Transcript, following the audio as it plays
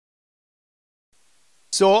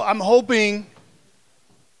So I'm hoping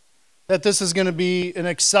that this is going to be an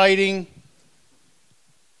exciting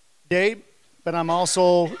day, but I'm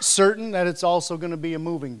also certain that it's also going to be a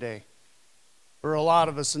moving day for a lot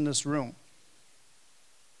of us in this room.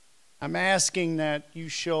 I'm asking that you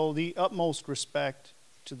show the utmost respect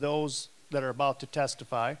to those that are about to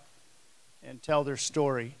testify and tell their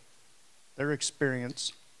story, their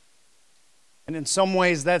experience. And in some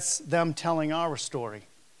ways, that's them telling our story,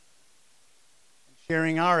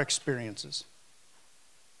 sharing our experiences.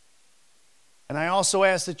 And I also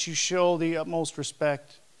ask that you show the utmost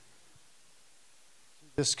respect to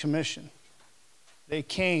this commission. They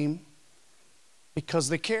came because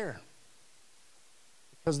they care,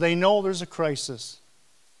 because they know there's a crisis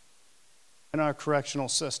in our correctional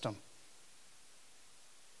system.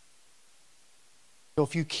 So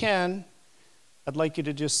if you can, I'd like you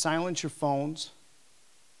to just silence your phones.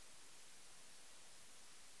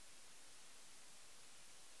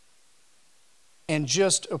 And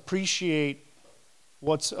just appreciate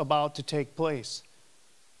what's about to take place.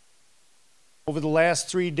 Over the last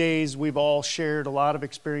 3 days, we've all shared a lot of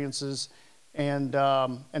experiences, and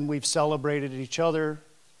we've celebrated each other,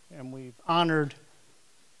 and we've honored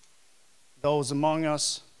those among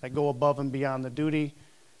us that go above and beyond the duty.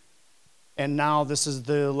 And now this is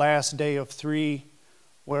the last day of 3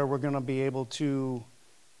 where we're going to be able to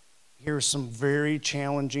hear some very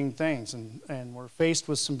challenging things, and we're faced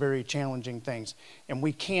with some very challenging things. And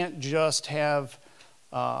we can't just have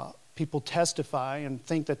people testify and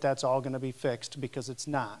think that that's all going to be fixed, because it's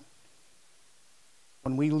not.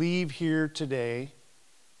 When we leave here today,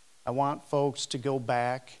 I want folks to go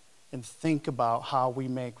back and think about how we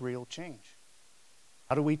make real change.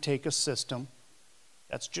 How do we take a system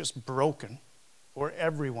that's just broken for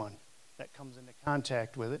everyone that comes into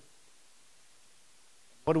contact with it?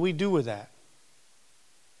 What do we do with that?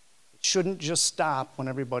 It shouldn't just stop when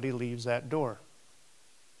everybody leaves that door.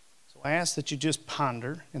 So I ask that you just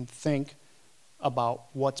ponder and think about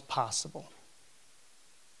what's possible.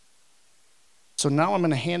 So now I'm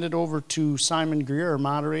going to hand it over to Simon Greer, our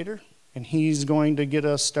moderator, and he's going to get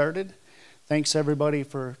us started. Thanks everybody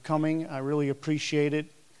for coming. I really appreciate it.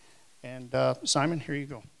 And Simon, here you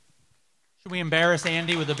go. Should we embarrass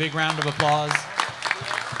Andy with a big round of applause?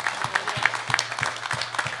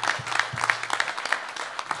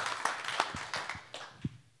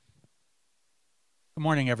 Good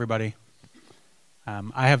morning, everybody.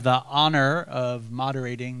 I have the honor of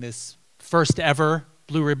moderating this first ever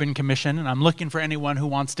Blue Ribbon Commission, and I'm looking for anyone who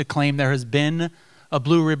wants to claim there has been a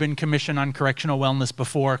Blue Ribbon Commission on correctional wellness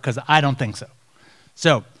before, because I don't think so.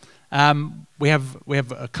 So we have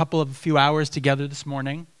a few hours together this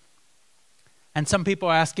morning, and some people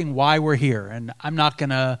are asking why we're here, and I'm not going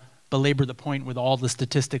to belabor the point with all the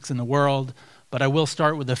statistics in the world, but I will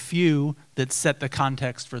start with a few that set the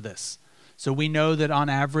context for this. So we know that on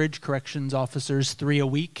average, corrections officers 3 a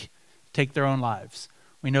week take their own lives.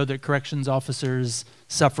 We know that corrections officers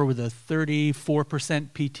suffer with a 34%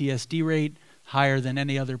 PTSD rate, higher than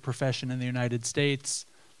any other profession in the United States.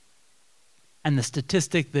 And the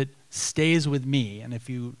statistic that stays with me, and if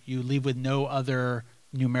you leave with no other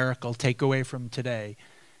numerical takeaway from today,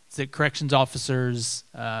 is that corrections officers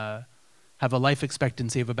have a life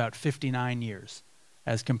expectancy of about 59 years.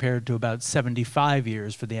 As compared to about 75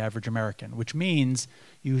 years for the average American, which means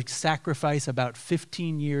you sacrifice about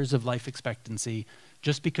 15 years of life expectancy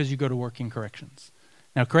just because you go to work in corrections.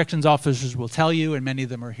 Now, corrections officers will tell you, and many of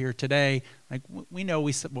them are here today, like, we know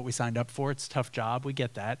what we signed up for. It's a tough job. We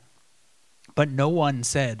get that. But no one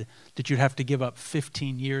said that you'd have to give up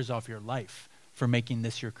 15 years off your life for making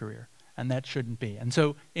this your career, and that shouldn't be. And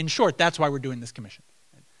so, in short, that's why we're doing this commission.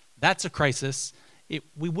 That's a crisis.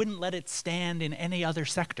 We wouldn't let it stand in any other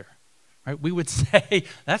sector, right? We would say,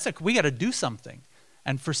 we got to do something.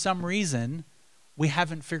 And for some reason, we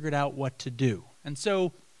haven't figured out what to do. And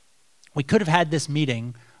so we could have had this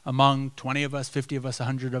meeting among 20 of us, 50 of us,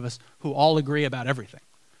 100 of us, who all agree about everything,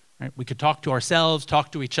 right? We could talk to ourselves,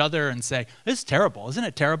 talk to each other, and say, this is terrible. Isn't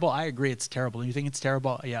it terrible? I agree it's terrible. You think it's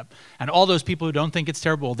terrible? Yeah. And all those people who don't think it's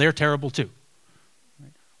terrible, well, they're terrible too.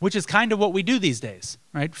 Which is kind of what we do these days,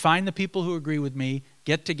 right? Find the people who agree with me,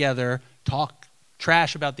 get together, talk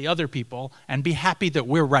trash about the other people, and be happy that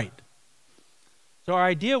we're right. So our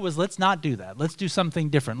idea was, let's not do that. Let's do something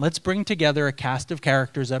different. Let's bring together a cast of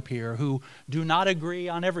characters up here who do not agree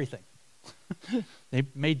on everything. They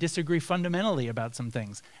may disagree fundamentally about some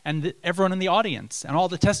things. And everyone in the audience, and all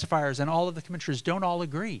the testifiers, and all of the commissioners don't all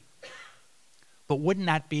agree. But wouldn't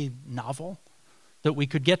that be novel? That we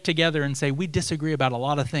could get together and say, we disagree about a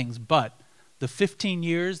lot of things, but the 15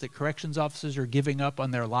 years that corrections officers are giving up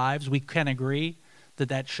on their lives, we can agree that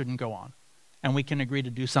that shouldn't go on. and we can agree to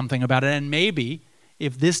do something about it. And maybe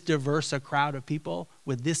if this diverse a crowd of people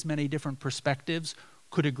with this many different perspectives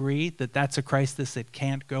could agree that that's a crisis that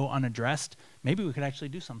can't go unaddressed, maybe we could actually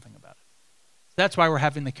do something about it. That's why we're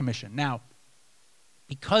having the commission. Now,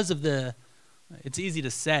 because of it's easy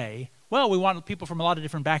to say, well, we want people from a lot of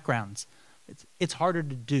different backgrounds. It's harder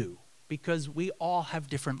to do because we all have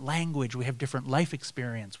different language, we have different life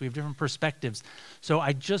experience, we have different perspectives. So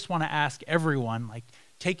I just want to ask everyone, like,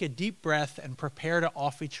 take a deep breath and prepare to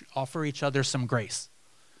offer each other some grace.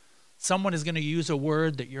 Someone is going to use a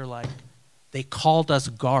word that you're like, they called us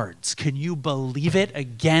guards. Can you believe it?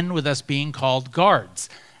 Again, with us being called guards.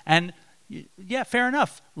 And yeah, fair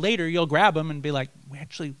enough. Later, you'll grab them and be like, we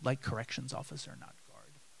actually like corrections officer, not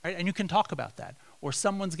guard. Right? And you can talk about that. Or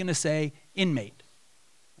someone's going to say inmate.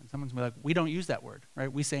 And someone's going to be like, we don't use that word.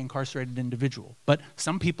 Right? We say incarcerated individual. But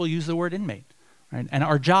some people use the word inmate. Right? And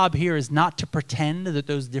our job here is not to pretend that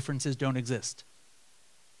those differences don't exist.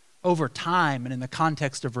 Over time and in the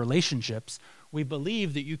context of relationships, we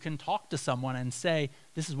believe that you can talk to someone and say,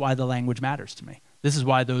 this is why the language matters to me. This is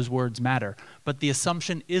why those words matter. But the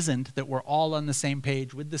assumption isn't that we're all on the same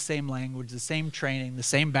page with the same language, the same training, the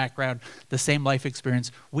same background, the same life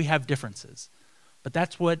experience. We have differences. But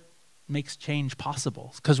that's what makes change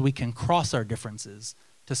possible, because we can cross our differences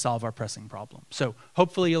to solve our pressing problem. So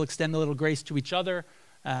hopefully you'll extend a little grace to each other,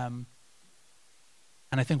 and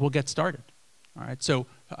I think we'll get started. All right, so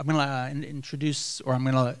I'm going to introduce, or I'm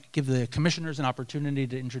going to give the commissioners an opportunity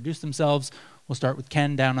to introduce themselves. We'll start with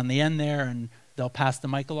Ken down on the end there, and they'll pass the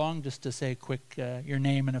mic along just to say quick your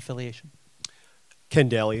name and affiliation. Ken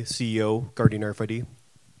Daly, CEO, Guardian RFID.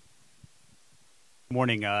 Good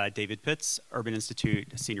morning, David Pitts, Urban Institute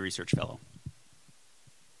Senior Research Fellow.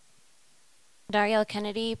 Darielle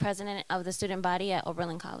Kennedy, President of the Student Body at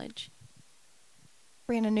Oberlin College.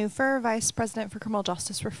 Bryanna Newfer, Vice President for Criminal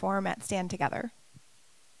Justice Reform at Stand Together.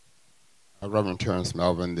 Reverend Terrence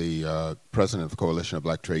Melvin, the President of the Coalition of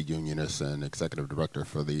Black Trade Unionists and Executive Director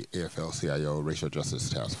for the AFL-CIO Racial Justice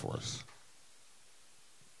Task Force.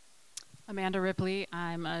 Amanda Ripley,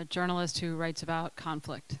 I'm a journalist who writes about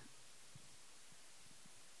conflict.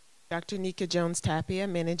 Dr. Nika Jones-Tapia,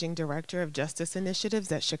 Managing Director of Justice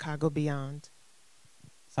Initiatives at Chicago Beyond.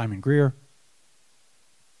 Simon Greer.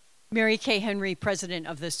 Mary Kay Henry, President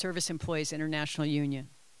of the Service Employees International Union.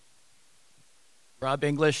 Rob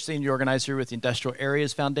English, Senior Organizer with the Industrial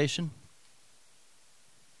Areas Foundation.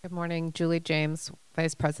 Good morning, Julie James,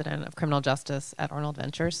 Vice President of Criminal Justice at Arnold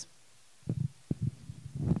Ventures.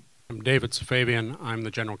 I'm David Safavian. I'm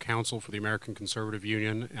the General Counsel for the American Conservative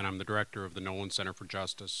Union, and I'm the Director of the Nolan Center for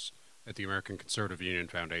Justice at the American Conservative Union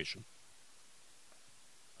Foundation.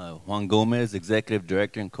 Juan Gomez, Executive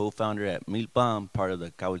Director and Co-Founder at Milpa, part of the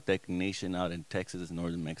Cahuiltec Nation out in Texas,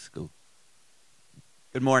 northern Mexico.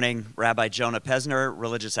 Good morning, Rabbi Jonah Pesner,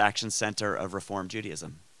 Religious Action Center of Reform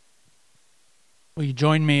Judaism. Will you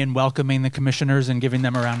join me in welcoming the commissioners and giving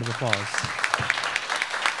them a round of applause?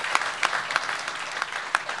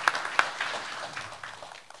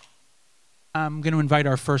 I'm going to invite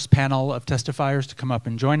our first panel of testifiers to come up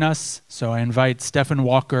and join us. So I invite Stephen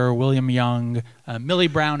Walker, William Young. Millie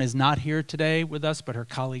Brown is not here today with us, but her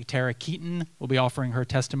colleague Tara Keaton will be offering her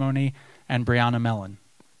testimony, and Bryanna Mellen.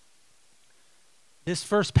 This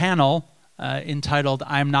first panel, entitled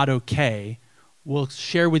I'm Not Okay, will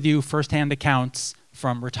share with you firsthand accounts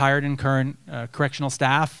from retired and current correctional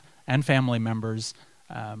staff and family members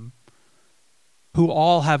who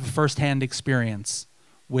all have firsthand experience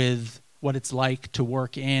with what it's like to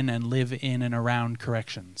work in and live in and around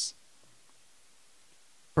corrections.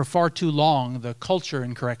 For far too long, the culture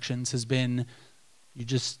in corrections has been, you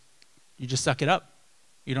just suck it up.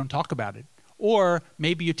 You don't talk about it. Or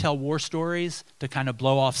maybe you tell war stories to kind of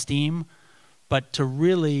blow off steam, but to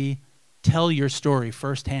really tell your story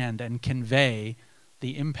firsthand and convey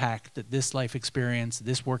the impact that this life experience,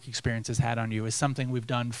 this work experience has had on you is something we've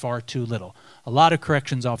done far too little. A lot of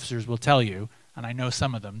corrections officers will tell you, and I know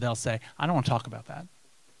some of them, they'll say, I don't want to talk about that.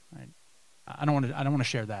 Right? I don't want to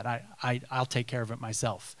share that. I'll take care of it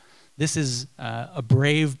myself. This is a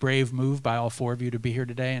brave, brave move by all four of you to be here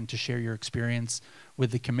today and to share your experience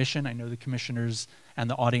with the commission. I know the commissioners and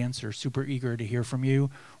the audience are super eager to hear from you.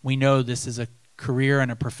 We know this is a career and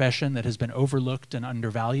a profession that has been overlooked and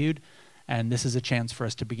undervalued, and this is a chance for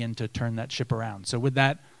us to begin to turn that ship around. So with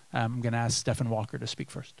that, I'm going to ask Stephen Walker to speak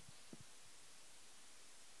first.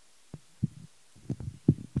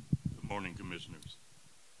 Good morning, commissioners.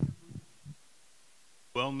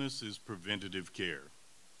 Wellness is preventative care.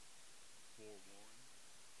 Forewarned,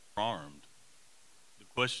 armed. The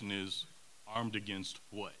question is, armed against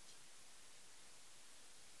what?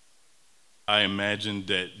 I imagine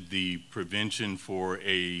that the prevention for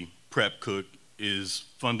a prep cook is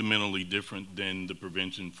fundamentally different than the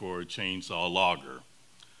prevention for a chainsaw logger.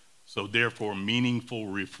 So therefore, meaningful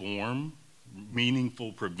reform,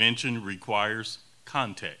 meaningful prevention requires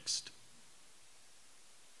context,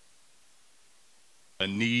 a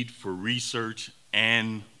need for research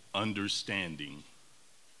and understanding.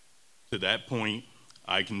 To that point,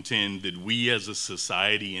 I contend that we as a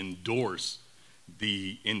society endorse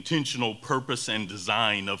the intentional purpose and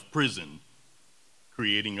design of prison,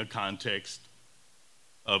 creating a context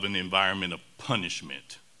of an environment of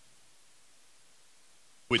punishment.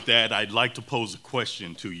 With that, I'd like to pose a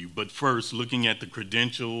question to you, but first, looking at the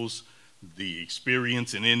credentials, the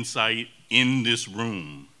experience and insight in this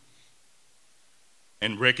room,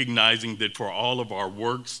 and recognizing that for all of our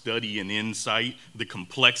work, study, and insight, the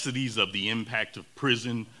complexities of the impact of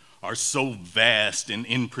prison are so vast and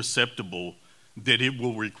imperceptible that it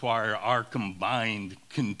will require our combined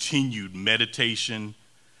continued meditation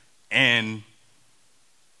and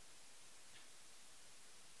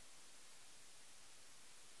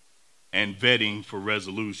vetting for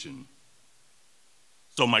resolution.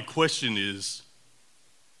 So my question is,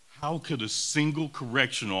 how could a single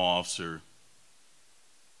correctional officer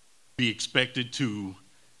be expected to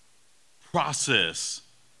process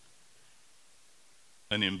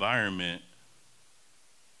an environment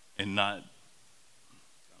and not,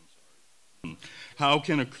 how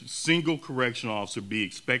can a single correctional officer be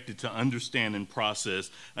expected to understand and process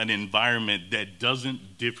an environment that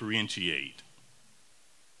doesn't differentiate?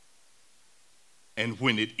 And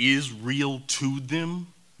when it is real to them,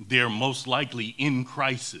 they're most likely in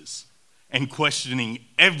crisis and questioning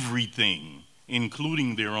everything,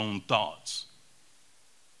 including their own thoughts.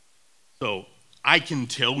 So I can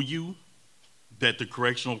tell you that the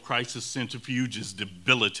correctional crisis centrifuge is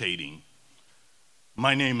debilitating.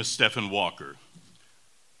 My name is Stephen Walker.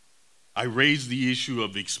 I raised the issue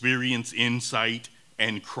of experience, insight,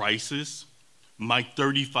 and crisis. My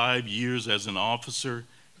 35 years as an officer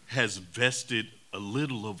has vested a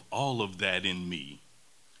little of all of that in me.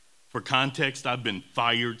 For context, I've been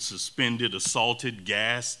fired, suspended, assaulted,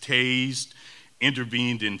 gassed, tased,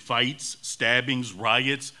 intervened in fights, stabbings,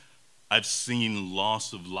 riots. I've seen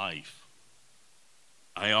loss of life.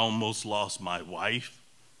 I almost lost my wife,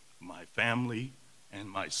 my family, and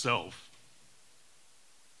myself.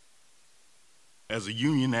 As a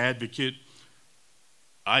union advocate,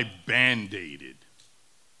 I band-aided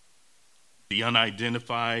the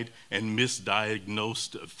unidentified and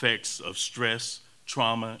misdiagnosed effects of stress,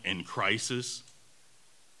 trauma, and crisis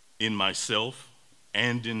in myself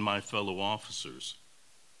and in my fellow officers.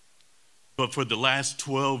 But for the last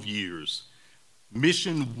 12 years,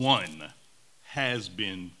 Mission 1 has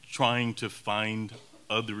been trying to find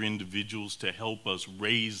other individuals to help us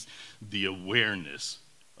raise the awareness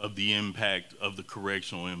of the impact of the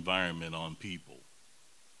correctional environment on people.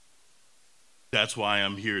 That's why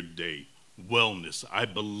I'm here today. Wellness. I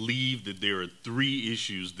believe that there are 3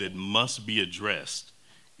 issues that must be addressed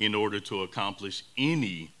in order to accomplish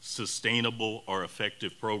any sustainable or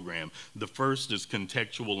effective program. The first is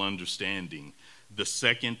contextual understanding. The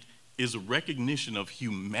second is a recognition of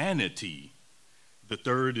humanity. The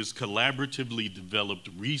third is collaboratively developed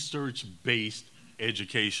research-based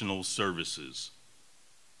educational services.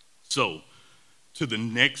 So, for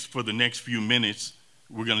the next few minutes,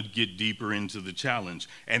 we're going to get deeper into the challenge.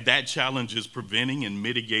 And that challenge is preventing and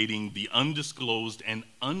mitigating the undisclosed and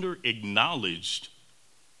under-acknowledged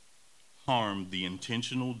harm the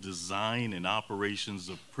intentional design and operations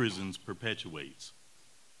of prisons perpetuates.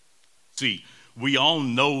 See, we all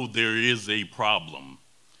know there is a problem,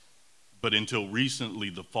 but until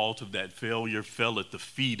recently, the fault of that failure fell at the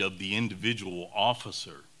feet of the individual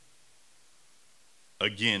officer.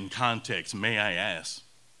 Again, context, may I ask,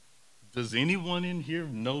 does anyone in here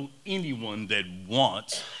know anyone that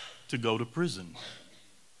wants to go to prison?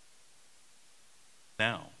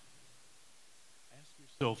 Now, ask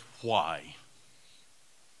yourself why.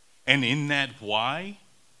 And in that why,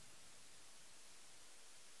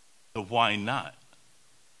 the why not.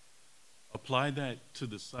 Apply that to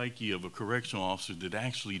the psyche of a correctional officer that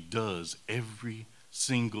actually does every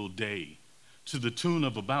single day, to the tune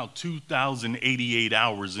of about 2,088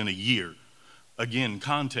 hours in a year. Again,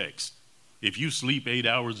 context. If you sleep 8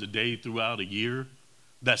 hours a day throughout a year,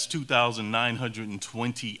 that's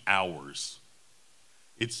 2,920 hours.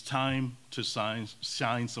 It's time to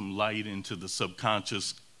shine some light into the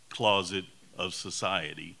subconscious closet of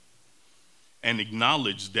society and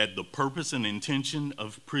acknowledge that the purpose and intention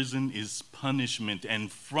of prison is punishment,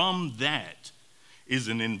 and from that, is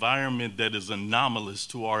an environment that is anomalous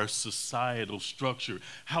to our societal structure,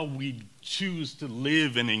 how we choose to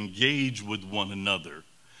live and engage with one another.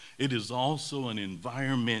 It is also an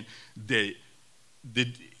environment that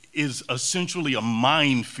is essentially a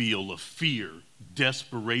minefield of fear,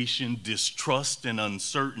 desperation, distrust, and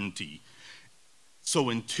uncertainty. So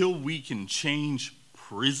until we can change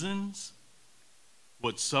prisons,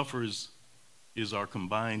 what suffers is our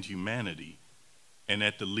combined humanity. And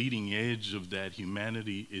at the leading edge of that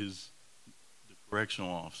humanity is the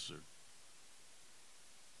correctional officer.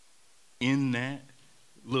 In that,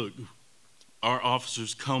 look, our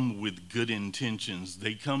officers come with good intentions.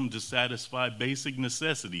 They come to satisfy basic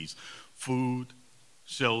necessities: food,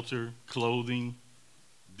 shelter, clothing,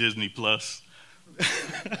 Disney Plus.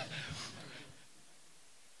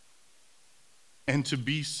 And to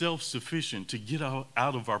be self-sufficient, to get out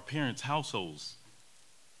of our parents' households.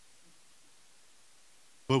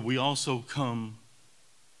 But we also come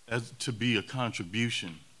to be a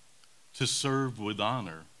contribution, to serve with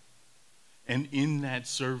honor. And in that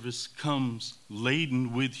service comes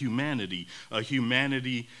laden with humanity, a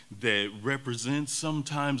humanity that represents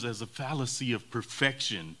sometimes as a fallacy of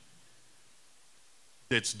perfection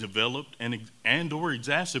that's developed and or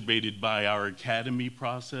exacerbated by our academy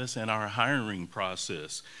process and our hiring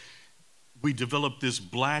process. We develop this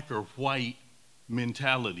black or white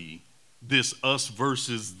mentality, this us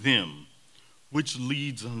versus them, which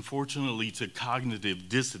leads, unfortunately, to cognitive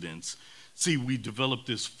dissonance. See, we develop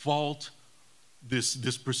this fault,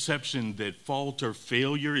 this perception that fault or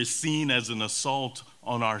failure is seen as an assault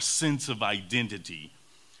on our sense of identity.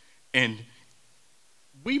 And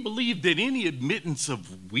we believe that any admittance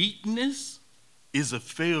of weakness is a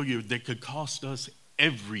failure that could cost us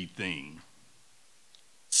everything.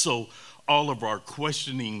 So all of our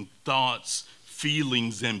questioning thoughts,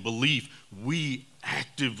 feelings, and belief, we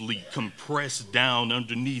actively compress down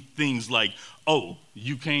underneath things like, oh,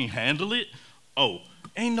 you can't handle it? Oh,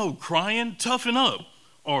 ain't no crying, toughen up.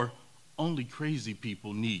 Or only crazy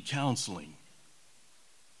people need counseling.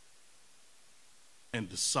 And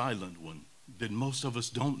the silent one that most of us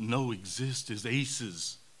don't know exist is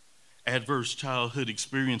ACEs, adverse childhood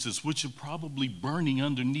experiences, which are probably burning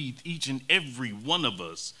underneath each and every one of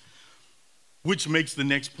us. Which makes the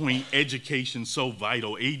next point, education, so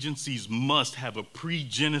vital. Agencies must have a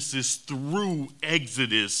pre-Genesis through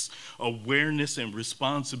Exodus awareness and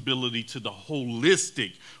responsibility to the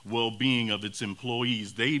holistic well-being of its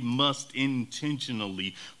employees. They must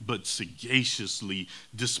intentionally but sagaciously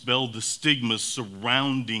dispel the stigmas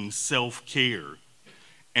surrounding self-care.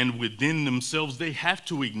 And within themselves, they have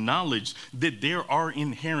to acknowledge that there are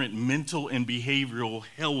inherent mental and behavioral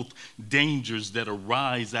health dangers that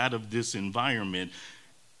arise out of this environment.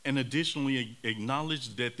 And additionally,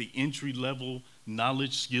 acknowledge that the entry-level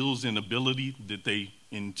knowledge, skills, and ability that they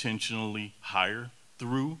intentionally hire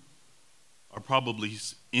through are probably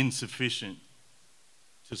insufficient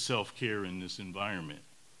to self-care in this environment.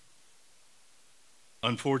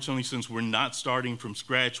 Unfortunately, since we're not starting from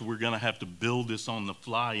scratch, we're going to have to build this on the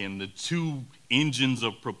fly. And the two engines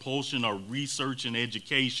of propulsion are research and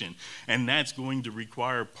education. And that's going to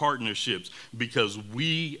require partnerships, because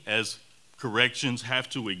we as corrections have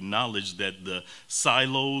to acknowledge that the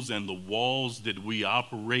silos and the walls that we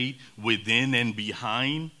operate within and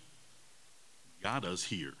behind got us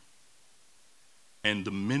here. And the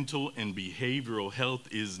mental and behavioral health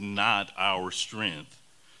is not our strength.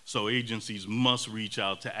 So agencies must reach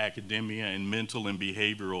out to academia and mental and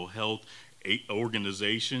behavioral health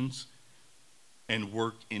organizations and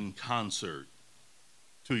work in concert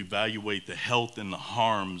to evaluate the health and the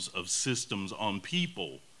harms of systems on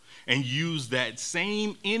people, and use that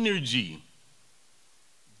same energy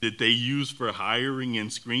that they use for hiring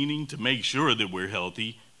and screening to make sure that we're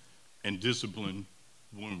healthy and discipline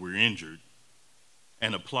when we're injured,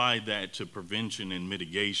 and apply that to prevention and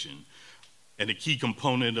mitigation. And a key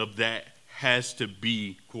component of that has to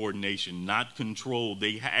be coordination, not control.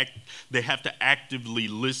 They have to actively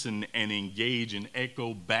listen and engage and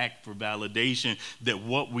echo back for validation that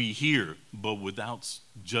what we hear, but without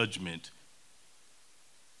judgment,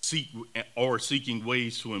 seeking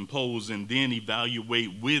ways to impose, and then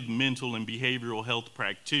evaluate with mental and behavioral health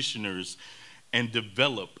practitioners and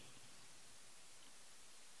develop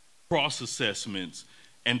cross assessments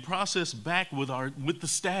and process back with the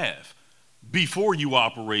staff before you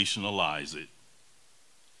operationalize it,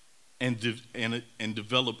 and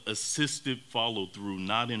develop assisted follow-through,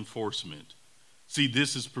 not enforcement. See,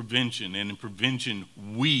 this is prevention, and in prevention,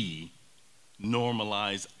 we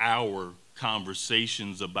normalize our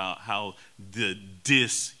conversations about how the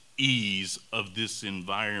dis-ease of this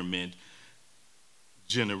environment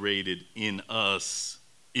generated in us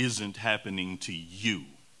isn't happening to you.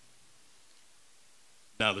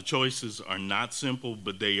 Now, the choices are not simple,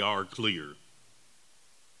 but they are clear.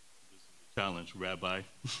 This is a challenge, Rabbi.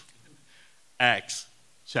 Acts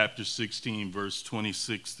chapter 16, verse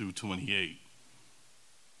 26 through 28.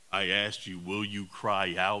 I asked you, will you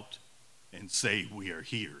cry out and say, we are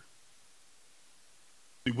here?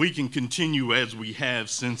 We can continue as we have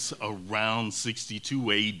since around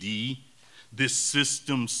 62 AD, this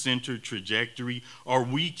system-centered trajectory, or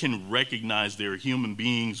we can recognize there are human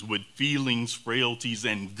beings with feelings, frailties,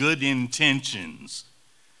 and good intentions,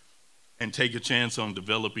 and take a chance on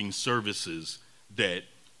developing services that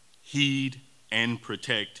heed and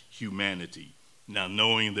protect humanity. Now,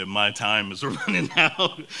 knowing that my time is running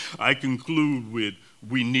out, I conclude with,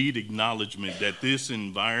 we need acknowledgement that this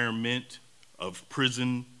environment of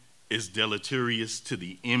prison is deleterious to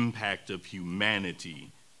the impact of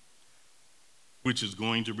humanity, which is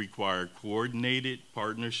going to require coordinated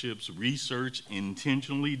partnerships, research,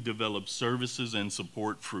 intentionally developed services and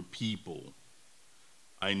support for people.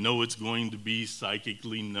 I know it's going to be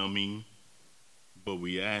psychically numbing, but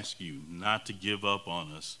we ask you not to give up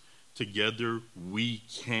on us. Together, we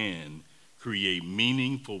can create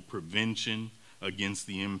meaningful prevention against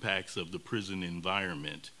the impacts of the prison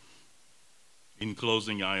environment. In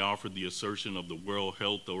closing, I offer the assertion of the World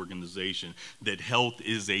Health Organization that health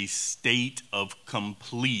is a state of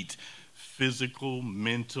complete physical,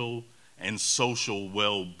 mental, and social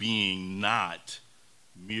well-being, not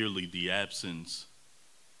merely the absence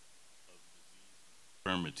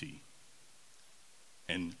of infirmity.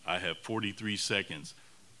 And I have 43 seconds.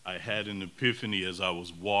 I had an epiphany as I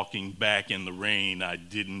was walking back in the rain.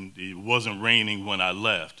 It wasn't raining when I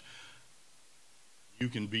left. You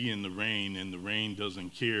can be in the rain, and the rain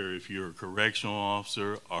doesn't care if you're a correctional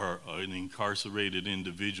officer or an incarcerated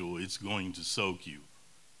individual. It's going to soak you.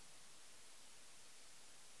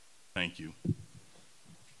 Thank you.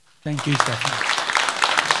 Thank you, Stephanie.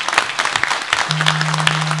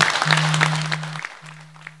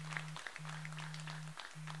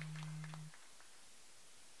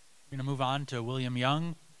 We're going to move on to William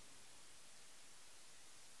Young.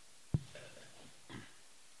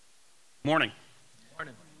 Morning.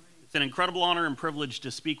 It's an incredible honor and privilege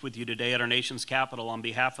to speak with you today at our nation's capital on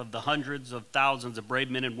behalf of the hundreds of thousands of brave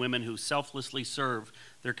men and women who selflessly serve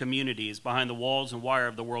their communities behind the walls and wire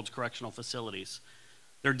of the world's correctional facilities.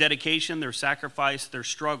 Their dedication, their sacrifice, their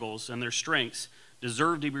struggles, and their strengths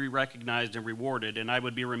deserve to be recognized and rewarded, and I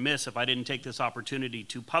would be remiss if I didn't take this opportunity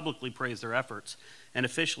to publicly praise their efforts and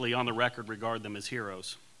officially on the record regard them as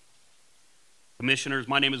heroes. Commissioners,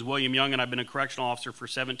 my name is William Young, and I've been a correctional officer for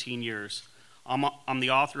 17 years. I'm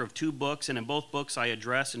the author of 2 books, and in both books I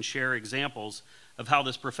address and share examples of how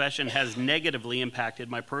this profession has negatively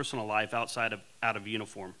impacted my personal life out of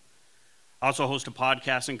uniform. I also host a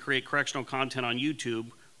podcast and create correctional content on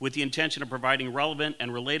YouTube with the intention of providing relevant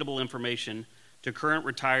and relatable information to current,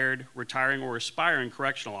 retired, retiring, or aspiring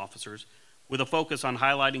correctional officers with a focus on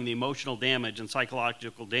highlighting the emotional damage and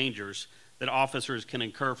psychological dangers that officers can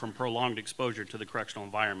incur from prolonged exposure to the correctional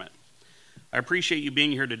environment. I appreciate you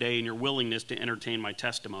being here today and your willingness to entertain my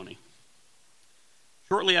testimony.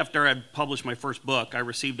 Shortly after I published my first book, I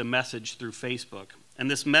received a message through Facebook.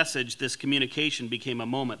 And this message, this communication, became a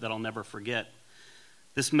moment that I'll never forget.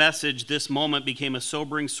 This message, this moment became a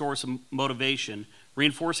sobering source of motivation,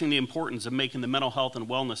 reinforcing the importance of making the mental health and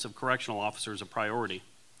wellness of correctional officers a priority.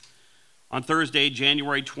 On Thursday,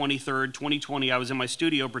 January 23rd, 2020, I was in my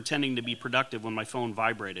studio pretending to be productive when my phone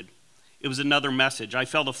vibrated. It was another message. I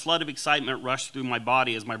felt a flood of excitement rush through my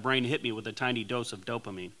body as my brain hit me with a tiny dose of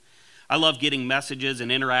dopamine. I love getting messages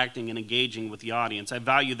and interacting and engaging with the audience. I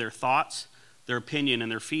value their thoughts, their opinion,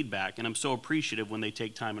 and their feedback, and I'm so appreciative when they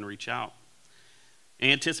take time and reach out.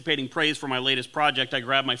 Anticipating praise for my latest project, I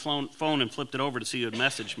grabbed my phone and flipped it over to see who had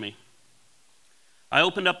messaged me. I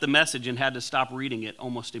opened up the message and had to stop reading it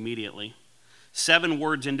almost immediately. 7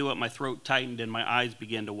 words into it, my throat tightened and my eyes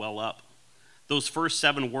began to well up. Those first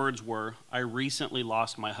 7 words were, I recently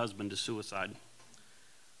lost my husband to suicide.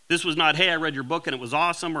 This was not, hey, I read your book and it was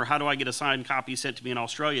awesome, or how do I get a signed copy sent to me in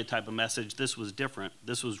Australia type of message. This was different.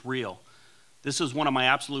 This was real. This was one of my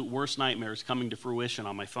absolute worst nightmares coming to fruition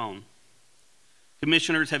on my phone.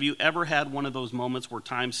 Commissioners, have you ever had one of those moments where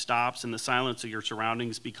time stops and the silence of your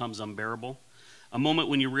surroundings becomes unbearable? A moment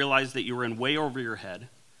when you realize that you were in way over your head.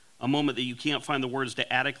 A moment that you can't find the words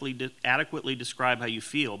to adequately describe how you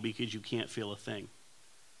feel because you can't feel a thing.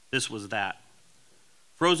 This was that.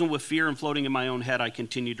 Frozen with fear and floating in my own head, I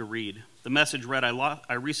continued to read. The message read,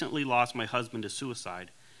 I recently lost my husband to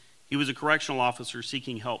suicide. He was a correctional officer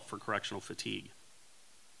seeking help for correctional fatigue.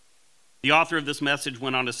 The author of this message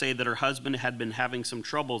went on to say that her husband had been having some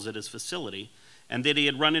troubles at his facility and that he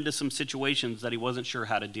had run into some situations that he wasn't sure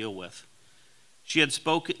how to deal with. He had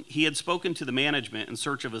spoken to the management in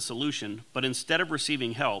search of a solution, but instead of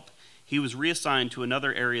receiving help, he was reassigned to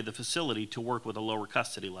another area of the facility to work with a lower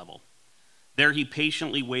custody level. There he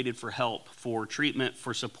patiently waited for help, for treatment,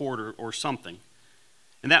 for support, or something.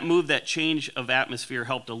 And that change of atmosphere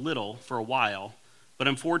helped a little for a while, but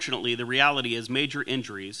unfortunately the reality is major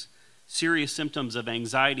injuries, serious symptoms of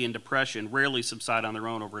anxiety and depression rarely subside on their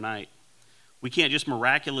own overnight. We can't just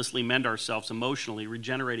miraculously mend ourselves emotionally,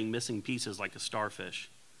 regenerating missing pieces like a starfish.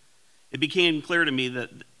 It became clear to me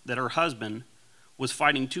that her husband was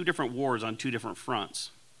fighting two different wars on two different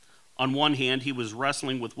fronts. On one hand, he was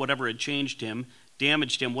wrestling with whatever had changed him,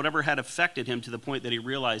 damaged him, whatever had affected him to the point that he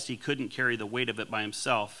realized he couldn't carry the weight of it by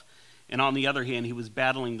himself. And on the other hand, he was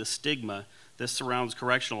battling the stigma that surrounds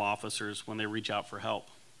correctional officers when they reach out for help.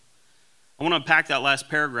 I want to unpack that last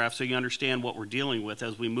paragraph so you understand what we're dealing with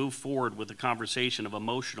as we move forward with the conversation of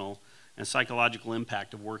emotional and psychological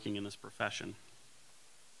impact of working in this profession.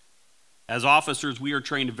 As officers, we are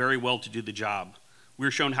trained very well to do the job. We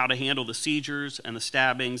are shown how to handle the seizures and the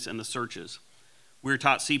stabbings and the searches. We are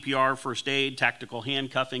taught CPR, first aid, tactical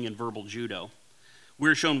handcuffing, and verbal judo. We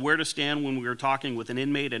are shown where to stand when we are talking with an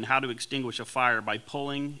inmate and how to extinguish a fire by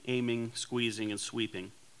pulling, aiming, squeezing, and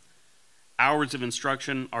sweeping. Hours of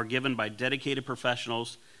instruction are given by dedicated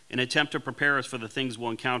professionals in an attempt to prepare us for the things we'll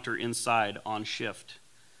encounter inside on shift.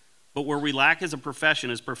 But where we lack as a profession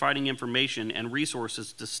is providing information and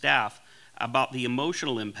resources to staff about the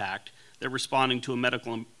emotional impact that responding to a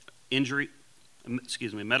medical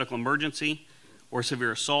emergency or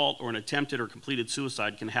severe assault or an attempted or completed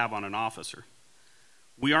suicide can have on an officer.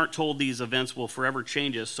 We aren't told these events will forever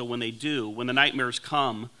change us, so when they do, when the nightmares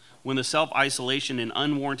come, when the self-isolation and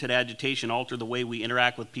unwarranted agitation alter the way we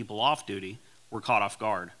interact with people off duty, we're caught off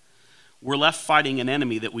guard. We're left fighting an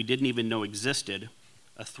enemy that we didn't even know existed,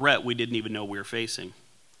 a threat we didn't even know we were facing.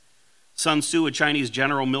 Sun Tzu, a Chinese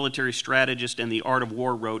general, military strategist, and the art of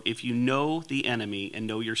war wrote, "If you know the enemy and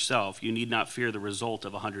know yourself, you need not fear the result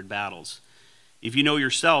of 100 battles. If you know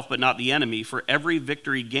yourself but not the enemy, for every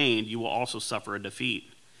victory gained, you will also suffer a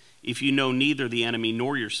defeat. If you know neither the enemy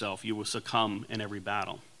nor yourself, you will succumb in every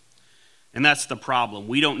battle." And that's the problem.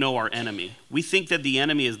 We don't know our enemy. We think that the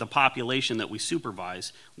enemy is the population that we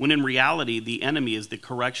supervise, when in reality, the enemy is the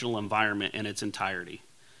correctional environment in its entirety.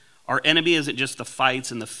 Our enemy isn't just the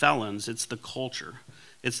fights and the felons, it's the culture.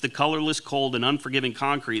 It's the colorless, cold, and unforgiving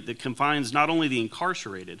concrete that confines not only the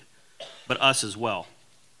incarcerated, but us as well.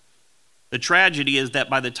 The tragedy is that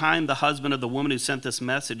by the time the husband of the woman who sent this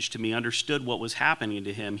message to me understood what was happening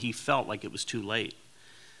to him, he felt like it was too late.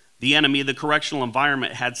 The enemy, the correctional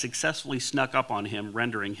environment, had successfully snuck up on him,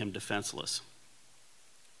 rendering him defenseless.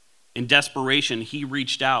 In desperation, he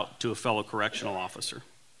reached out to a fellow correctional officer.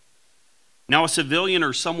 Now, a civilian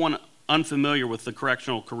or someone unfamiliar with the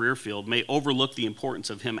correctional career field may overlook the importance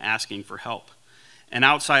of him asking for help. An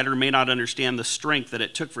outsider may not understand the strength that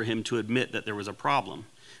it took for him to admit that there was a problem.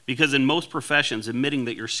 Because in most professions, admitting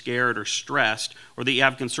that you're scared or stressed or that you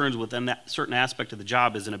have concerns with a certain aspect of the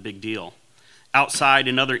job isn't a big deal. Outside,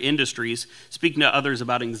 in other industries, speaking to others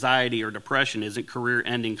about anxiety or depression isn't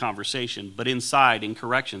career-ending conversation, but inside, in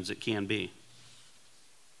corrections, it can be.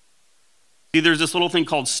 See, there's this little thing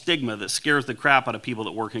called stigma that scares the crap out of people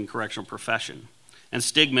that work in correctional profession. And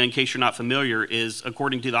stigma, in case you're not familiar, is,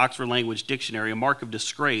 according to the Oxford Language Dictionary, a mark of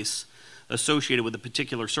disgrace associated with a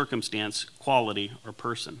particular circumstance, quality, or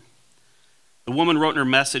person. The woman wrote in her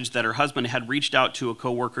message that her husband had reached out to a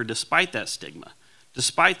coworker despite that stigma,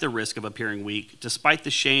 despite the risk of appearing weak, despite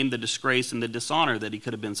the shame, the disgrace, and the dishonor that he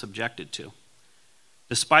could have been subjected to.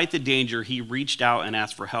 Despite the danger, he reached out and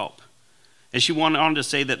asked for help. And she went on to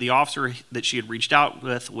say that the officer that she had reached out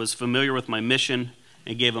with was familiar with my mission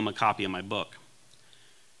and gave him a copy of my book.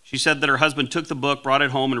 She said that her husband took the book, brought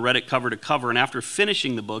it home, and read it cover to cover, and after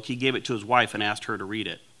finishing the book, he gave it to his wife and asked her to read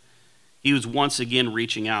it. He was once again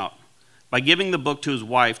reaching out. By giving the book to his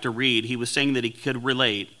wife to read, he was saying that he could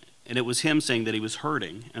relate, and it was him saying that he was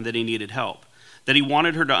hurting and that he needed help, that he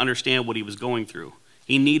wanted her to understand what he was going through.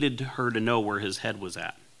 He needed her to know where his head was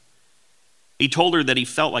at. He told her that he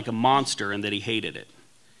felt like a monster and that he hated it.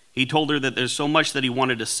 He told her that there's so much that he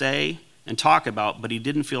wanted to say and talk about, but he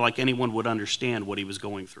didn't feel like anyone would understand what he was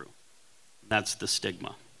going through. That's the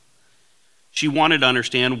stigma. She wanted to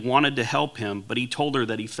understand, wanted to help him, but he told her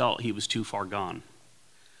that he felt he was too far gone.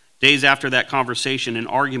 Days after that conversation, an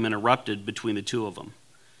argument erupted between the two of them.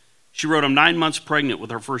 She wrote, "I'm 9 months pregnant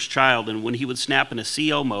with her first child, and when he would snap into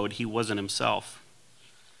CO mode, he wasn't himself."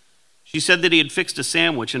 She said that he had fixed a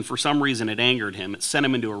sandwich and for some reason it angered him. It sent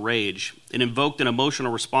him into a rage. It invoked an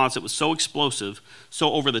emotional response that was so explosive,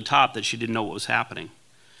 so over the top that she didn't know what was happening.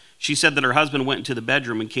 She said that her husband went into the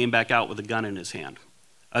bedroom and came back out with a gun in his hand,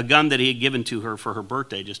 a gun that he had given to her for her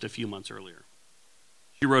birthday just a few months earlier.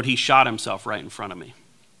 She wrote, "He shot himself right in front of me."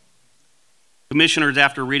 Commissioners,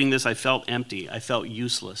 after reading this, I felt empty. I felt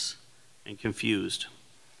useless and confused.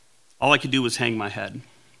 All I could do was hang my head.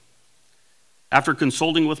 After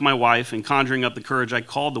consulting with my wife and conjuring up the courage, I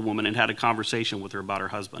called the woman and had a conversation with her about her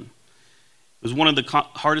husband. It was one of the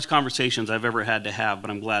hardest conversations I've ever had to have, but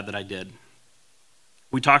I'm glad that I did.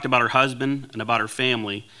 We talked about her husband and about her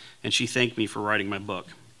family, and she thanked me for writing my book.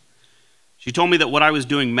 She told me that what I was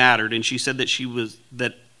doing mattered, and she said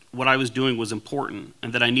that what I was doing was important,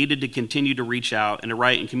 and that I needed to continue to reach out and to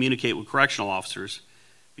write and communicate with correctional officers,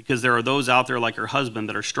 because there are those out there like her husband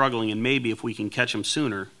that are struggling, and maybe if we can catch them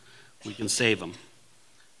sooner, we can save them.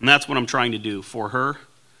 And that's what I'm trying to do for her,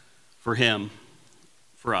 for him,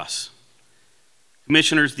 for us.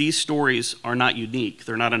 Commissioners, these stories are not unique.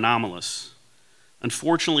 They're not anomalous.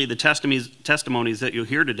 Unfortunately, the testimonies that you'll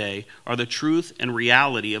hear today are the truth and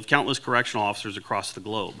reality of countless correctional officers across the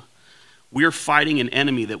globe. We are fighting an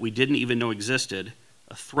enemy that we didn't even know existed,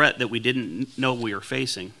 a threat that we didn't know we were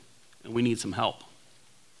facing, and we need some help.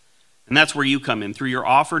 And that's where you come in, through your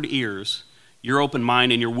offered ears, your open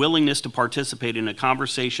mind, and your willingness to participate in a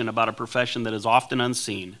conversation about a profession that is often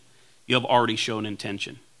unseen. You have already shown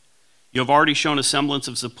intention. You have already shown a semblance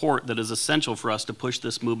of support that is essential for us to push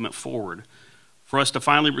this movement forward, for us to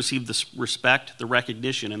finally receive the respect, the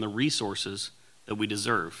recognition, and the resources that we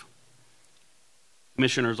deserve.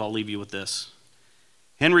 Commissioners, I'll leave you with this.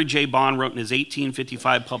 Henry J. Bond wrote in his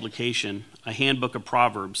 1855 publication, A Handbook of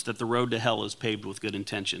Proverbs, that the road to hell is paved with good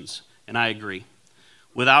intentions, and I agree.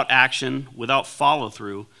 Without action, without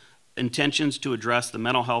follow-through, intentions to address the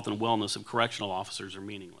mental health and wellness of correctional officers are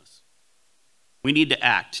meaningless. We need to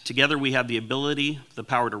act. Together we have the ability, the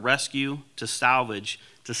power to rescue, to salvage,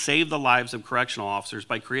 to save the lives of correctional officers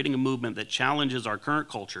by creating a movement that challenges our current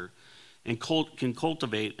culture and can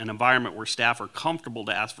cultivate an environment where staff are comfortable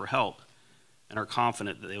to ask for help and are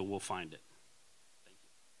confident that they will find it.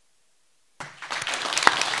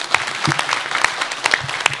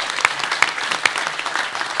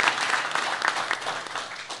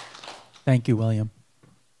 Thank you, William.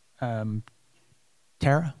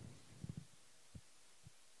 Tara?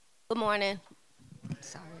 Good morning.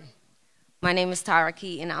 Sorry. My name is Tor Erik,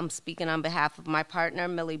 and I'm speaking on behalf of my partner,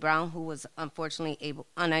 Millie Brown, who was unfortunately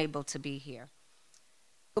unable to be here.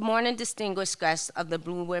 Good morning, distinguished guests of the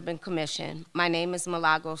Blue Ribbon Commission. My name is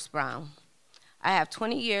Milagros Brown. I have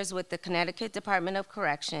 20 years with the Connecticut Department of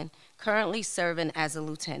Correction, currently serving as a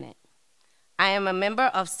lieutenant. I am a member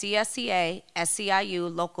of CSEA,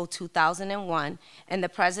 SCIU Local 2001, and the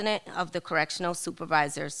president of the Correctional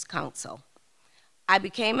Supervisors Council. I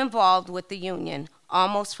became involved with the union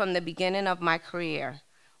almost from the beginning of my career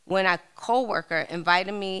when a coworker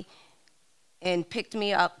invited me and picked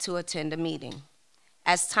me up to attend a meeting.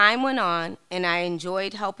 As time went on and I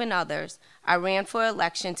enjoyed helping others, I ran for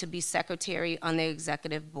election to be secretary on the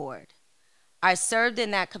executive board. I served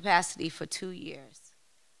in that capacity for 2 years.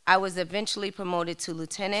 I was eventually promoted to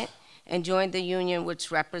lieutenant and joined the union, which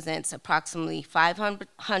represents approximately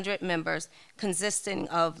 500 members consisting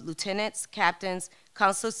of lieutenants, captains,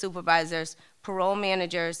 council supervisors, parole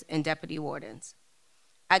managers, and deputy wardens.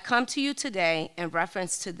 I come to you today in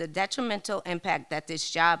reference to the detrimental impact that this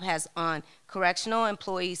job has on correctional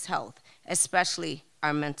employees' health, especially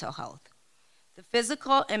our mental health. The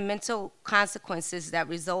physical and mental consequences that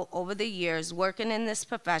result over the years working in this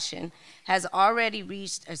profession has already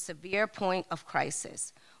reached a severe point of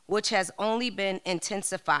crisis, which has only been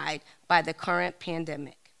intensified by the current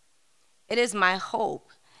pandemic. It is my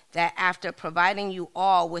hope that after providing you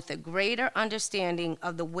all with a greater understanding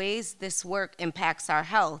of the ways this work impacts our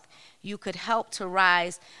health, you could help to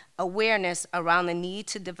raise awareness around the need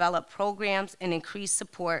to develop programs and increase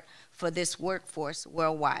support for this workforce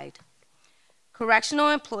worldwide. Correctional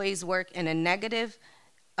employees work in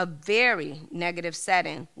a very negative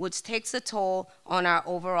setting, which takes a toll on our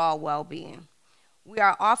overall well-being. We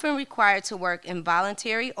are often required to work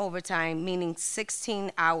involuntary overtime, meaning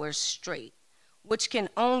 16 hours straight, which can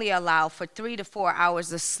only allow for 3 to 4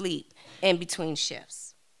 hours of sleep in between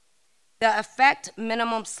shifts. The effect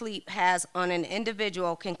minimum sleep has on an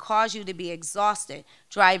individual can cause you to be exhausted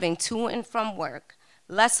driving to and from work,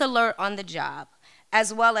 less alert on the job,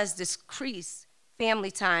 as well as decreased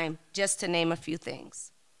family time, just to name a few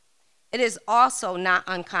things. It is also not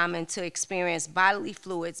uncommon to experience bodily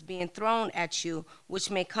fluids being thrown at you,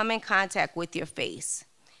 which may come in contact with your face.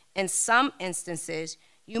 In some instances,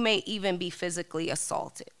 You may even be physically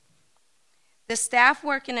assaulted. The staff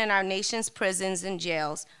working in our nation's prisons and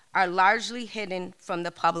jails are largely hidden from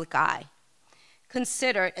the public eye,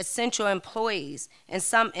 considered essential employees in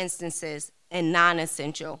some instances and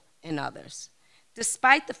non-essential in others,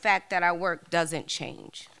 despite the fact that our work doesn't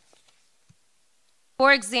change.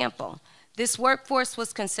 For example, this workforce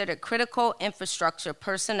was considered critical infrastructure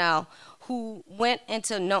personnel who went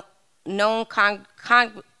into known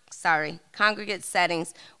congregate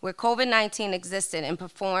settings where COVID-19 existed and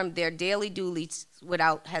performed their daily duties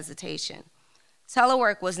without hesitation.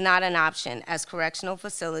 Telework was not an option as correctional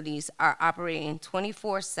facilities are operating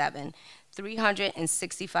 24/7,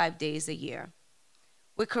 365 days a year.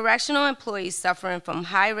 With correctional employees suffering from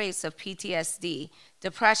high rates of PTSD,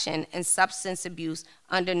 depression, and substance abuse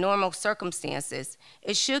under normal circumstances,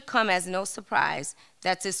 it should come as no surprise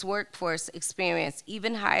that this workforce experienced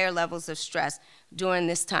even higher levels of stress during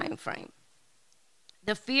this time frame.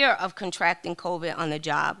 The fear of contracting COVID on the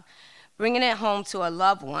job, bringing it home to a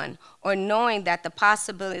loved one, or knowing that the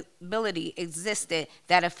possibility existed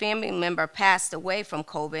that a family member passed away from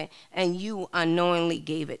COVID and you unknowingly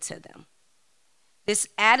gave it to them. This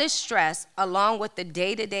added stress, along with the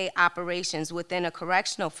day-to-day operations within a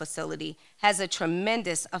correctional facility, has a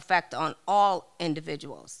tremendous effect on all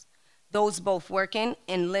individuals, those both working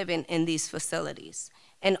and living in these facilities,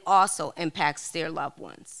 and also impacts their loved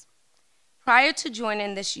ones. Prior to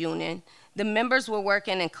joining this union, the members were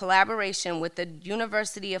working in collaboration with the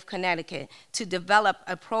University of Connecticut to develop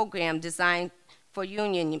a program designed by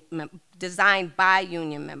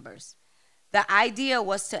union members. The idea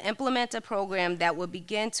was to implement a program that would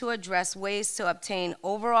begin to address ways to obtain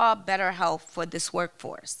overall better health for this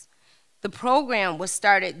workforce. The program was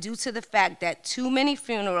started due to the fact that too many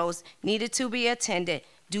funerals needed to be attended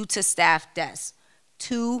due to staff deaths.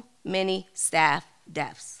 Too many staff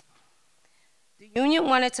deaths. The union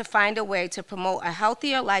wanted to find a way to promote a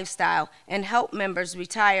healthier lifestyle and help members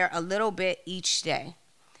retire a little bit each day.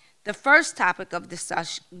 The first topic of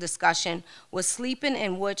discussion was sleeping,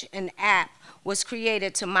 in which an app was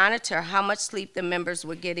created to monitor how much sleep the members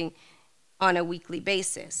were getting on a weekly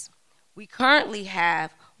basis. We currently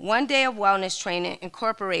have 1 day of wellness training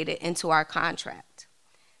incorporated into our contract.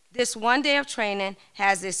 This 1 day of training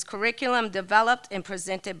has its curriculum developed and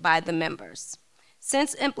presented by the members.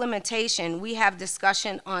 Since implementation, we have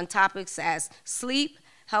discussion on topics as sleep,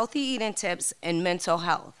 healthy eating tips, and mental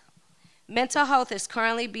health. Mental health is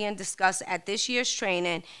currently being discussed at this year's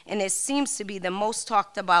training, and it seems to be the most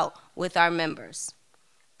talked about with our members.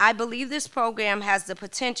 I believe this program has the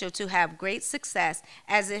potential to have great success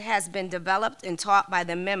as it has been developed and taught by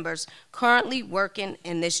the members currently working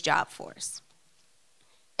in this job force.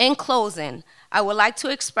 In closing, I would like to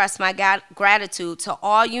express my gratitude to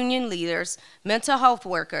all union leaders, mental health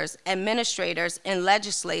workers, administrators, and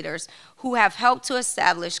legislators who have helped to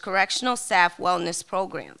establish correctional staff wellness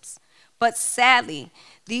programs. But sadly,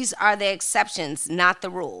 these are the exceptions, not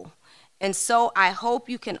the rule. And so I hope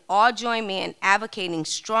you can all join me in advocating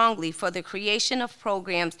strongly for the creation of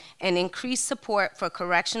programs and increased support for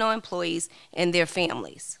correctional employees and their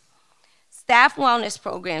families. Staff wellness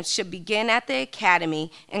programs should begin at the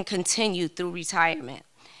academy and continue through retirement.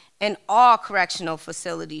 And all correctional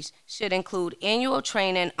facilities should include annual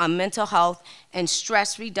training on mental health and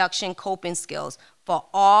stress reduction coping skills for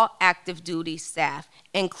all active duty staff,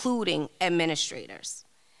 including administrators.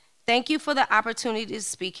 Thank you for the opportunity to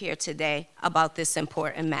speak here today about this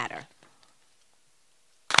important matter.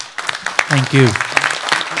 Thank you.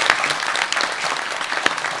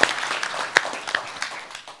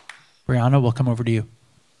 Bryanna, we'll come over to you.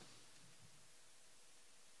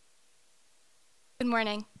 Good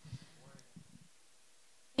morning.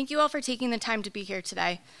 Thank you all for taking the time to be here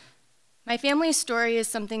today. My family's story is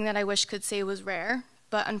something that I wish could say was rare,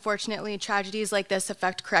 but unfortunately, tragedies like this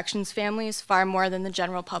affect corrections families far more than the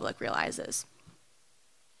general public realizes.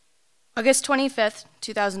 August 25th,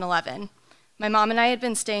 2011, my mom and I had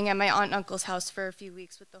been staying at my aunt and uncle's house for a few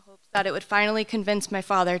weeks with the hopes that it would finally convince my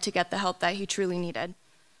father to get the help that he truly needed.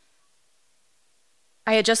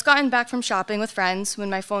 I had just gotten back from shopping with friends when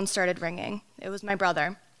my phone started ringing. It was my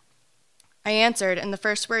brother. I answered, and the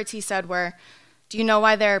first words he said were, "Do you know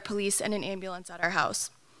why there are police and an ambulance at our house?"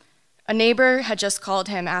 A neighbor had just called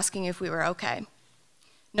him asking if we were okay.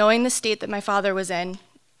 Knowing the state that my father was in,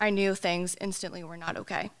 I knew things instantly were not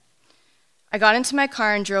okay. I got into my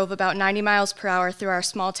car and drove about 90 miles per hour through our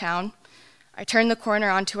small town. I turned the corner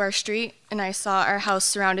onto our street, and I saw our house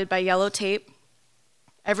surrounded by yellow tape,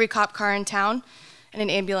 every cop car in town, and an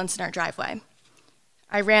ambulance in our driveway.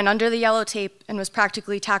 I ran under the yellow tape and was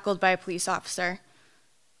practically tackled by a police officer.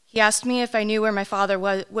 He asked me if I knew where my father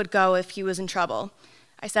would go if he was in trouble.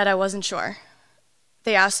 I said I wasn't sure.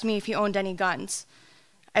 They asked me if he owned any guns.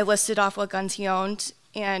 I listed off what guns he owned,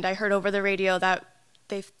 and I heard over the radio that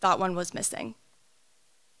they thought one was missing.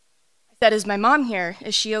 I said, "Is my mom here?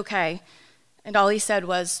 Is she okay?" And all he said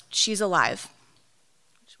was, "She's alive,"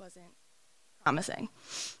 which wasn't promising.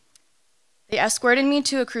 They escorted me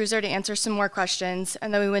to a cruiser to answer some more questions,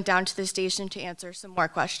 and then we went down to the station to answer some more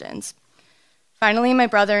questions. Finally, my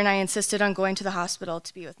brother and I insisted on going to the hospital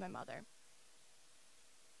to be with my mother.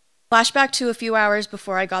 Flashback to a few hours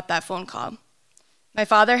before I got that phone call. My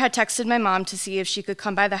father had texted my mom to see if she could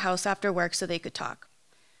come by the house after work so they could talk.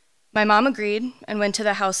 My mom agreed and went to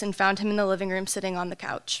the house and found him in the living room sitting on the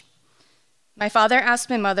couch. My father asked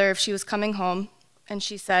my mother if she was coming home, and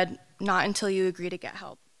she said, "Not until you agree to get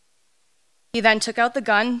help." He then took out the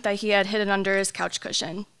gun that he had hidden under his couch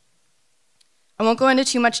cushion. I won't go into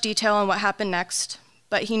too much detail on what happened next,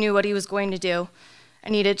 but he knew what he was going to do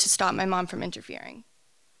and needed to stop my mom from interfering.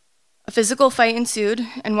 A physical fight ensued,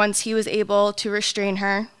 and once he was able to restrain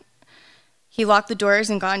her, he locked the doors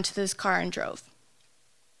and got into his car and drove.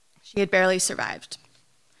 She had barely survived.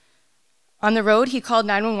 On the road, he called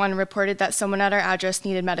 911 and reported that someone at our address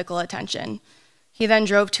needed medical attention. He then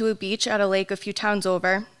drove to a beach at a lake a few towns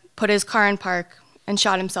over, put his car in park, and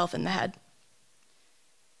shot himself in the head.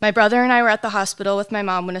 My brother and I were at the hospital with my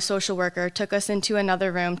mom when a social worker took us into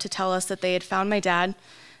another room to tell us that they had found my dad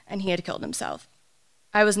and he had killed himself.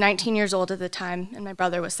 I was 19 years old at the time, and my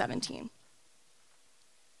brother was 17.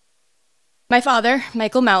 My father,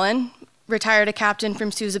 Michael Mellen, retired a captain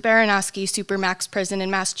from Sousa Baranowski Supermax Prison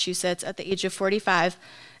in Massachusetts at the age of 45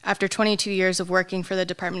 after 22 years of working for the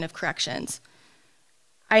Department of Corrections.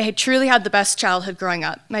 I had truly had the best childhood growing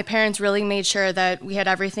up. My parents really made sure that we had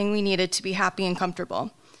everything we needed to be happy and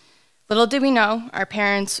comfortable. Little did we know, our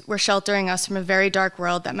parents were sheltering us from a very dark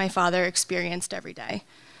world that my father experienced every day.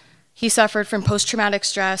 He suffered from post-traumatic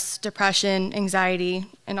stress, depression, anxiety,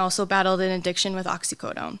 and also battled an addiction with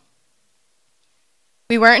oxycodone.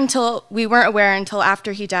 We weren't aware until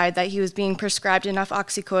after he died that he was being prescribed enough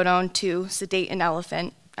oxycodone to sedate an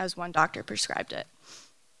elephant, as one doctor prescribed it.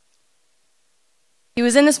 He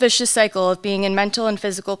was in this vicious cycle of being in mental and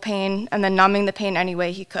physical pain and then numbing the pain any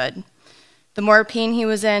way he could. The more pain he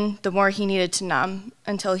was in, the more he needed to numb,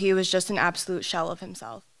 until he was just an absolute shell of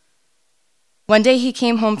himself. One day he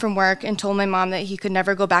came home from work and told my mom that he could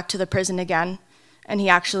never go back to the prison again, and he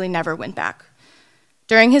actually never went back.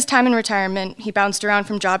 During his time in retirement, he bounced around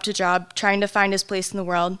from job to job, trying to find his place in the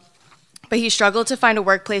world, but he struggled to find a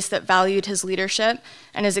workplace that valued his leadership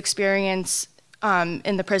and his experience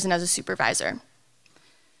in the prison as a supervisor.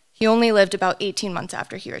 He only lived about 18 months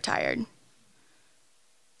after he retired.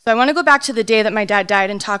 So I want to go back to the day that my dad died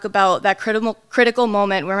and talk about that critical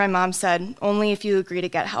moment where my mom said, "Only if you agree to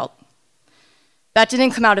get help." That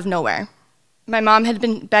didn't come out of nowhere. My mom had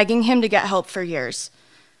been begging him to get help for years.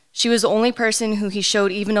 She was the only person who he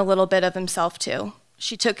showed even a little bit of himself to.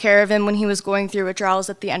 She took care of him when he was going through withdrawals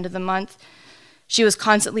at the end of the month. She was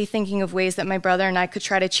constantly thinking of ways that my brother and I could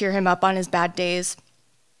try to cheer him up on his bad days.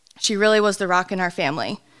 She really was the rock in our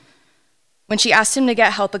family. When she asked him to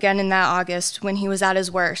get help again in that August, when he was at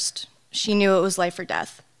his worst, she knew it was life or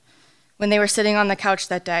death. When they were sitting on the couch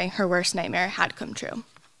that day, her worst nightmare had come true.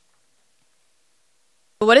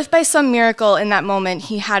 But what if by some miracle in that moment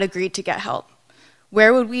he had agreed to get help?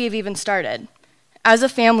 Where would we have even started? As a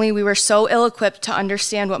family, we were so ill-equipped to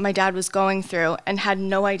understand what my dad was going through and had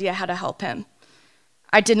no idea how to help him.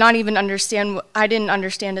 I didn't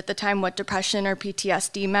understand at the time what depression or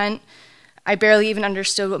PTSD meant. I barely even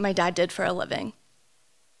understood what my dad did for a living.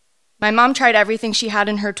 My mom tried everything she had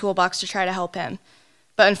in her toolbox to try to help him,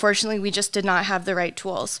 but unfortunately, we just did not have the right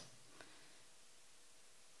tools.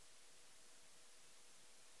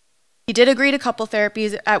 He did agree to couple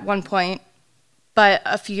therapies at one point, but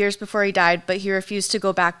a few years before he died, but he refused to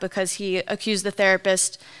go back because he accused the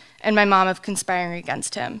therapist and my mom of conspiring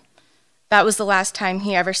against him. That was the last time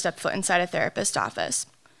he ever stepped foot inside a therapist's office.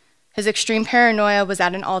 His extreme paranoia was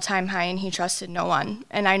at an all-time high, and he trusted no one,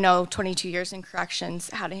 and I know 22 years in corrections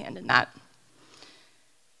had a hand in that.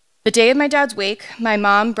 The day of my dad's wake, my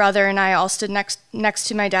mom, brother, and I all stood next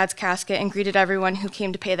to my dad's casket and greeted everyone who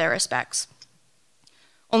came to pay their respects.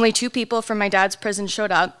 Only 2 people from my dad's prison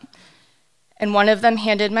showed up, and one of them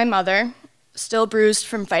handed my mother, still bruised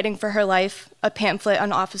from fighting for her life, a pamphlet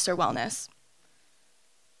on officer wellness.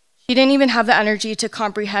 She didn't even have the energy to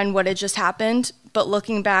comprehend what had just happened, but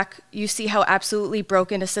looking back, you see how absolutely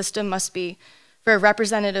broken a system must be for a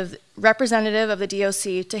representative of the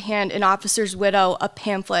DOC to hand an officer's widow a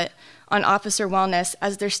pamphlet on officer wellness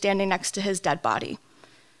as they're standing next to his dead body.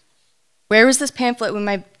 Where was this pamphlet when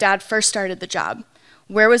my dad first started the job?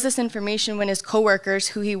 Where was this information when his coworkers,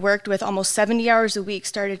 who he worked with almost 70 hours a week,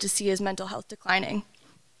 started to see his mental health declining?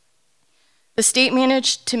 The state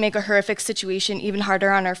managed to make a horrific situation even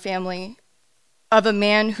harder on our family of a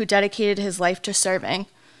man who dedicated his life to serving.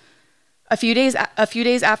 A few days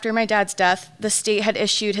after my dad's death, the state had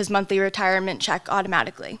issued his monthly retirement check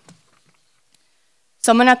automatically.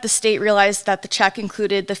 Someone at the state realized that the check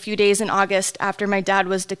included the few days in August after my dad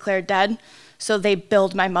was declared dead, so they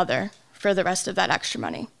billed my mother for the rest of that extra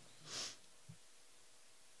money.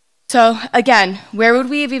 So again, where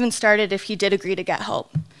would we have even started if he did agree to get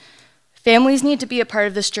help? Families need to be a part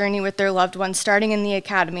of this journey with their loved ones starting in the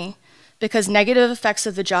academy, because negative effects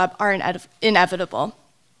of the job are inevitable.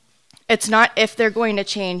 It's not if they're going to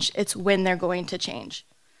change, it's when they're going to change.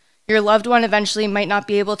 Your loved one eventually might not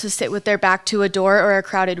be able to sit with their back to a door or a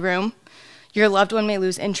crowded room. Your loved one may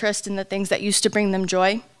lose interest in the things that used to bring them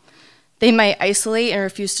joy. They might isolate and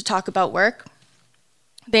refuse to talk about work.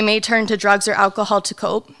 They may turn to drugs or alcohol to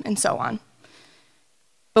cope, and so on.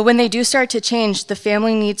 But when they do start to change, the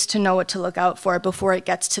family needs to know what to look out for before it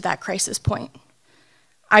gets to that crisis point.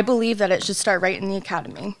 I believe that it should start right in the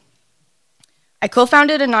academy. I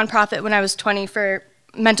co-founded a nonprofit when I was 20 for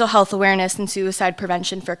mental health awareness and suicide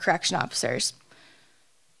prevention for correction officers.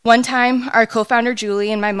 One time, our co-founder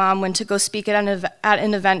Julie and my mom went to go speak at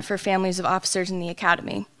an event for families of officers in the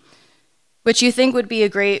academy, which you think would be a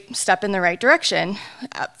great step in the right direction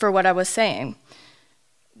for what I was saying.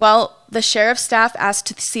 Well, the sheriff's staff asked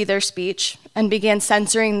to see their speech and began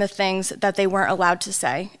censoring the things that they weren't allowed to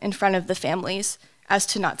say in front of the families as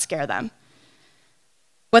to not scare them.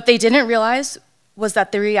 What they didn't realize was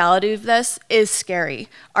that the reality of this is scary.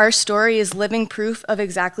 Our story is living proof of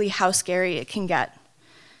exactly how scary it can get.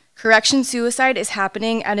 Correction suicide is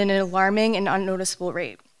happening at an alarming and unnoticeable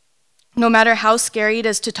rate. No matter how scary it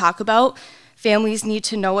is to talk about, families need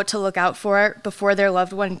to know what to look out for before their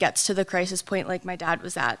loved one gets to the crisis point like my dad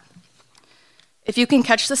was at. If you can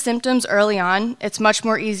catch the symptoms early on, it's much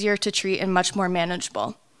more easier to treat and much more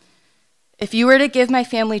manageable. If you were to give my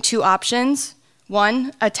family two options,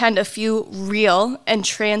 one, attend a few real and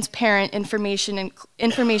transparent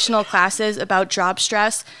informational classes about job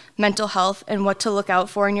stress, mental health, and what to look out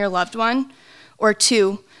for in your loved one, or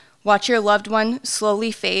two, watch your loved one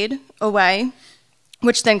slowly fade away,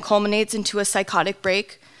 which then culminates into a psychotic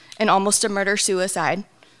break and almost a murder-suicide,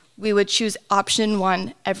 we would choose option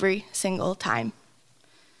one every single time.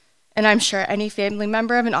 And I'm sure any family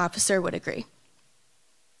member of an officer would agree.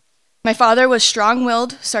 My father was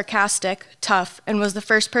strong-willed, sarcastic, tough, and was the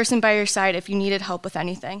first person by your side if you needed help with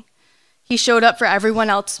anything. He showed up for everyone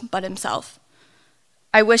else but himself.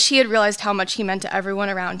 I wish he had realized how much he meant to everyone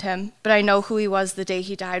around him, but I know who he was the day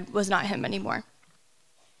he died was not him anymore.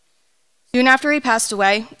 Soon after he passed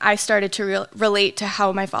away, I started to relate to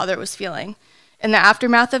how my father was feeling. In the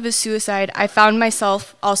aftermath of his suicide, I found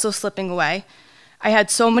myself also slipping away. I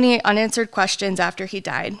had so many unanswered questions after he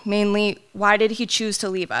died, mainly, why did he choose to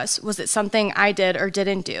leave us? Was it something I did or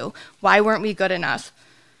didn't do? Why weren't we good enough?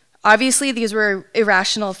 Obviously, these were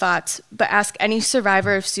irrational thoughts, but ask any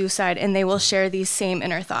survivor of suicide and they will share these same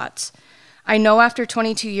inner thoughts. I know after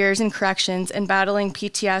 22 years in corrections and battling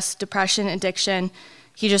PTS, depression, addiction,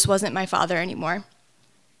 he just wasn't my father anymore.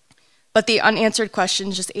 But the unanswered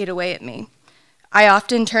questions just ate away at me. I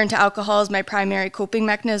often turned to alcohol as my primary coping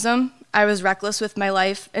mechanism. I was reckless with my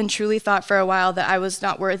life and truly thought for a while that I was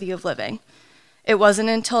not worthy of living. It wasn't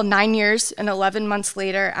until 9 years and 11 months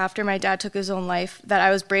later, after my dad took his own life, that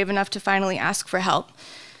I was brave enough to finally ask for help.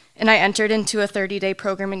 And I entered into a 30-day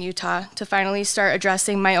program in Utah to finally start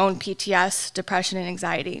addressing my own PTS, depression, and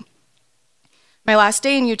anxiety. My last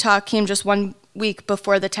day in Utah came just 1 week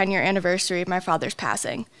before the 10-year anniversary of my father's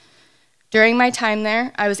passing. During my time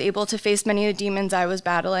there, I was able to face many of the demons I was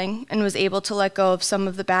battling and was able to let go of some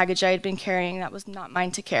of the baggage I had been carrying that was not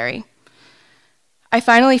mine to carry. I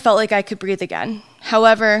finally felt like I could breathe again.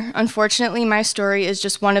 However, unfortunately, my story is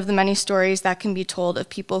just one of the many stories that can be told of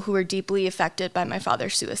people who were deeply affected by my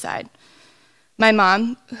father's suicide. My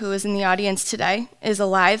mom, who is in the audience today, is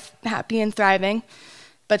alive, happy, and thriving,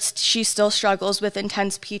 but she still struggles with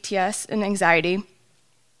intense PTS and anxiety.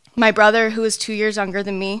 My brother, who is 2 years younger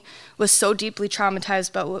than me, was so deeply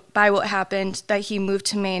traumatized by what happened that he moved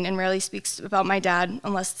to Maine and rarely speaks about my dad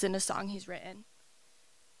unless it's in a song he's written.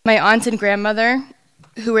 My aunt and grandmother,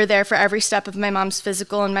 who were there for every step of my mom's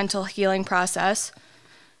physical and mental healing process.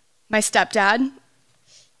 My stepdad,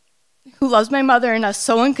 who loves my mother and us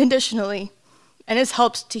so unconditionally and has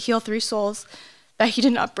helped to heal 3 souls that he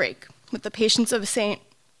did not break with the patience of a saint.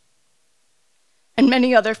 And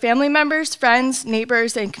many other family members, friends,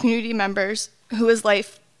 neighbors, and community members who his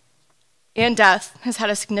life and death has had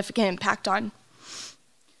a significant impact on.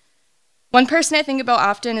 One person I think about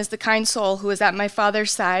often is the kind soul who was at my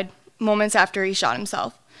father's side moments after he shot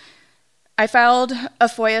himself. I filed a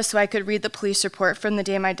FOIA so I could read the police report from the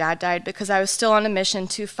day my dad died because I was still on a mission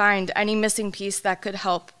to find any missing piece that could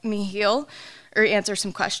help me heal or answer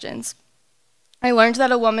some questions. I learned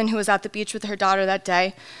that a woman who was at the beach with her daughter that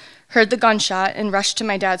day heard the gunshot and rushed to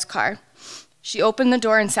my dad's car. She opened the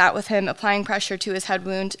door and sat with him, applying pressure to his head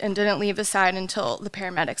wound, and didn't leave his side until the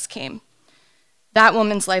paramedics came. That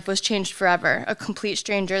woman's life was changed forever, a complete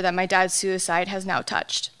stranger that my dad's suicide has now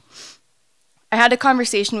touched. I had a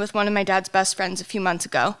conversation with one of my dad's best friends a few months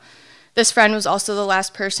ago. This friend was also the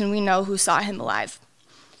last person we know who saw him alive.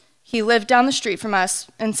 He lived down the street from us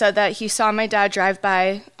and said that he saw my dad drive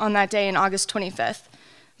by on that day on August 25th.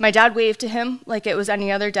 My dad waved to him like it was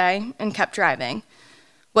any other day and kept driving.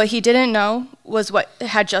 What he didn't know was what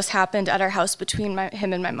had just happened at our house between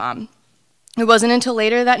him and my mom. It wasn't until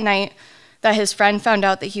later that night that his friend found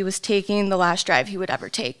out that he was taking the last drive he would ever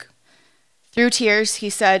take. Through tears, he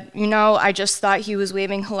said, "You know, I just thought he was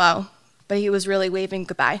waving hello, but he was really waving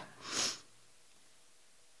goodbye."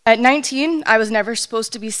 At 19, I was never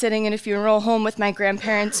supposed to be sitting in a funeral home with my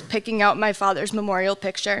grandparents, picking out my father's memorial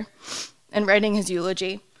picture and writing his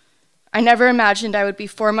eulogy. I never imagined I would be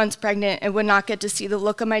 4 months pregnant and would not get to see the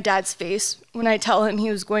look on my dad's face when I tell him he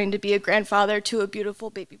was going to be a grandfather to a beautiful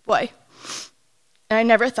baby boy. And I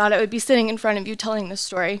never thought I would be sitting in front of you telling this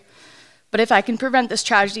story. But if I can prevent this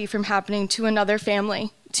tragedy from happening to another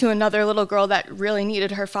family, to another little girl that really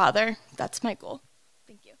needed her father, that's my goal.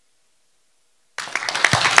 Thank you.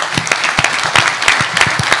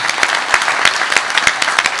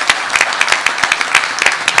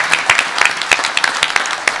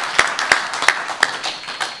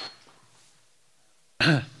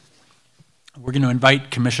 We're going to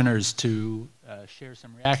invite commissioners to share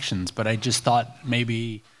some reactions, but I just thought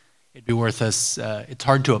maybe it'd be worth us, it's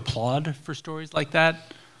hard to applaud for stories like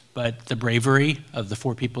that, but the bravery of the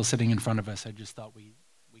 4 people sitting in front of us, I just thought we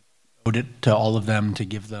owed it to all of them to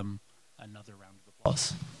give them another round of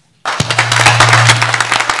applause.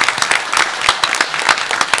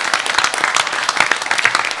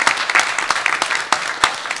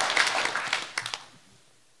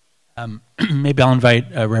 Maybe I'll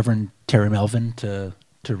invite Reverend Terry Melvin to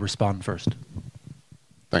respond first.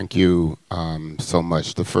 Thank you so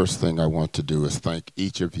much. The first thing I want to do is thank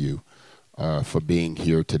each of you for being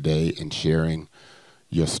here today and sharing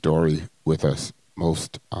your story with us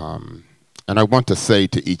most. And I want to say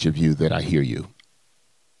to each of you that I hear you.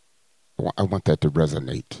 I want that to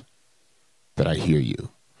resonate, that I hear you.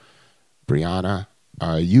 Bryanna,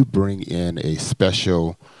 you bring in a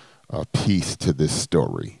special piece to this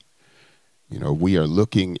story. You know, we are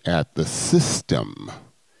looking at the system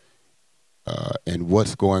and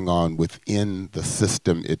what's going on within the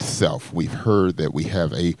system itself. We've heard that we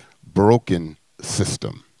have a broken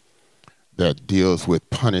system that deals with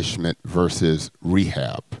punishment versus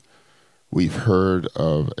rehab. We've heard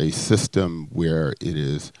of a system where it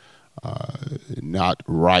is not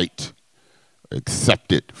right,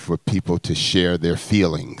 accepted for people to share their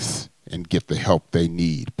feelings and get the help they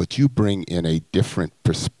need. But you bring in a different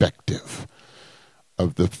perspective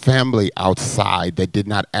of the family outside that did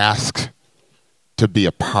not ask to be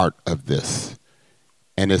a part of this,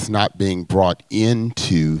 and it's not being brought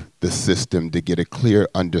into the system to get a clear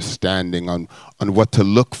understanding on what to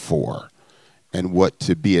look for and what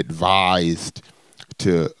to be advised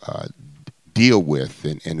to deal with,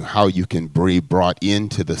 and how you can be brought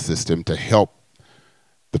into the system to help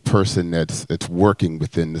the person that's working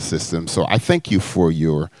within the system. So I thank you for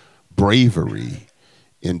your bravery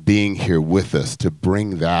in being here with us to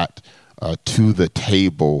bring that to the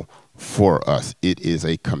table for us. It is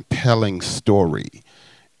a compelling story.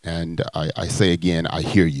 And I say again, I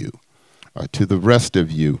hear you. To the rest of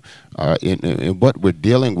you, in what we're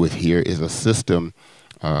dealing with here is a system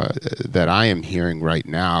that I am hearing right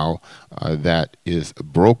now that is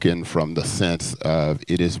broken, from the sense of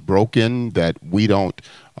it is broken that we don't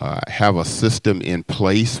have a system in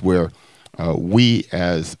place where we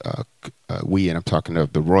as we, and I'm talking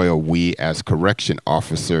of the royal we as correction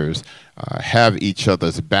officers, have each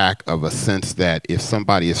other's back, of a sense that if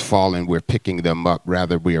somebody is falling, we're picking them up,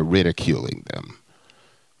 rather we are ridiculing them.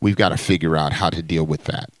 We've got to figure out how to deal with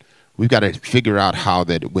that. We've got to figure out how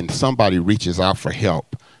that when somebody reaches out for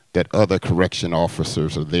help, that other correction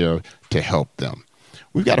officers are there to help them.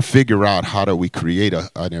 We've got to figure out how do we create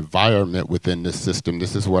an environment within this system,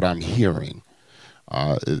 this is what I'm hearing,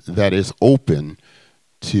 that is open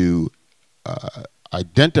to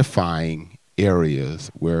identifying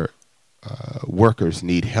areas where workers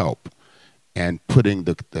need help and putting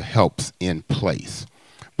the helps in place.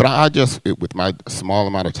 But I just, with my small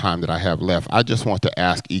amount of time that I have left, I just want to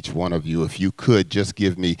ask each one of you if you could just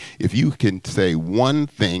give me, if you can say one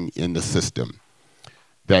thing in the system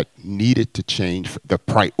that needed to change, the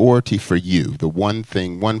priority for you, the one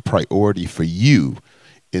thing, one priority for you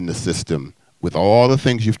in the system, with all the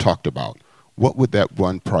things you've talked about, what would that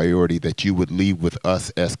one priority that you would leave with us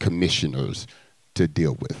as commissioners to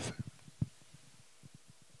deal with?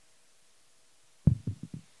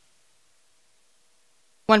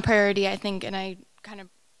 One priority, I think, and I kind of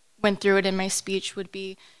went through it in my speech, would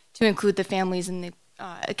be to include the families in the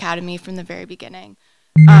academy from the very beginning.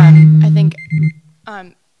 I think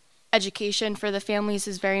education for the families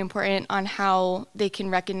is very important on how they can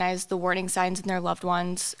recognize the warning signs in their loved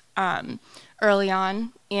ones early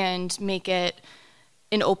on and make it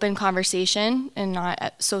an open conversation and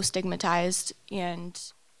not so stigmatized. And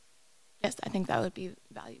yes, I think that would be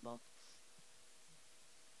valuable.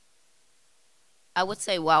 I would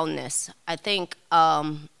say wellness. I think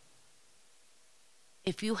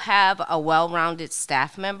if you have a well-rounded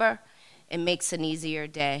staff member, it makes an easier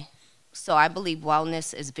day. So I believe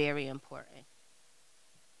wellness is very important.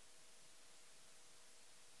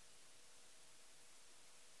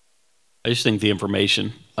 I just think the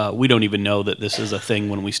information. We don't even know that this is a thing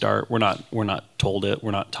when we start. We're not told it.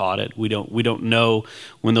 We're not taught it. We don't know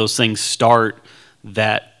when those things start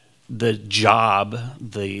that the job,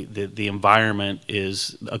 the environment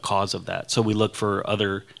is a cause of that. So we look for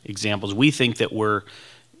other examples. We think that we're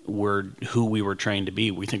who we were trained to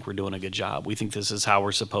be. We think we're doing a good job. We think this is how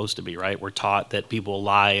we're supposed to be, right? We're taught that people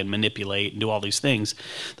lie and manipulate and do all these things.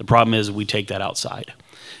 The problem is we take that outside.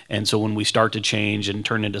 And so when we start to change and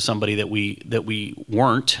turn into somebody that we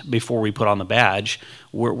weren't before we put on the badge,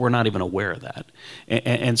 we're not even aware of that.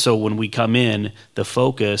 And so when we come in, the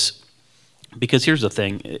focus, because here's the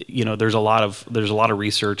thing, you know, there's a lot of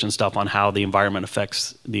research and stuff on how the environment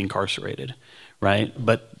affects the incarcerated, right?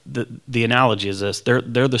 But the analogy is this: they're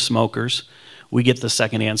the smokers, we get the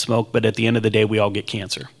secondhand smoke, but at the end of the day, we all get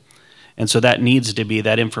cancer, and so that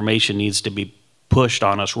information needs to be pushed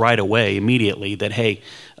on us right away, immediately. That hey,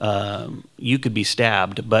 you could be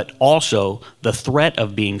stabbed, but also the threat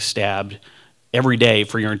of being stabbed every day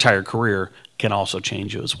for your entire career can also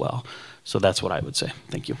change you as well. So that's what I would say.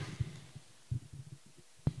 Thank you.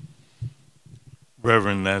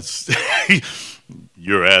 Reverend, that's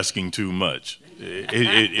you're asking too much.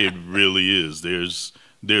 It really is.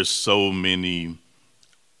 There's so many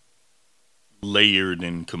layered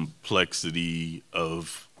and complexity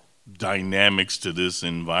of dynamics to this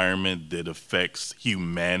environment that affects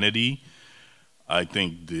humanity. I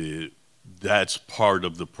think that's part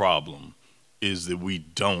of the problem, is that we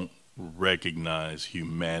don't recognize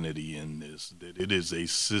humanity in this, that it is a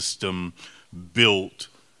system built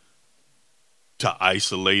to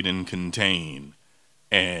isolate and contain,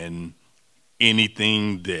 and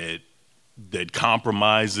anything that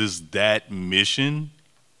compromises that mission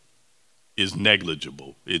is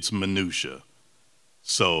negligible. It's minutia.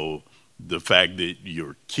 So the fact that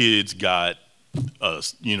your kids got a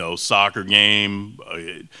soccer game,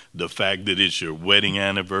 the fact that it's your wedding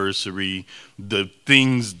anniversary, the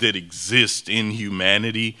things that exist in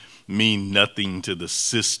humanity mean nothing to the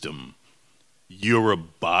system. You're a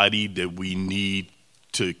body that we need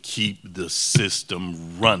to keep the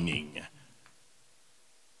system running.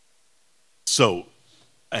 So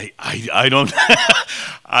I don't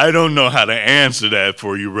I don't know how to answer that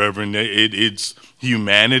for you, Reverend. It's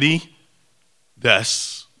humanity.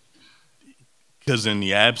 That's because in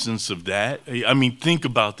the absence of that, I mean, think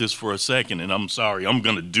about this for a second, and I'm sorry, I'm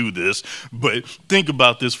going to do this, but think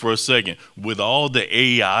about this for a second. With all the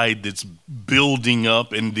AI that's building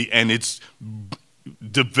up and it's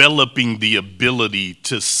developing the ability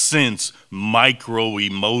to sense micro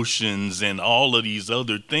emotions and all of these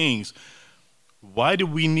other things, why do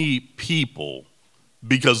we need people?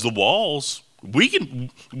 Because the walls, we can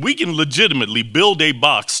legitimately build a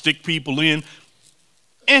box, stick people in,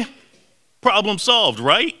 problem solved,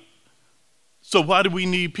 right? So why do we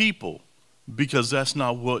need people? Because that's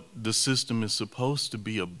not what the system is supposed to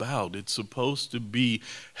be about. It's supposed to be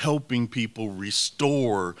helping people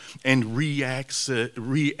restore and reconnect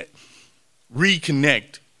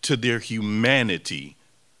to their humanity.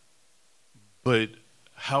 But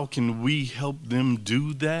how can we help them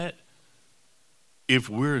do that if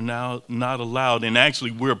we're now not allowed, and actually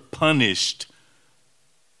we're punished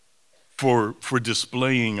for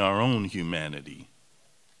displaying our own humanity?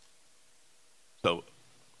 So,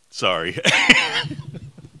 sorry.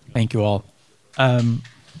 Thank you all. I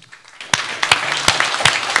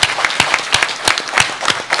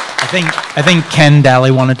think Ken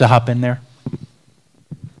Daly wanted to hop in there.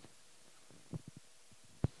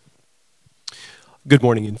 Good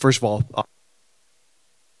morning, and first of all,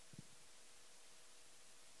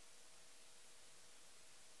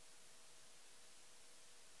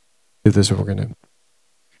 do this, we're gonna. Is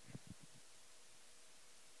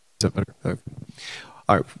that better? Okay.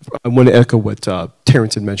 All right. I want to echo what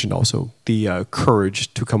Terrence had mentioned. Also, the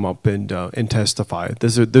courage to come up and testify.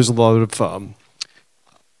 There's a lot of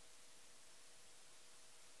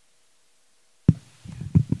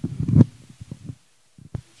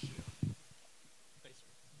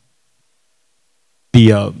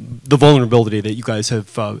the vulnerability that you guys have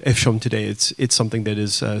shown today. It's something that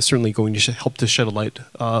is certainly going to help to shed a light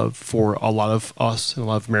for a lot of us and a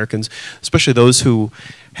lot of Americans, especially those who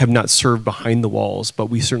have not served behind the walls. But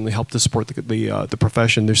we certainly help to support the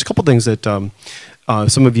profession. There's a couple things that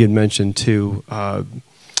some of you had mentioned too.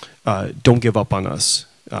 Don't give up on us.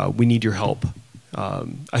 We need your help.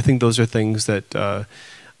 I think those are things that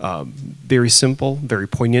very simple, very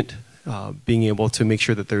poignant. Being able to make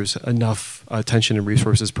sure that there's enough attention and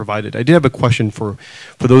resources provided. I did have a question for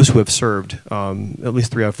those who have served, at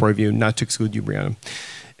least 3 out of 4 of you, not to exclude you, Bryanna.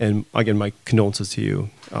 And again, my condolences to you,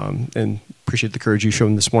 and appreciate the courage you've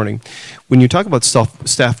shown this morning. When you talk about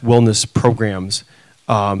staff wellness programs,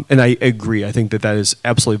 and I agree, I think that that is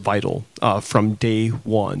absolutely vital from day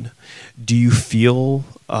one. Do you feel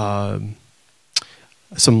some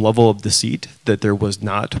level of deceit that there was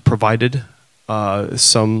not provided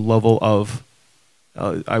some level of,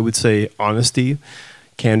 I would say, honesty,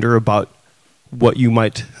 candor about what you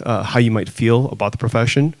might, how you might feel about the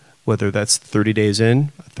profession, whether that's 30 days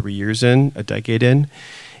in, 3 years in, a decade in?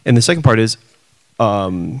 And the second part is, are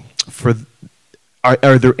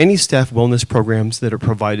there any staff wellness programs that are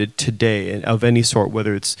provided today and of any sort,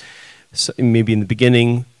 whether it's maybe in the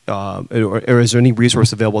beginning, or is there any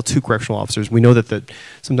resource available to correctional officers? We know that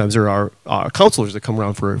sometimes there are counselors that come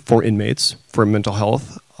around for inmates, for mental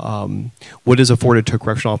health. What is afforded to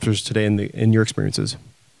correctional officers today in your experiences?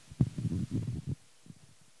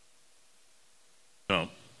 No.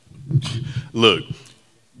 Look,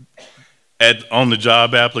 on the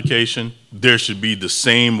job application, there should be the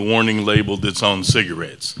same warning label that's on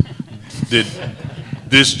cigarettes. That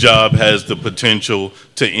this job has the potential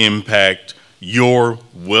to impact your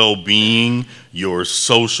well-being, your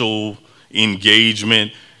social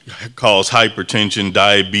engagement, cause hypertension,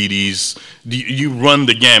 diabetes. You run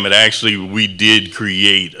the gamut. Actually, we did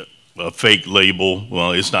create a fake label.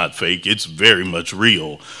 Well, it's not fake. It's very much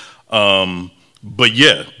real. But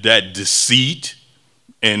yeah, that deceit,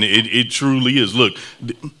 and it truly is. Look,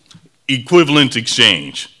 equivalent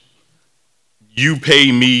exchange. You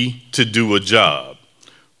pay me to do a job.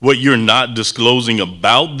 What you're not disclosing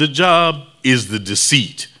about the job is the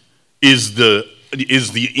deceit, is the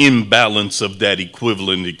imbalance of that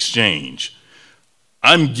equivalent exchange.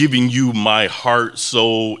 I'm giving you my heart,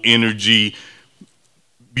 soul, energy,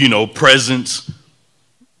 presence,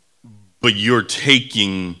 but you're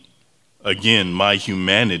taking, again, my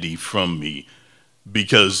humanity from me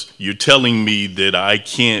because you're telling me that I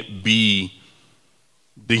can't be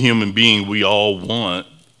the human being we all want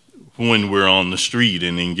when we're on the street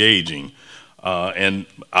and engaging. And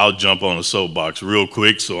I'll jump on a soapbox real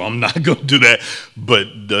quick, so I'm not going to do that. But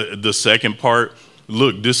the second part,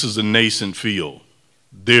 look, this is a nascent field.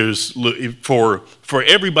 For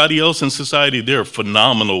everybody else in society, there are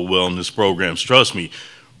phenomenal wellness programs. Trust me,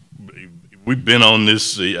 we've been on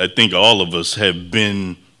this. I think all of us have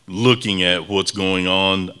been looking at what's going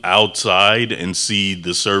on outside and see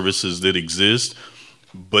the services that exist.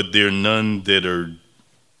 But there are none that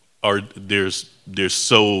they're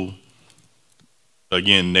so,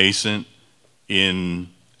 again, nascent in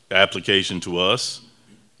application to us.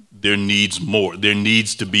 There needs more. There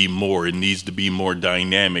needs to be more. It needs to be more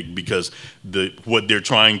dynamic because what they're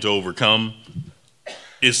trying to overcome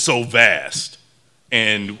is so vast.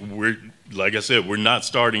 And like I said, we're not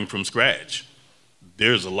starting from scratch.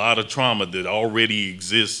 There's a lot of trauma that already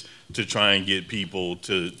exists to try and get people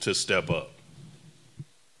to step up.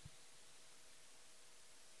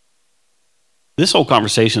 This whole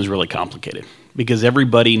conversation is really complicated because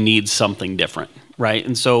everybody needs something different, right?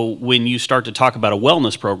 And so when you start to talk about a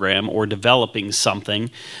wellness program or developing something,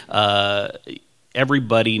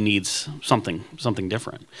 everybody needs something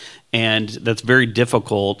different. And that's very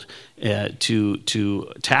difficult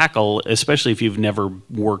to tackle, especially if you've never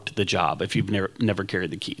worked the job, if you've never carried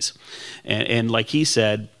the keys. And like he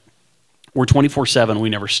said, we're 24/7, we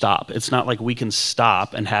never stop. It's not like we can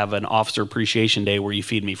stop and have an officer appreciation day where you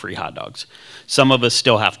feed me free hot dogs. Some of us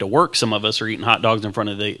still have to work. Some of us are eating hot dogs in front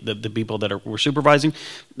of the people that we're supervising.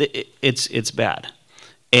 It's bad.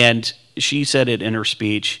 And she said it in her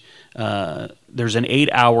speech, there's an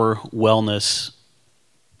 8-hour wellness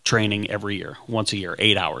training every year, once a year,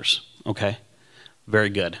 8 hours. Okay, very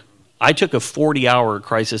good. I took a 40-hour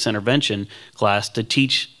crisis intervention class to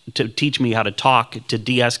teach me how to talk to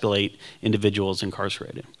de-escalate individuals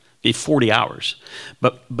incarcerated. 40 hours,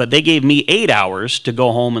 but they gave me 8 hours to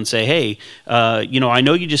go home and say, hey, you know, I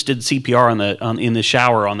know you just did CPR in the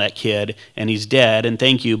shower on that kid and he's dead, and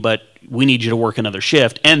thank you, but we need you to work another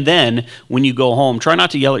shift. And then when you go home, try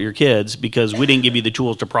not to yell at your kids because we didn't give you the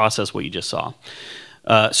tools to process what you just saw.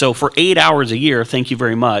 So for 8 hours a year, thank you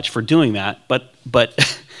very much for doing that.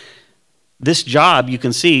 But this job, you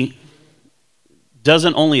can see,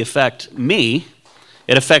 doesn't only affect me,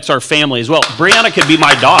 it affects our family as well. Bryanna could be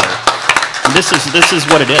my daughter. And this is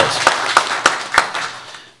what it is.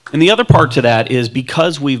 And the other part to that is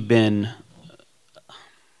because we've been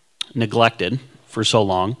neglected for so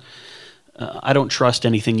long, I don't trust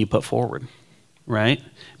anything you put forward, right?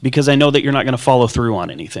 Because I know that you're not going to follow through on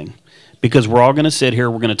anything. Because we're all going to sit here,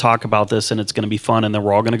 we're going to talk about this, and it's going to be fun, and then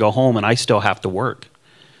we're all going to go home, and I still have to work.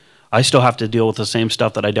 I still have to deal with the same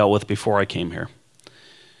stuff that I dealt with before I came here.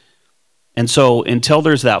 And so until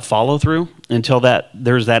there's that follow through, until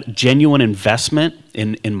there's that genuine investment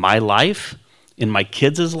in my life, in my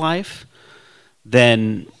kids' life,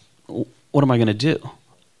 then what am I going to do?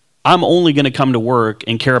 I'm only going to come to work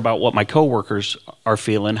and care about what my coworkers are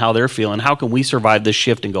feeling, how they're feeling. How can we survive this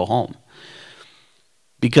shift and go home?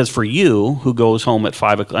 Because for you, who goes home at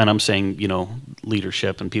 5 o'clock, and I'm saying, you know,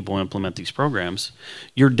 leadership and people who implement these programs,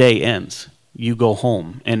 your day ends. You go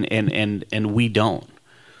home, and we don't.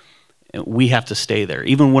 We have to stay there.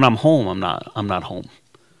 Even when I'm home, I'm not home.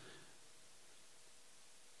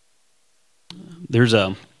 There's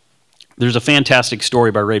a fantastic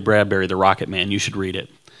story by Ray Bradbury, The Rocket Man. You should read it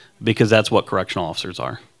because that's what correctional officers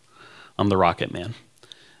are. I'm the Rocket Man,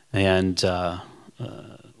 and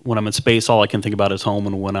when I'm in space, all I can think about is home,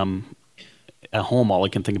 and when I'm at home, all I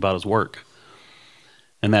can think about is work.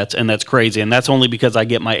 And that's crazy, and that's only because I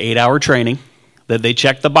get my 8-hour training that they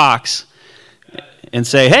check the box and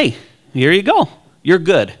say, hey, here you go. You're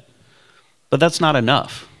good. But that's not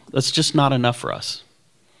enough. That's just not enough for us.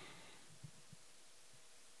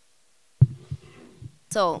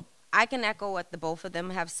 So I can echo what the both of them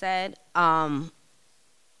have said. And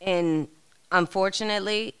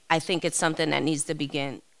unfortunately, I think it's something that needs to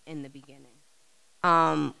begin in the beginning.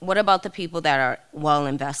 What about the people that are well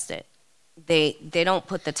invested? They don't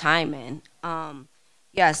put the time in.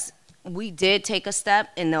 Yes, we did take a step,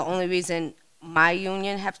 and the only reason my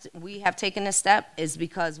union we have taken a step is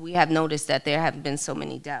because we have noticed that there have been so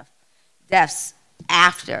many deaths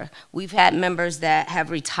after. We've had members that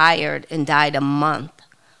have retired and died a month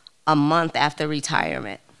after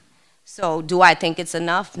retirement. So do I think it's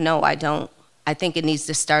enough? No, I don't. I think it needs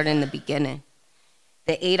to start in the beginning.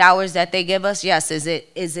 The 8 hours that they give us, yes, is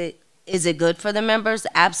it good for the members?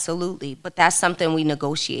 Absolutely, but that's something we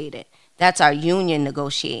negotiated. That's our union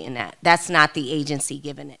negotiating that. That's not the agency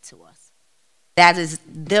giving it to us. That is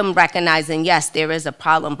them recognizing, yes, there is a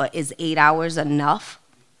problem, but is 8 hours enough?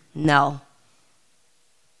 No.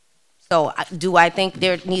 So do I think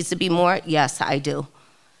there needs to be more? Yes, I do.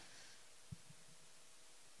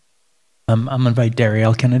 I'm going to invite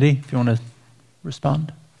Darielle Kennedy, if you want to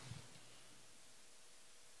respond.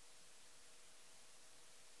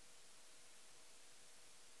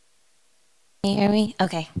 Can you hear me?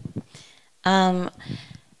 Okay.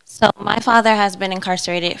 So my father has been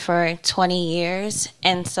incarcerated for 20 years,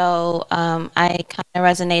 and so I kind of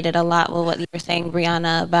resonated a lot with what you were saying,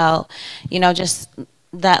 Bryanna, about, you know, just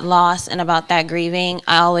that loss and about that grieving.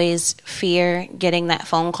 I always fear getting that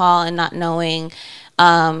phone call and not knowing,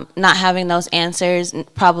 not having those answers,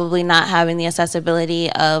 probably not having the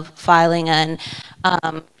accessibility of filing an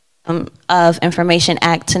of Information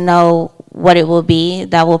Act to know what it will be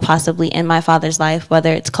that will possibly end my father's life,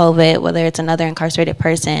 whether it's COVID, whether it's another incarcerated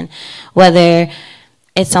person, whether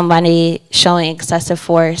it's somebody showing excessive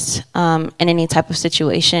force in any type of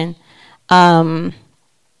situation.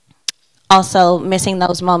 Also, missing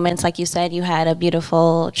those moments, like you said, you had a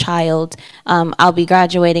beautiful child. I'll be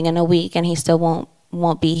graduating in a week, and he still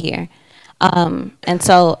won't be here. And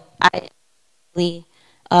so I really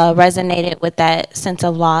resonated with that sense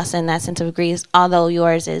of loss and that sense of grief, although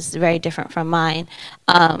yours is very different from mine.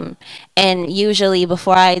 And usually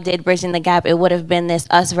before I did Bridging the Gap, it would have been this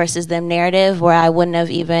us versus them narrative where I wouldn't have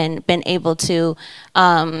even been able to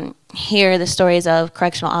hear the stories of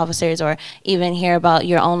correctional officers or even hear about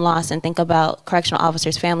your own loss and think about correctional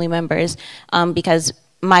officers' family members, because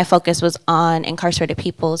my focus was on incarcerated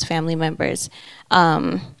people's family members,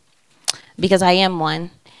 because I am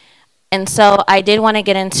one. And so I did want to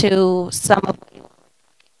get into some of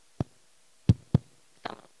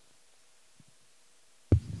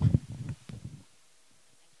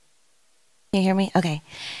Can you hear me? Okay.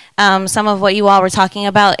 Some of what you all were talking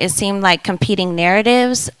about, it seemed like competing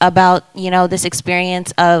narratives about, this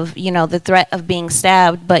experience of, the threat of being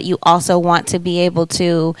stabbed, but you also want to be able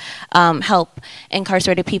to help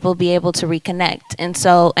incarcerated people be able to reconnect. And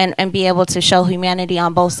so, and be able to show humanity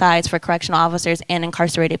on both sides for correctional officers and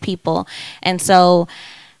incarcerated people. And so,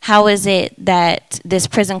 how is it that this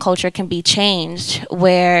prison culture can be changed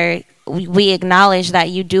where we acknowledge that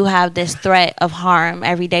you do have this threat of harm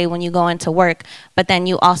every day when you go into work, but then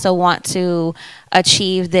you also want to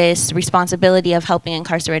achieve this responsibility of helping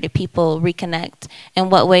incarcerated people reconnect? In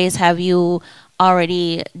what ways have you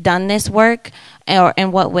already done this work, or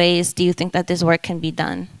in what ways do you think that this work can be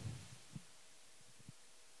done?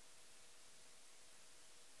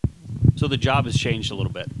 So the job has changed a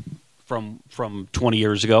little bit from 20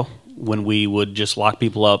 years ago, when we would just lock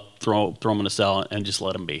people up, throw them in a cell, and just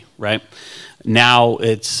let them be, right? Now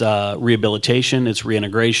it's rehabilitation, it's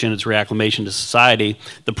reintegration, it's reacclimation to society.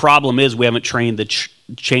 The problem is we haven't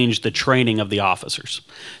changed the training of the officers.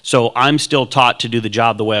 So I'm still taught to do the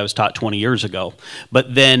job the way I was taught 20 years ago,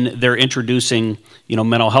 but then they're introducing,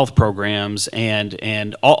 mental health programs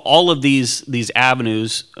and all of these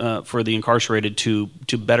avenues for the incarcerated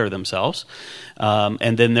to better themselves.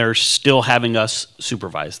 And then they're still having us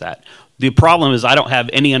supervise that. The problem is I don't have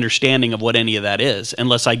any understanding of what any of that is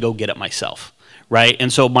unless I go get it myself, right?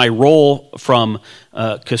 And so my role from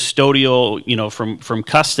custodial, from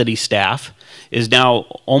custody staff is now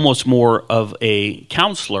almost more of a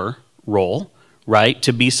counselor role, right,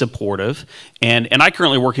 to be supportive. And I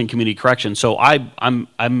currently work in community corrections, so I'm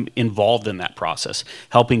involved in that process,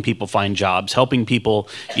 helping people find jobs, helping people,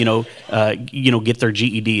 get their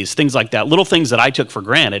GEDs, things like that, little things that I took for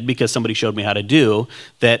granted because somebody showed me how to do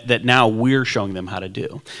that now we're showing them how to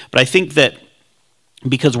do. But I think that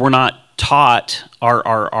because we're not taught,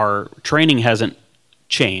 our training hasn't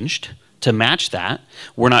changed to match that.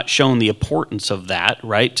 We're not shown the importance of that,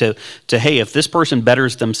 right? To hey, if this person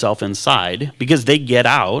betters themselves inside, because they get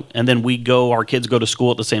out and then our kids go to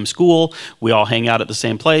school at the same school, we all hang out at the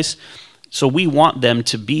same place. So we want them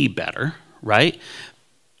to be better, right?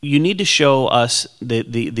 You need to show us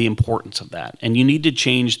the importance of that. And you need to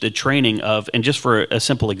change the training of, and just for a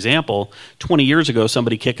simple example, 20 years ago,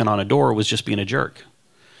 somebody kicking on a door was just being a jerk.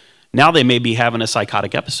 Now they may be having a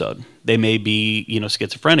psychotic episode. They may be,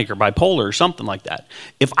 schizophrenic or bipolar or something like that.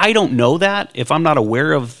 If I don't know that, if I'm not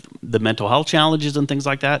aware of the mental health challenges and things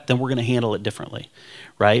like that, then we're going to handle it differently,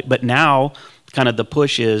 right? But now, kind of the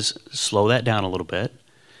push is slow that down a little bit.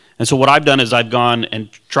 And so what I've done is I've gone and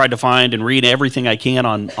tried to find and read everything I can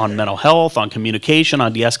on mental health, on communication,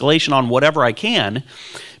 on de-escalation, on whatever I can,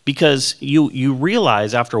 because you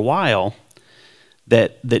realize after a while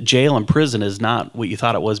that jail and prison is not what you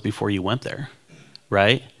thought it was before you went there,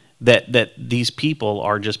 right? That these people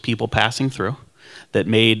are just people passing through,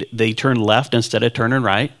 they turn left instead of turning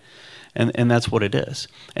right, and that's what it is.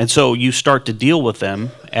 And so you start to deal with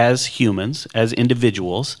them as humans, as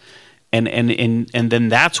individuals, and then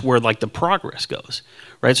that's where like the progress goes,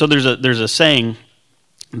 right? So there's a saying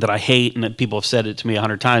that I hate, and that people have said it to me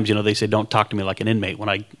 100 times. They say, "Don't talk to me like an inmate." When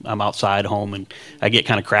I'm outside home and I get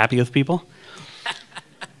kind of crappy with people.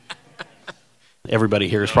 Everybody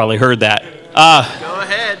here has probably heard that. Go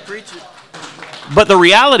ahead, preach it. But the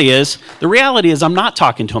reality is I'm not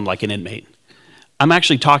talking to them like an inmate. I'm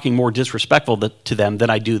actually talking more disrespectful to them than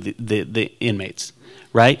I do the inmates,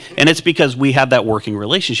 right? And it's because we have that working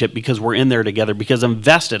relationship, because we're in there together, because I'm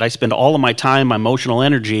vested. I spend all of my time, my emotional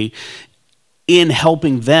energy in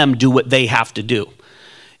helping them do what they have to do,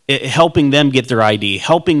 helping them get their ID,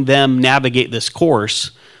 helping them navigate this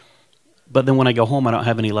course. But then when I go home, I don't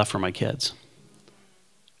have any left for my kids.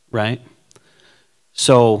 Right?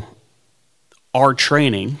 So our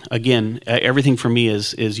training, again, everything for me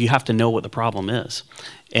is you have to know what the problem is.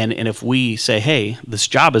 And if we say, hey, this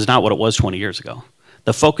job is not what it was 20 years ago.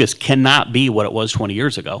 The focus cannot be what it was 20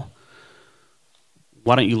 years ago.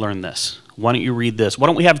 Why don't you learn this? Why don't you read this? Why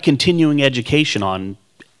don't we have continuing education on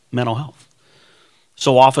mental health?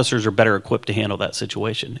 So officers are better equipped to handle that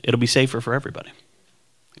situation. It'll be safer for everybody.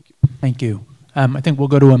 Thank you. I think we'll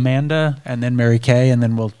go to Amanda and then Mary Kay, and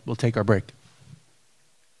then we'll take our break.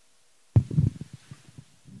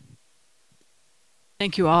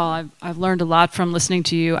 Thank you all. I've learned a lot from listening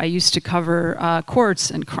to you. I used to cover courts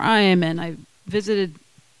and crime, and I visited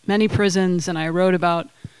many prisons, and I wrote about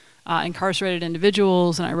incarcerated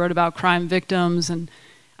individuals, and I wrote about crime victims. And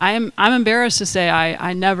I'm embarrassed to say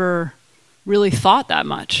I never really thought that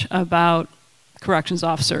much about corrections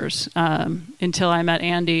officers until I met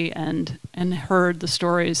Andy and heard the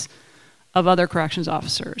stories of other corrections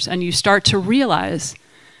officers. And you start to realize,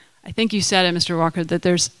 I think you said it, Mr. Walker, that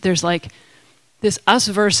there's like this us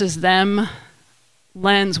versus them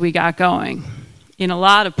lens we got going in a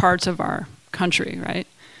lot of parts of our country, right?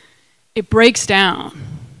 It breaks down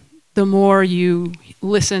the more you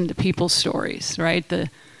listen to people's stories, right?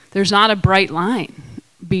 There's not a bright line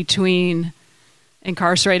between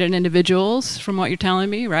incarcerated individuals, from what you're telling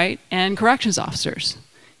me, right, and corrections officers.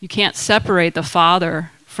 You can't separate the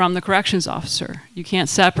father from the corrections officer. You can't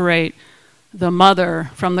separate the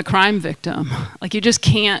mother from the crime victim. Like, you just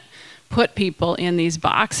can't put people in these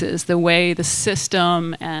boxes the way the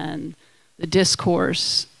system and the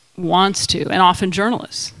discourse wants to, and often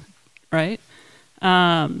journalists, right?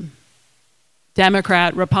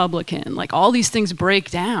 Democrat, Republican, like all these things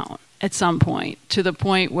break down at some point, to the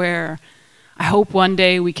point where I hope one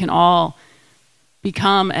day we can all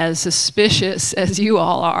become as suspicious as you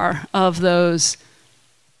all are of those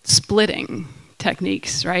splitting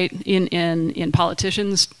techniques, right? In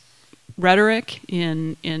politicians' rhetoric,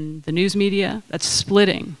 in the news media, that's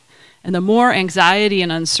splitting. And the more anxiety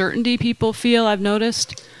and uncertainty people feel, I've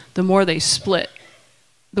noticed, the more they split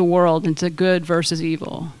the world into good versus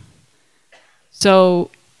evil. So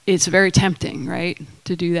it's very tempting, right,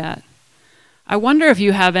 to do that. I wonder if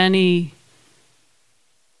you have anything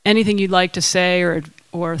you'd like to say,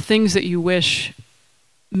 or things that you wish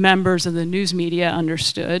members of the news media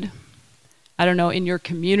understood. I don't know, in your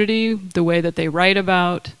community, the way that they write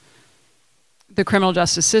about the criminal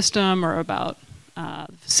justice system or about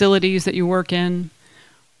facilities that you work in.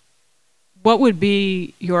 What would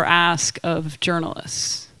be your ask of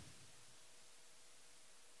journalists?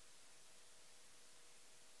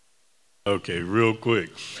 Okay, real quick.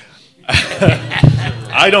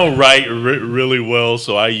 I don't write really well,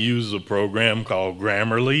 so I use a program called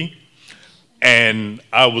Grammarly. And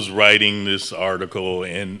I was writing this article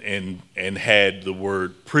and had the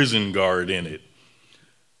word prison guard in it.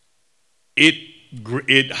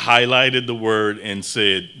 It highlighted the word and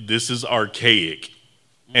said, this is archaic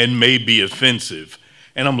and may be offensive.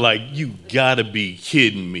 And I'm like, you gotta be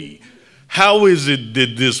kidding me. How is it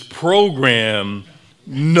that this program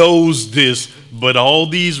knows this, but all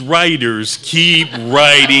these writers keep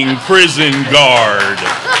writing prison guard?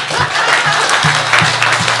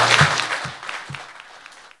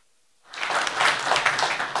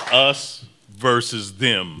 Us versus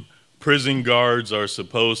them. Prison guards are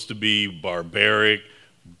supposed to be barbaric,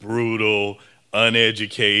 brutal,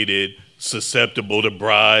 uneducated, susceptible to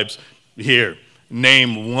bribes. Here,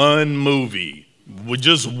 name one movie,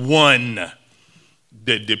 just one,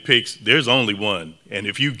 that depicts, there's only one, and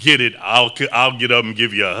if you get it, I'll get up and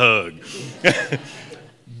give you a hug,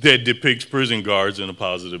 that depicts prison guards in a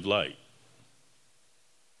positive light.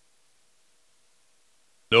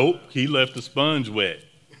 Nope, he left the sponge wet.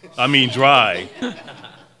 I mean dry.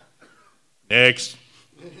 Next.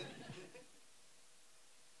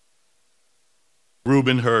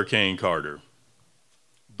 Reuben Hurricane Carter.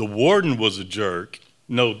 The warden was a jerk.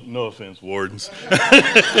 No offense, wardens.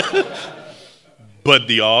 But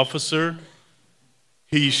the officer,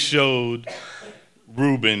 he showed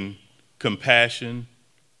Reuben compassion,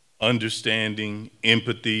 understanding,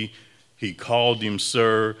 empathy. He called him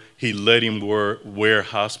sir. He let him wear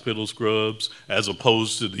hospital scrubs as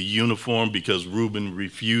opposed to the uniform because Reuben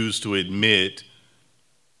refused to admit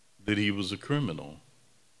that he was a criminal.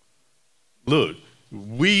 Look,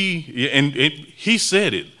 he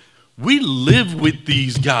said it, we live with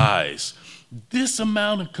these guys. This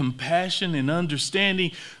amount of compassion and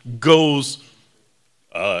understanding goes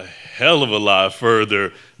a hell of a lot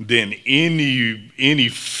further than any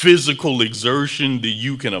physical exertion that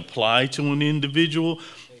you can apply to an individual.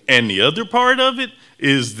 And the other part of it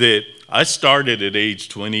is that I started at age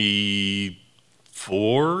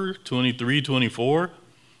 24, 23, 24.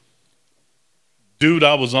 Dude,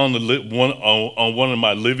 I was on one of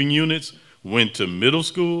my living units, went to middle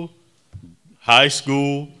school, high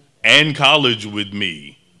school, and college with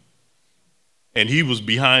me. And he was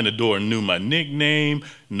behind the door, knew my nickname,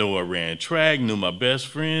 knew I ran track, knew my best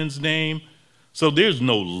friend's name. So there's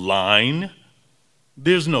no line.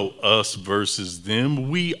 There's no us versus them.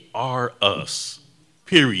 We are us,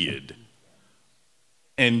 period.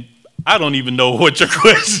 And I don't even know what your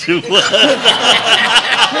question was.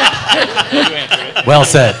 Well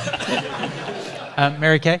said.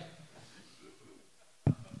 Mary Kay?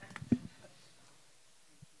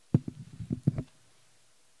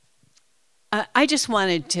 I just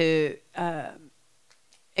wanted to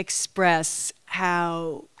express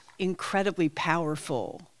how incredibly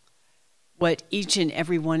powerful what each and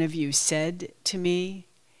every one of you said to me,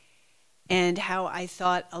 and how I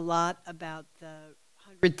thought a lot about the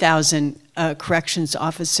 100,000 corrections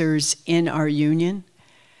officers in our union,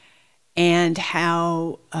 and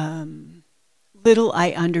how little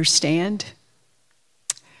I understand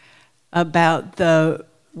about the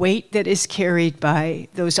weight that is carried by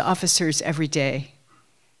those officers every day,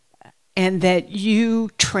 and that you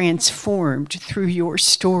transformed through your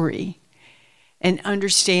story an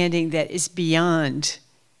understanding that is beyond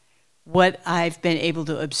what I've been able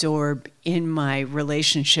to absorb in my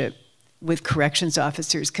relationship with corrections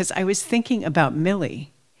officers. Because I was thinking about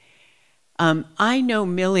Millie. I know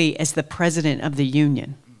Millie as the president of the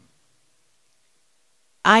union.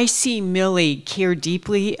 I see Millie care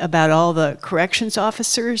deeply about all the corrections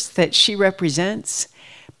officers that she represents,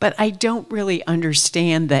 but I don't really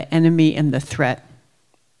understand the enemy and the threat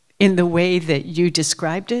in the way that you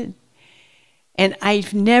described it. And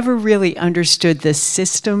I've never really understood the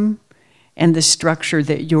system and the structure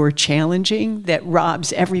that you're challenging that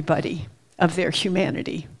robs everybody of their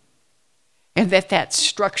humanity, and that's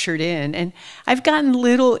structured in. And I've gotten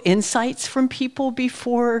little insights from people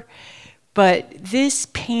before, but this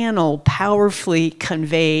panel powerfully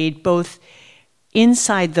conveyed both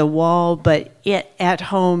inside the wall, but at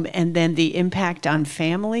home, and then the impact on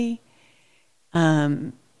family,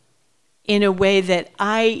 in a way that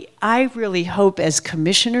I really hope as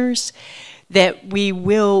commissioners that we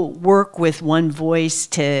will work with one voice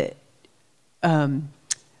to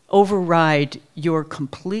override your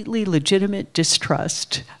completely legitimate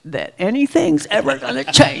distrust that anything's ever gonna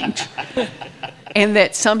change, and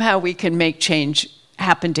that somehow we can make change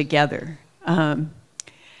happen together.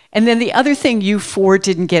 And then the other thing you four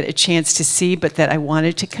didn't get a chance to see, but that I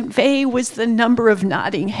wanted to convey, was the number of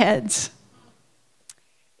nodding heads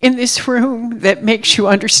in this room that makes you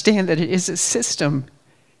understand that it is a system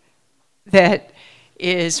that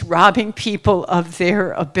is robbing people of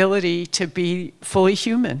their ability to be fully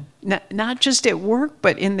human, not just at work,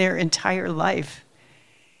 but in their entire life.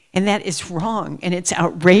 And that is wrong, and it's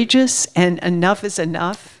outrageous, and enough is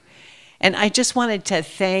enough. And I just wanted to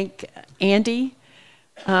thank Andy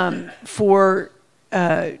for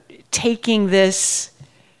taking this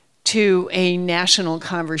to a national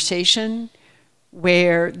conversation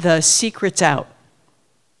where the secret's out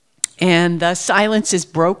and the silence is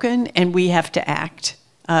broken, and we have to act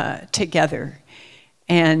together.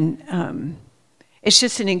 And it's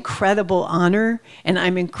just an incredible honor, and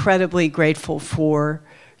I'm incredibly grateful for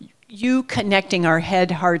you connecting our head,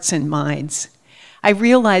 hearts, and minds. I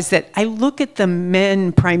realize that I look at the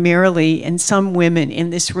men primarily, and some women in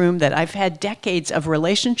this room that I've had decades of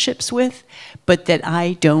relationships with, but that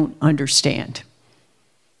I don't understand.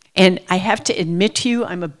 And I have to admit to you,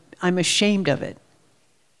 I'm ashamed of it,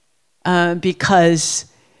 because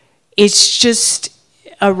it's just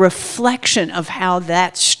a reflection of how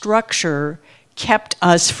that structure kept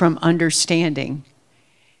us from understanding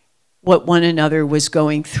what one another was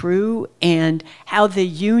going through, and how the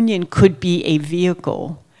union could be a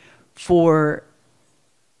vehicle for,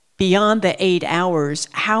 beyond the 8 hours,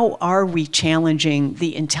 how are we challenging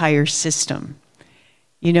the entire system,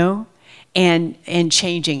 you know, and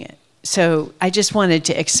changing it. So I just wanted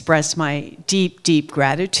to express my deep, deep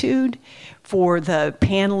gratitude for the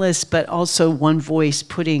panelists, but also one voice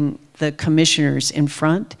putting the commissioners in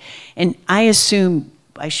front. And I assume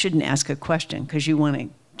I shouldn't ask a question because you want to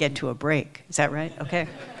get to a break. Is that right? Okay.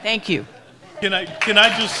 Thank you. Can I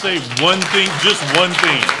just say one thing? Just one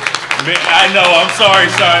thing. I know. I'm sorry,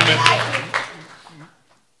 Simon.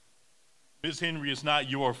 Ms. Henry, it's not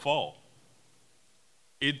your fault.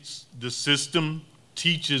 It's the system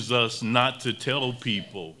teaches us not to tell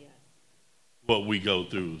people what we go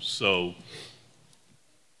through. So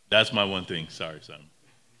that's my one thing. Sorry, Simon.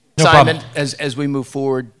 No Simon, as we move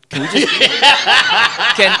forward, can we just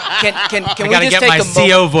can we gotta just get take my a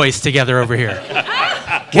moment? CO voice together over here.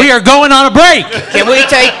 We are going on a break. Can we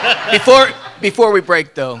take before we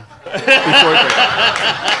break though? Before we break.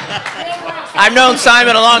 I've known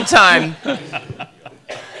Simon a long time.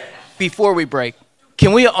 Before we break,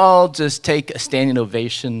 can we all just take a standing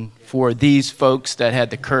ovation for these folks that had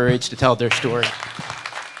the courage to tell their story?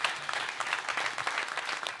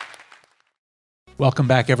 Welcome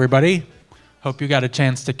back, everybody. Hope you got a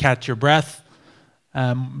chance to catch your breath.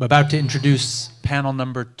 I'm about to introduce panel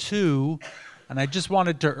number 2, and I just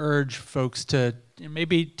wanted to urge folks to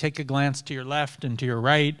maybe take a glance to your left and to your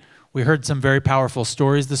right. We heard some very powerful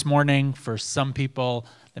stories this morning. For some people,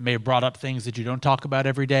 that may have brought up things that you don't talk about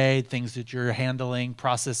every day, things that you're handling,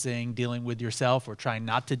 processing, dealing with yourself, or trying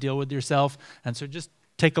not to deal with yourself. And so just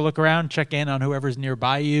take a look around, check in on whoever's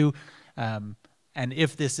nearby you. And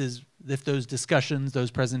if those discussions,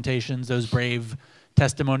 those presentations, those brave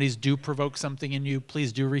testimonies do provoke something in you,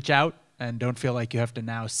 please do reach out, and don't feel like you have to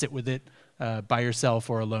now sit with it by yourself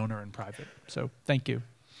or alone or in private. So thank you.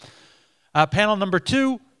 Panel number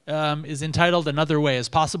 2, is entitled Another Way is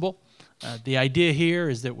Possible. The idea here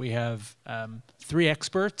is that we have 3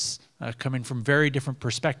 experts coming from very different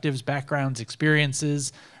perspectives, backgrounds,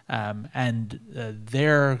 experiences, and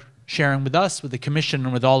they're sharing with us, with the commission,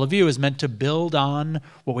 and with all of you is meant to build on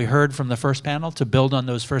what we heard from the first panel, to build on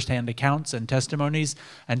those firsthand accounts and testimonies,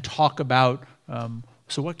 and talk about,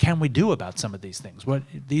 so what can we do about some of these things? What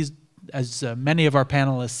these, as many of our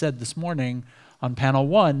panelists said this morning on panel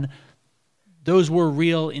 1, those were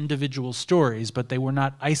real individual stories, but they were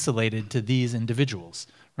not isolated to these individuals,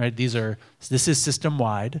 right? This is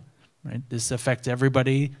system-wide, right? This affects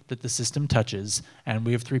everybody that the system touches, and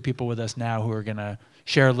we have 3 people with us now who are going to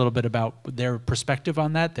share a little bit about their perspective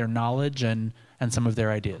on that, their knowledge, and some of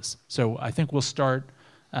their ideas. So I think we'll start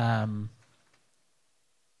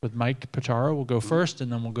with Mike Pittaro. We'll go first,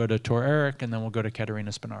 and then we'll go to Tor Erik, and then we'll go to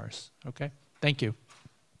Caterina Spinaris. Okay? Thank you.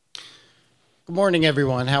 Good morning,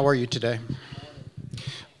 everyone. How are you today?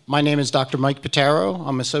 My name is Dr. Mike Pittaro.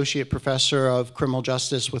 I'm Associate Professor of Criminal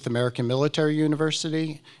Justice with American Military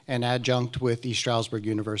University and adjunct with East Stroudsburg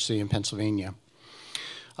University in Pennsylvania.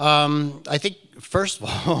 I think, first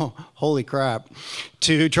of all, holy crap,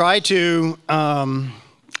 to try to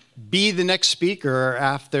be the next speaker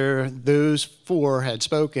after those 4 had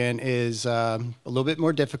spoken is a little bit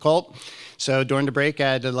more difficult. So during the break,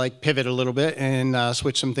 I had to pivot a little bit and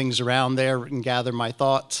switch some things around there and gather my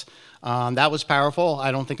thoughts. That was powerful.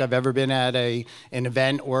 I don't think I've ever been at an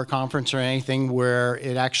event or a conference or anything where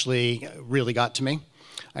it actually really got to me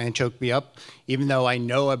and choked me up. Even though I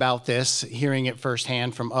know about this, hearing it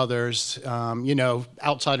firsthand from others,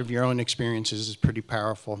 outside of your own experiences is pretty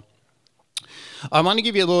powerful. I want to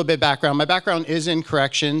give you a little bit of background. My background is in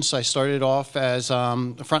corrections. I started off as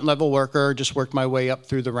a front-level worker, just worked my way up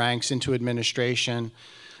through the ranks into administration.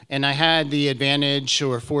 And I had the advantage,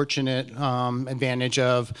 or fortunate advantage,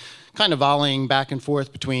 of kind of volleying back and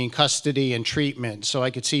forth between custody and treatment, so I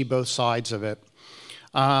could see both sides of it.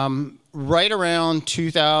 Right around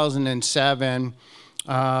 2007,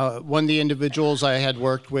 one of the individuals I had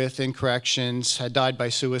worked with in corrections had died by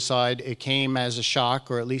suicide. It came as a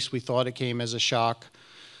shock, or at least we thought it came as a shock.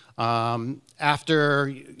 After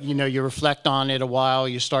you reflect on it a while,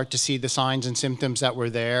 you start to see the signs and symptoms that were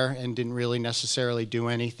there and didn't really necessarily do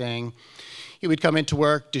anything. He would come into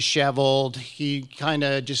work disheveled. He kind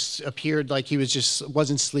of just appeared like he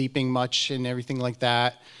wasn't sleeping much and everything like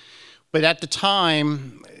that. But at the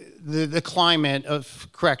time, the climate of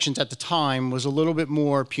corrections at the time was a little bit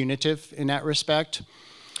more punitive in that respect.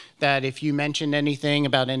 That if you mentioned anything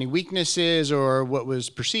about any weaknesses or what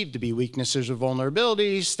was perceived to be weaknesses or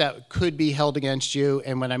vulnerabilities, that could be held against you.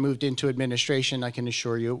 And when I moved into administration, I can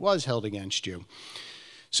assure you it was held against you.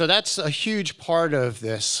 So that's a huge part of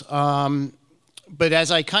this. But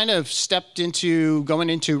as I kind of going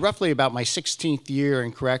into roughly about my 16th year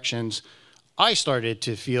in corrections, I started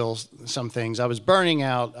to feel some things. I was burning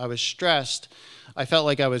out. I was stressed. I felt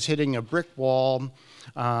like I was hitting a brick wall.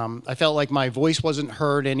 I felt like my voice wasn't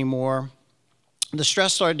heard anymore. The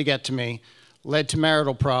stress started to get to me, led to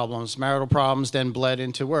marital problems. Marital problems then bled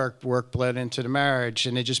into work. Work bled into the marriage.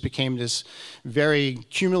 And it just became this very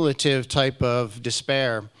cumulative type of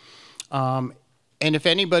despair. And if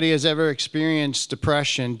anybody has ever experienced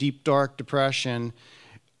depression, deep, dark depression,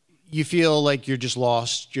 you feel like you're just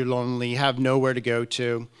lost, you're lonely, you have nowhere to go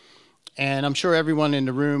to. And I'm sure everyone in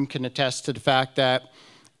the room can attest to the fact that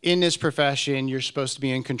in this profession, you're supposed to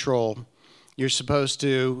be in control. You're supposed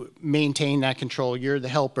to maintain that control. You're the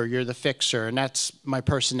helper, you're the fixer, and that's my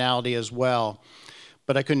personality as well.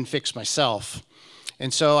 But I couldn't fix myself.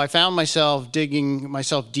 And so I found myself digging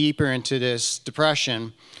myself deeper into this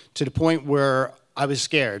depression to the point where I was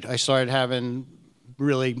scared. I started having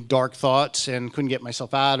really dark thoughts and couldn't get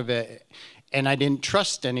myself out of it. And I didn't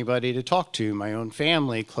trust anybody to talk to, my own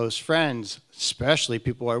family, close friends, especially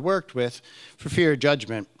people I worked with, for fear of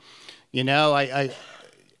judgment.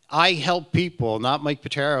 I help people, not Mike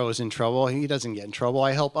Pittaro is in trouble. He doesn't get in trouble.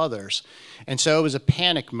 I help others. And so it was a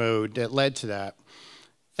panic mode that led to that.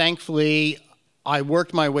 Thankfully, I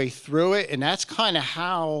worked my way through it, and that's kind of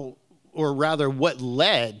how, or rather what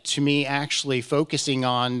led to me actually focusing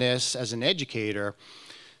on this as an educator.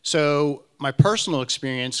 So my personal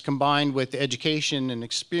experience combined with the education and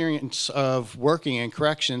experience of working in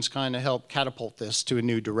corrections kind of helped catapult this to a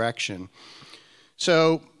new direction.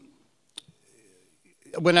 So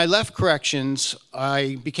when I left corrections,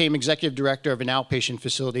 I became executive director of an outpatient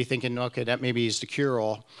facility thinking, okay, that maybe is the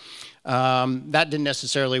cure-all. That didn't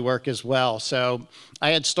necessarily work as well. So I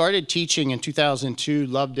had started teaching in 2002,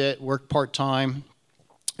 loved it, worked part-time.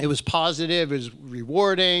 It was positive, it was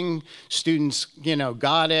rewarding, students,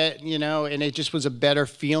 got it, and it just was a better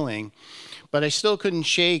feeling. But I still couldn't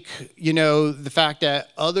shake, you know, the fact that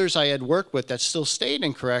others I had worked with that still stayed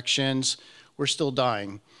in corrections were still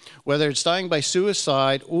dying. Whether it's dying by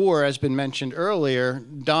suicide or, as been mentioned earlier,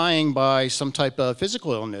 dying by some type of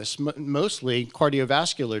physical illness, mostly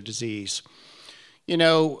cardiovascular disease. You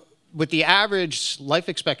know, with the average life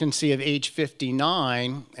expectancy of age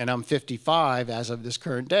 59, and I'm 55 as of this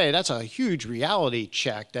current day, that's a huge reality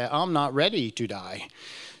check that I'm not ready to die.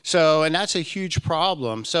 So, and that's a huge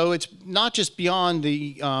problem. So it's not just beyond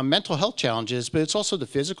the mental health challenges, but it's also the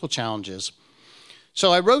physical challenges.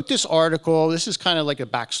 So I wrote this article. This is kind of like a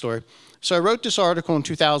backstory. So I wrote this article in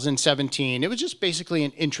 2017. It was just basically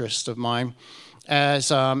an interest of mine,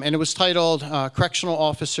 and it was titled "Correctional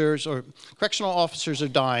Officers Are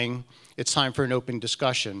Dying. It's time for an open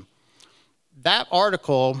discussion." That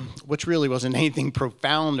article, which really wasn't anything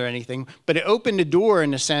profound or anything, but it opened the door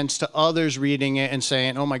in a sense to others reading it and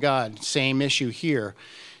saying, "Oh my God, same issue here."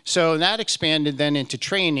 So that expanded then into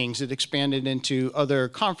trainings. It expanded into other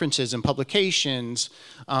conferences and publications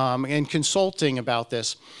and consulting about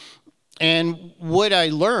this. And what I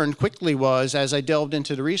learned quickly was, as I delved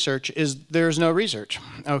into the research, is there's no research,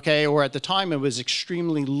 okay? Or at the time, it was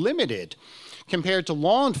extremely limited compared to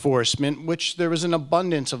law enforcement, which there was an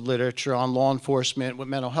abundance of literature on law enforcement with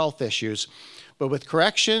mental health issues. But with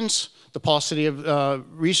corrections, the paucity of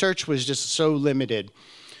research was just so limited.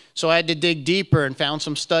 So I had to dig deeper and found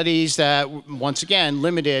some studies that, once again,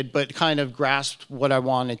 limited, but kind of grasped what I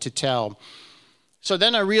wanted to tell. So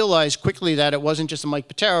then I realized quickly that it wasn't just a Mike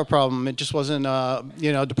Pittaro problem. It just wasn't a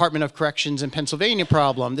Department of Corrections in Pennsylvania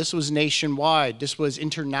problem. This was nationwide. This was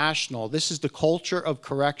international. This is the culture of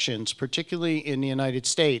corrections, particularly in the United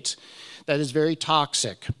States, that is very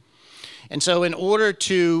toxic. And so in order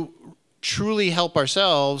to truly help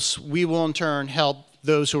ourselves, we will in turn help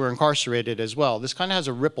those who are incarcerated as well. This kind of has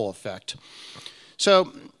a ripple effect.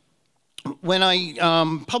 So when I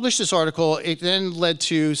published this article, it then led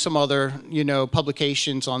to some other,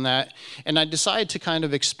 publications on that, and I decided to kind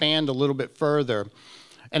of expand a little bit further.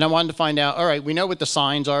 And I wanted to find out, all right, we know what the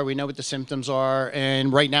signs are, we know what the symptoms are,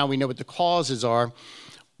 and right now we know what the causes are,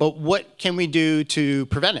 but what can we do to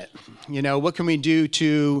prevent it? What can we do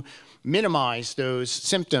to minimize those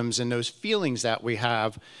symptoms and those feelings that we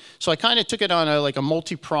have? So I kind of took it on a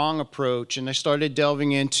multi-prong approach, and I started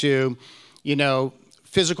delving into,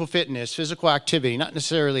 physical fitness, physical activity, not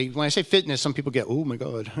necessarily, when I say fitness, some people get, oh my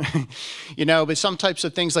God, but some types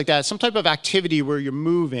of things like that, some type of activity where you're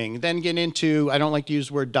moving, then get into, I don't like to use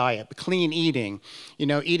the word diet, but clean eating,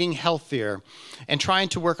 eating healthier, and trying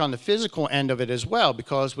to work on the physical end of it as well,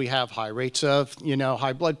 because we have high rates of,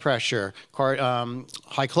 high blood pressure,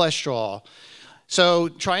 high cholesterol. So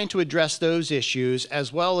trying to address those issues,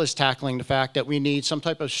 as well as tackling the fact that we need some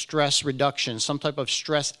type of stress reduction, some type of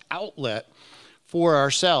stress outlet for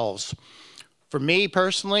ourselves. For me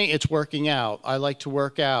personally, it's working out. I like to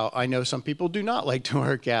work out. I know some people do not like to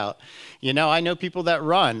work out. I know people that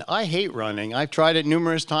run. I hate running. I've tried it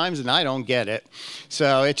numerous times and I don't get it.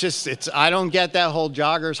 So I don't get that whole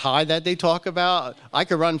jogger's high that they talk about. I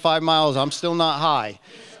could run 5 miles, I'm still not high.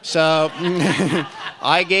 So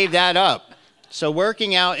I gave that up. So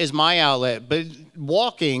working out is my outlet, but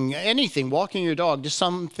walking, anything, walking your dog, just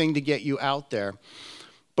something to get you out there.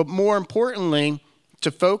 But more importantly, to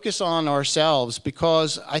focus on ourselves,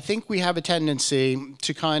 because I think we have a tendency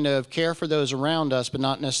to kind of care for those around us, but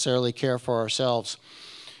not necessarily care for ourselves.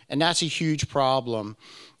 And that's a huge problem.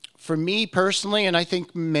 For me personally, and I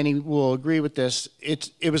think many will agree with this,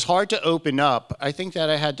 it was hard to open up. I think that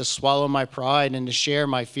I had to swallow my pride and to share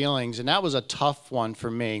my feelings, and that was a tough one for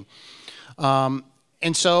me.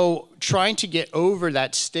 And so trying to get over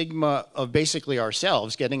that stigma of basically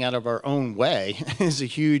ourselves, getting out of our own way, is a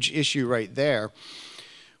huge issue right there.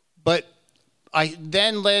 But I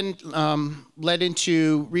then led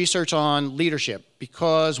into research on leadership,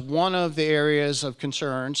 because one of the areas of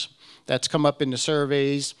concerns that's come up in the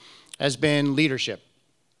surveys has been leadership.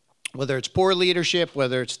 Whether it's poor leadership,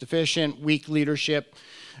 whether it's deficient, weak leadership,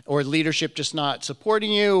 or leadership just not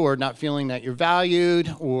supporting you or not feeling that you're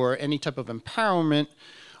valued, or any type of empowerment,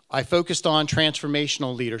 I focused on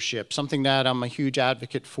transformational leadership, something that I'm a huge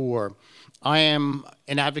advocate for. I am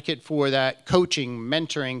an advocate for that coaching,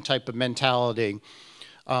 mentoring type of mentality.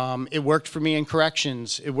 It worked for me in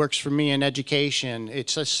corrections. It works for me in education.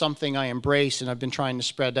 It's just something I embrace, and I've been trying to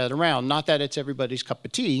spread that around. Not that it's everybody's cup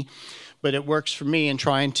of tea, but it works for me in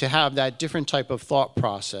trying to have that different type of thought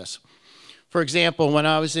process. For example, when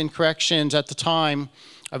I was in corrections at the time,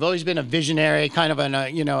 I've always been a visionary, kind of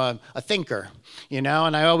a thinker, and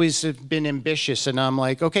I always have been ambitious. And I'm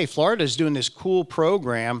like, okay, Florida's doing this cool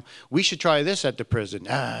program. We should try this at the prison.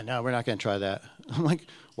 No, we're not going to try that. I'm like,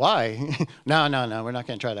 Why? No, we're not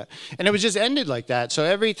going to try that. And it was just ended like that. So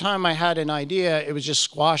every time I had an idea, it was just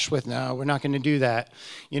squashed with, no, we're not going to do that.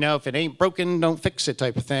 You know, if it ain't broken, don't fix it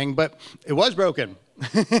type of thing. But it was broken.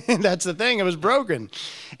 That's the thing, it was broken.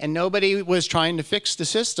 And nobody was trying to fix the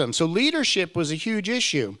system. So leadership was a huge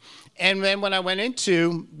issue. And then when I went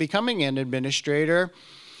into becoming an administrator,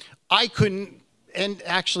 I couldn't and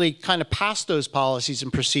actually kind of pass those policies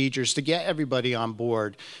and procedures to get everybody on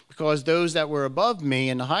board, because those that were above me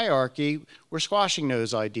in the hierarchy were squashing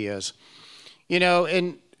those ideas. You know,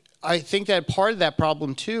 and I think that part of that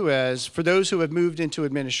problem too is for those who have moved into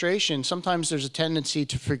administration, sometimes there's a tendency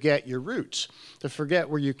to forget your roots, to forget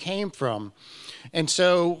where you came from. And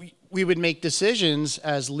so we would make decisions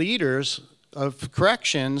as leaders of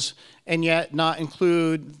corrections and yet not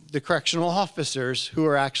include the correctional officers who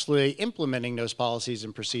are actually implementing those policies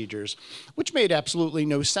and procedures, which made absolutely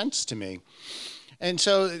no sense to me. And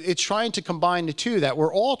so it's trying to combine the two, that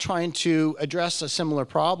we're all trying to address a similar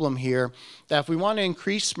problem here, that if we want to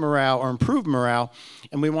increase morale or improve morale,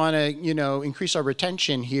 and we want to, you know, increase our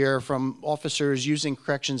retention here from officers using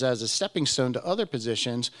corrections as a stepping stone to other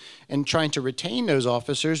positions and trying to retain those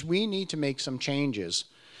officers, we need to make some changes.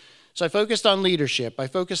 So I focused on leadership. I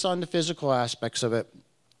focused on the physical aspects of it.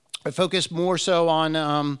 I focused more so on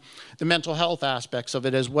the mental health aspects of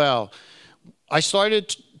it as well. I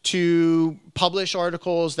started to publish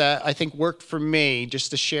articles that I think worked for me,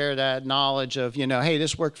 just to share that knowledge of, you know, hey,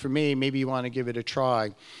 this worked for me, maybe you want to give it a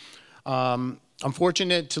try. I'm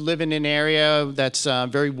fortunate to live in an area that's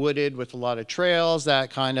very wooded with a lot of trails that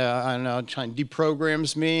kind of, I don't know, kind of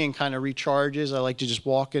deprograms me and kind of recharges. I like to just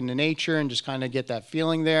walk into nature and just kind of get that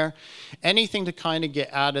feeling there. Anything to kind of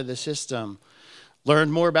get out of the system.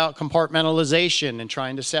 Learn more about compartmentalization and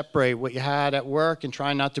trying to separate what you had at work and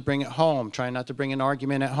trying not to bring it home, trying not to bring an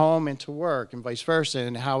argument at home into work and vice versa,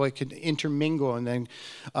 and how it could intermingle and then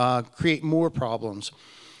create more problems.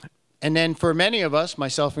 And then for many of us,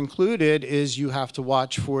 myself included, is you have to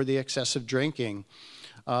watch for the excessive drinking.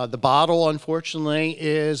 The bottle, unfortunately,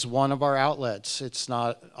 is one of our outlets. It's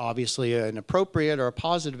not obviously an appropriate or a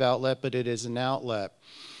positive outlet, but it is an outlet.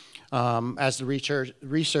 As the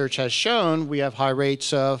research has shown, we have high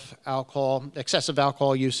rates of alcohol, excessive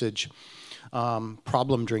alcohol usage,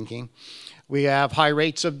 problem drinking. We have high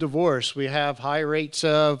rates of divorce. We have high rates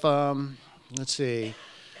of, let's see,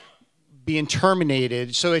 being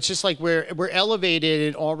terminated. So it's just like we're elevated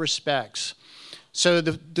in all respects. So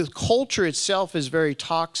the culture itself is very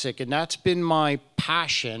toxic, and that's been my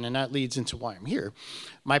passion, and that leads into why I'm here.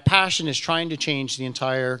 My passion is trying to change the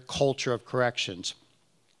entire culture of corrections.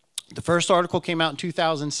 The first article came out in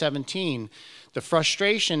 2017. The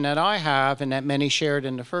frustration that I have, and that many shared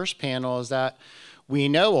in the first panel, is that we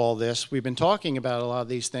know all this. We've been talking about a lot of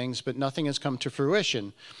these things, but nothing has come to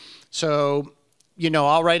fruition. So, you know,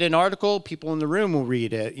 I'll write an article, people in the room will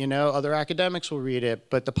read it, you know, other academics will read it,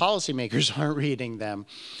 but the policymakers aren't reading them.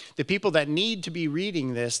 The people that need to be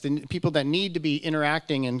reading this, the people that need to be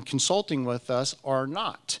interacting and consulting with us are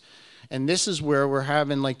not. And this is where we're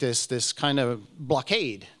having like this kind of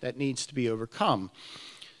blockade that needs to be overcome.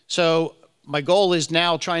 So my goal is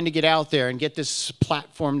now trying to get out there and get this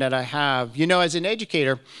platform that I have. You know, as an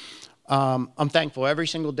educator, I'm thankful every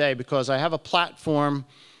single day because I have a platform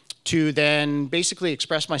to then basically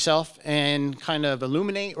express myself and kind of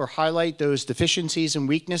illuminate or highlight those deficiencies and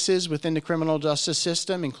weaknesses within the criminal justice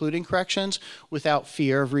system, including corrections, without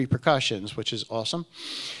fear of repercussions, which is awesome.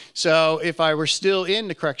 So if I were still in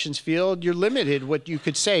the corrections field, you're limited what you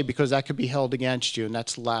could say because that could be held against you, and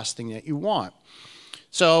that's the last thing that you want.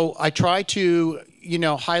 So I try to, you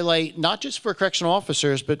know, highlight, not just for correctional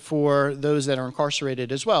officers, but for those that are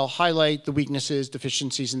incarcerated as well, highlight the weaknesses,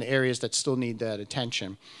 deficiencies in the areas that still need that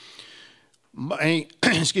attention. My,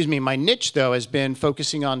 excuse me, my niche, though, has been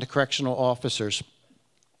focusing on the correctional officers.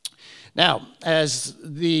 Now, as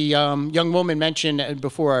the young woman mentioned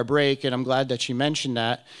before our break, and I'm glad that she mentioned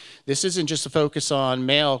that, this isn't just a focus on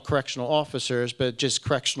male correctional officers, but just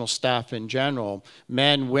correctional staff in general.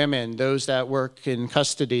 Men, women, those that work in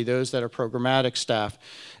custody, those that are programmatic staff,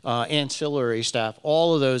 ancillary staff,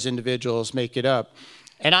 all of those individuals make it up.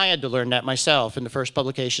 And I had to learn that myself. In the first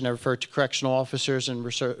publication, I referred to correctional officers and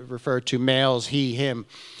referred to males, he, him,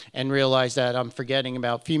 and realized that I'm forgetting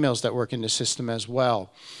about females that work in the system as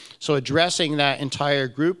well. So addressing that entire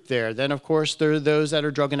group there. Then, of course, there are those that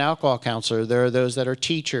are drug and alcohol counselors. There are those that are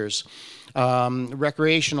teachers,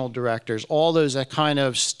 recreational directors, all those that kind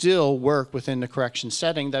of still work within the correction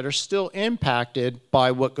setting that are still impacted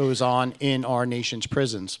by what goes on in our nation's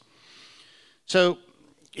prisons. So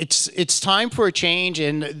it's time for a change,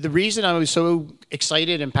 and the reason I was so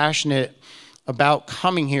excited and passionate about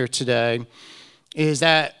coming here today is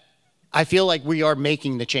that I feel like we are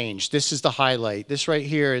making the change. This is the highlight. This right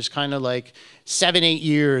here is kind of like 7, 8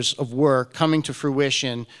 years of work coming to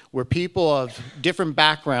fruition where people of different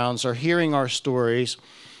backgrounds are hearing our stories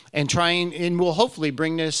and trying, and we'll hopefully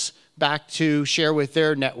bring this back to share with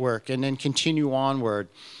their network and then continue onward.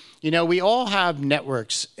 You know, we all have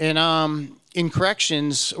networks, and in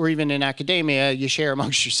corrections or even in academia, you share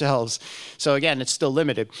amongst yourselves. So again, it's still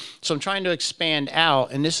limited. So I'm trying to expand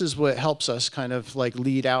out, and this is what helps us kind of like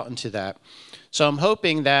lead out into that. So I'm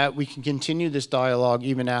hoping that we can continue this dialogue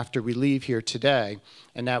even after we leave here today,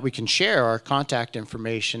 and that we can share our contact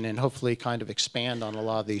information and hopefully kind of expand on a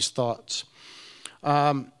lot of these thoughts.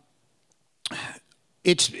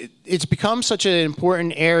 It's become such an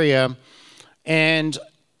important area, and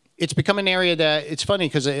it's become an area that, it's funny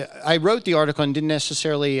because I wrote the article and didn't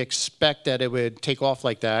necessarily expect that it would take off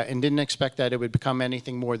like that, and didn't expect that it would become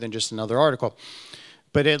anything more than just another article.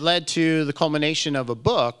 But it led to the culmination of a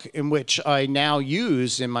book in which I now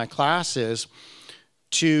use in my classes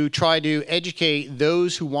to try to educate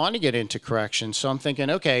those who want to get into corrections. So I'm thinking,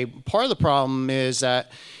 okay, part of the problem is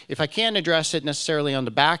that if I can't address it necessarily on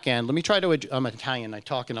the back end, let me try to, I'm Italian, I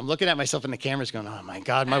talk, and I'm looking at myself in the cameras going, oh my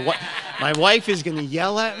God, my wife is gonna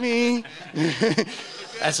yell at me.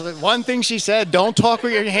 That's one thing she said, don't talk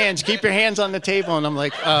with your hands, keep your hands on the table. And I'm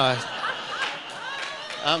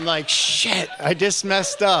like, shit, I just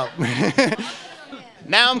messed up.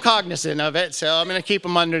 Now I'm cognizant of it, so I'm gonna keep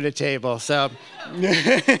them under the table. So,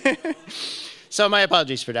 so my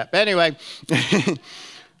apologies for that. But anyway,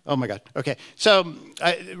 oh my God, okay. So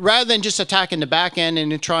rather than just attacking the back end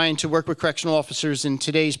and trying to work with correctional officers in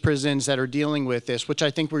today's prisons that are dealing with this, which I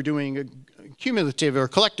think we're doing cumulative or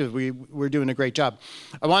collective, we're doing a great job.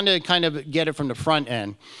 I wanted to kind of get it from the front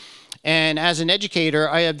end. And as an educator,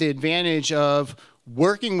 I have the advantage of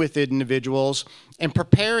working with individuals and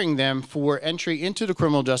preparing them for entry into the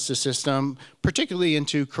criminal justice system, particularly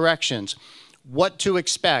into corrections, what to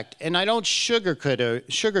expect. And I don't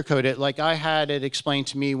sugarcoat it like I had it explained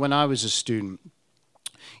to me when I was a student.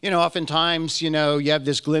 You know, oftentimes, you know, you have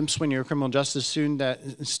this glimpse when you're a criminal justice student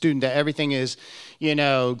that everything is, you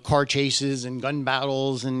know, car chases and gun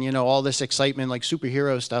battles and, you know, all this excitement like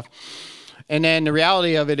superhero stuff. And then the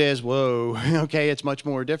reality of it is, whoa, okay, it's much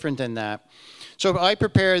more different than that. So I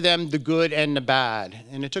prepare them the good and the bad.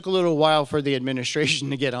 And it took a little while for the administration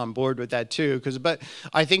to get on board with that too, but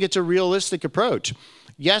I think it's a realistic approach.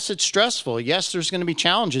 Yes, it's stressful. Yes, there's going to be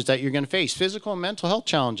challenges that you're going to face, physical and mental health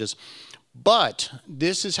challenges. But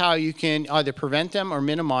this is how you can either prevent them or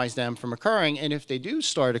minimize them from occurring. And if they do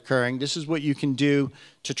start occurring, this is what you can do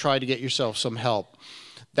to try to get yourself some help.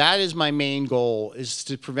 That is my main goal, is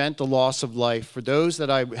to prevent the loss of life for those that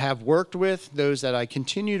I have worked with, those that I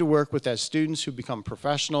continue to work with as students who become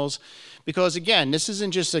professionals. Because again, this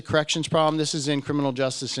isn't just a corrections problem, this is in criminal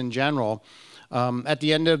justice in general. At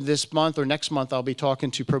the end of this month or next month, I'll be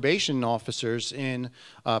talking to probation officers in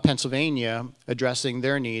Pennsylvania addressing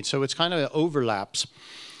their needs. So it's kind of overlaps.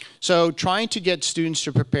 So trying to get students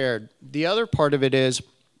to prepared. The other part of it is,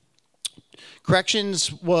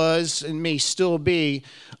 corrections was and may still be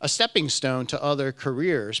a stepping stone to other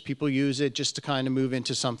careers. People use it just to kind of move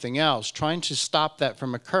into something else, trying to stop that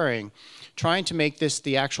from occurring, trying to make this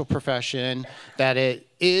the actual profession that it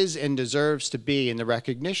is and deserves to be, and the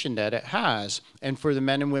recognition that it has, and for the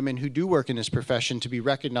men and women who do work in this profession to be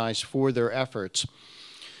recognized for their efforts.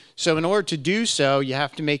 So in order to do so, you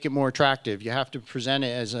have to make it more attractive. You have to present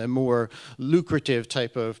it as a more lucrative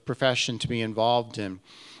type of profession to be involved in.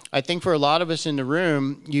 I think for a lot of us in the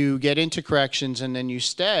room, you get into corrections and then you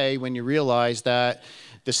stay when you realize that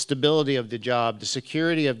the stability of the job, the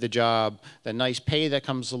security of the job, the nice pay that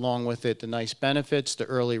comes along with it, the nice benefits, the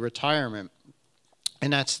early retirement.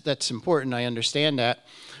 And that's important, I understand that.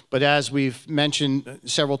 But as we've mentioned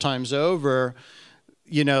several times over,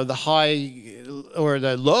 you know, the high or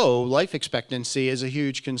the low life expectancy is a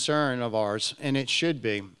huge concern of ours, and it should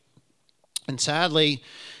be. And sadly,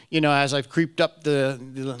 you know, as I've creeped up the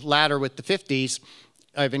ladder with the 50s,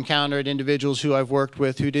 I've encountered individuals who I've worked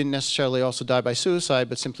with who didn't necessarily also die by suicide,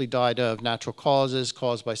 but simply died of natural causes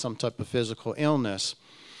caused by some type of physical illness.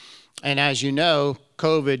 And as you know,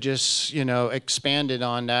 COVID just, you know, expanded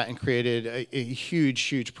on that and created a huge,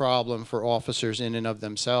 huge problem for officers in and of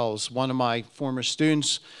themselves. One of my former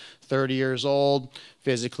students, 30 years old,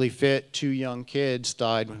 physically fit, 2 young kids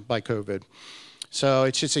died by COVID. So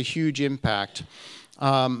it's just a huge impact.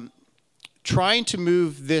 Trying to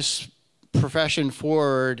move this profession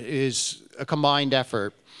forward is a combined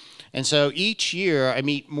effort. And so each year I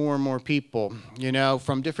meet more and more people, you know,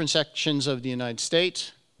 from different sections of the United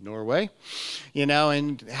States, Norway, you know,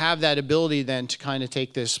 and have that ability then to kind of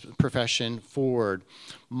take this profession forward.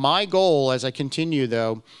 My goal as I continue,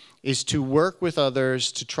 though, is to work with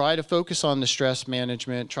others to try to focus on the stress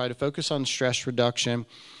management, try to focus on stress reduction,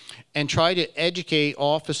 and try to educate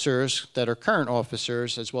officers that are current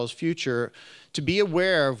officers as well as future to be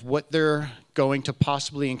aware of what they're going to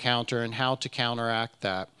possibly encounter and how to counteract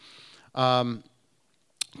that.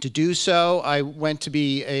 To do so, I went to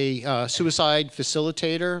be a suicide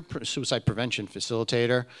facilitator, suicide prevention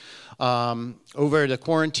facilitator. Over the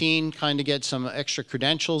quarantine, kind of get some extra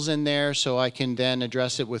credentials in there so I can then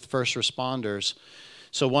address it with first responders.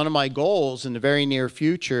 So one of my goals in the very near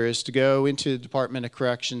future is to go into the Department of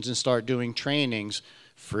Corrections and start doing trainings,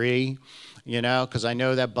 free, you know, because I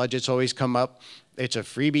know that budgets always come up. It's a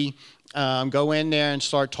freebie. Go in there and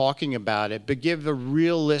start talking about it, but give a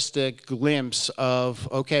realistic glimpse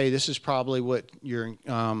of, okay, this is probably what you're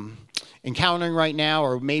encountering right now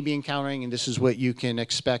or maybe encountering, and this is what you can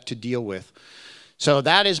expect to deal with. So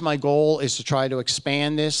that is my goal, is to try to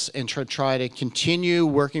expand this and try to continue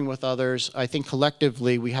working with others. I think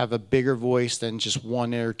collectively we have a bigger voice than just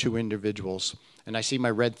one or two individuals. And I see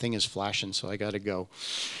my red thing is flashing, so I got to go.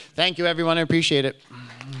 Thank you, everyone. I appreciate it.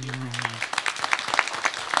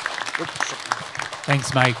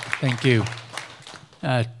 Thanks, Mike. Thank you.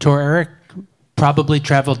 Tor Erik probably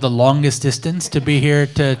traveled the longest distance to be here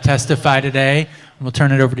to testify today. We'll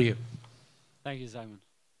turn it over to you. Thank you, Simon.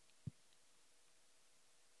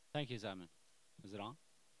 Thank you, Simon. Is it on?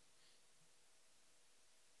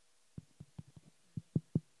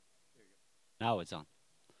 Now it's on.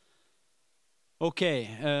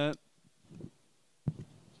 Okay.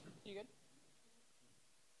 You good?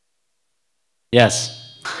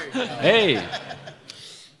 Yes. Hey.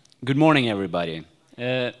 Good morning, everybody.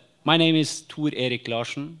 My name is Tor Erik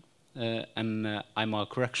Larsen, and I'm a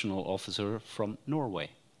correctional officer from Norway.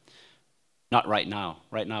 Not right now.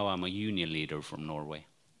 Right now, I'm a union leader from Norway.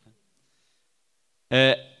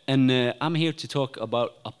 And I'm here to talk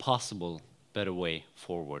about a possible better way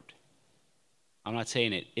forward. I'm not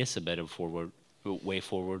saying it is a better way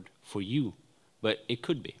forward for you, but it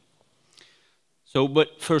could be. So,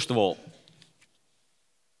 but first of all,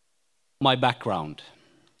 my background.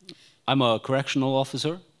 I'm a correctional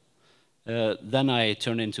officer. Then I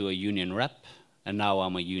turned into a union rep, and now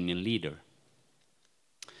I'm a union leader.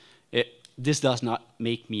 This does not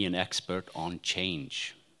make me an expert on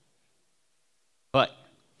change, but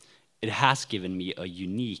it has given me a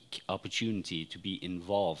unique opportunity to be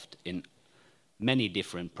involved in many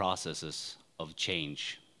different processes of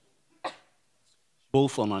change,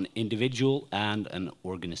 both on an individual and an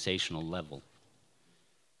organizational level.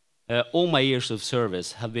 All my years of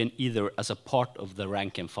service have been either as a part of the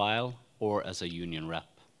rank and file or as a union rep.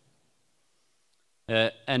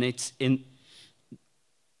 And it's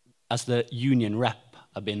as the union rep,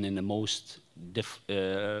 I've been in the most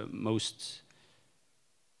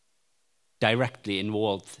directly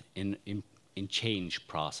involved in change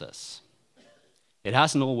process. It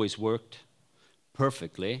hasn't always worked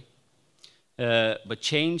perfectly, but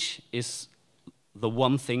change is the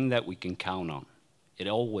one thing that we can count on.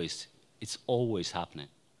 It's always happening.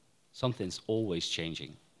 Something's always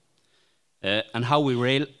changing. And how we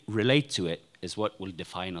relate to it is what will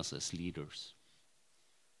define us as leaders.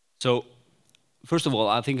 So, first of all,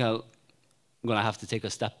 I think I'm going to have to take a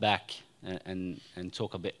step back and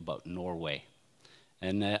talk a bit about Norway.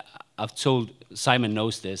 And I've told, Simon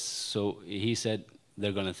knows this, so he said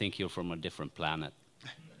they're going to think you're from a different planet.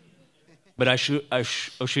 But I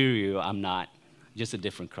assure you, I'm not. Just a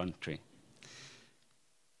different country.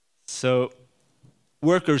 So,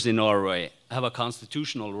 workers in Norway have a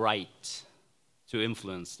constitutional right to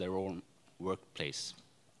influence their own workplace.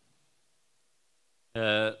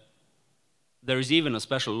 There is even a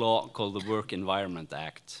special law called the Work Environment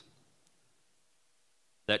Act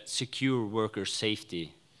that secure workers'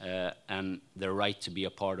 safety and their right to be a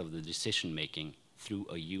part of the decision-making through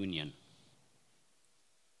a union.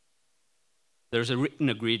 There's a written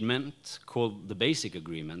agreement called the Basic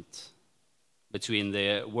Agreement between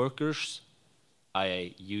the workers,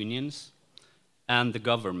 i.e. unions, and the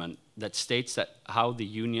government that states that how the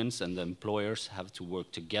unions and the employers have to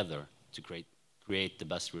work together to create the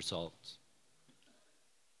best results.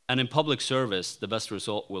 And in public service, the best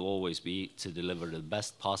result will always be to deliver the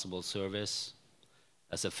best possible service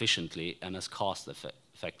as efficiently and as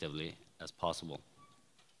cost-effectively as possible.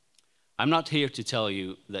 I'm not here to tell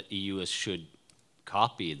you that EU should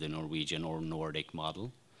copy the Norwegian or Nordic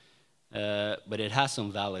model, but it has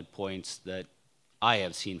some valid points that I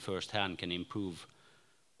have seen firsthand can improve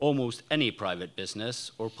almost any private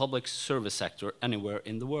business or public service sector anywhere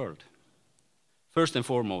in the world. First and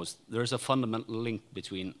foremost, there's a fundamental link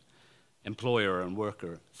between employer and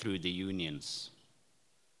worker through the unions.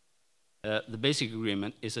 The basic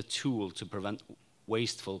agreement is a tool to prevent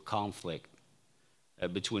wasteful conflict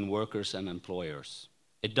between workers and employers.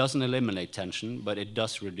 It doesn't eliminate tension, but it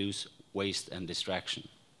does reduce waste and distraction.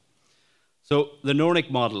 So the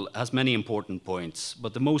Nordic model has many important points,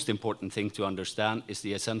 but the most important thing to understand is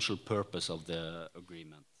the essential purpose of the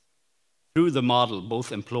agreement. Through the model,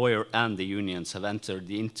 both employer and the unions have entered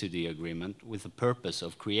into the agreement with the purpose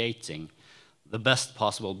of creating the best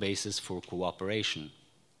possible basis for cooperation.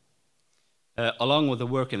 Along with the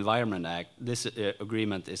Work Environment Act, this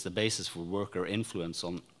agreement is the basis for worker influence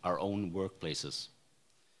on our own workplaces.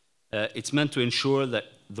 It's meant to ensure that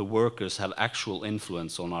the workers have actual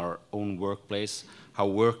influence on our own workplace, how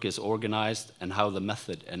work is organized, and how the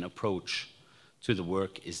method and approach to the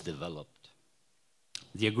work is developed.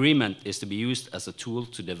 The agreement is to be used as a tool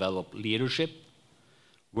to develop leadership,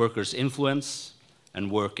 workers' influence,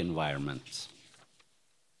 and work environment.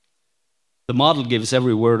 The model gives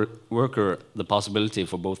every worker the possibility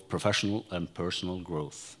for both professional and personal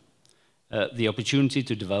growth. The opportunity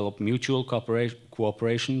to develop mutual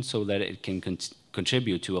cooperation so that it can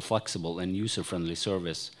contribute to a flexible and user-friendly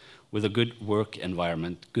service with a good work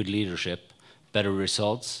environment, good leadership, better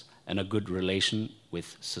results, and a good relation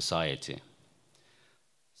with society.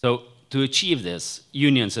 So to achieve this,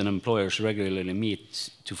 unions and employers regularly meet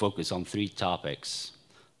to focus on 3 topics.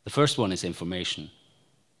 The first one is information.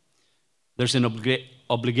 There's an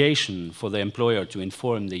obligation for the employer to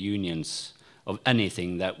inform the unions of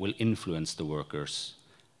anything that will influence the workers,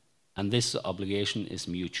 and this obligation is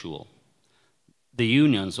mutual. The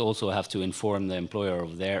unions also have to inform the employer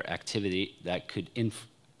of their activity that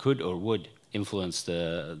could or would influence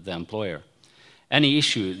the employer. Any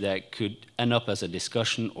issue that could end up as a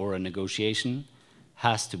discussion or a negotiation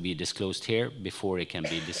has to be disclosed here before it can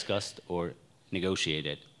be discussed or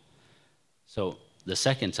negotiated. So the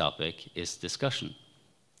second topic is discussion.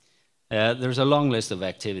 There's a long list of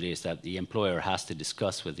activities that the employer has to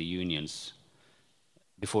discuss with the unions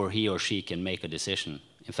before he or she can make a decision.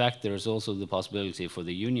 In fact, there is also the possibility for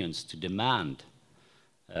the unions to demand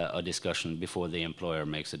a discussion before the employer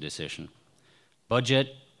makes a decision.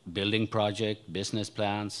 Budget, building project, business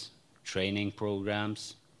plans, training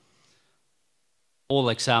programs, all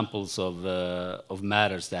examples of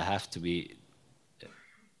matters that have to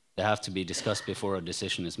be discussed before a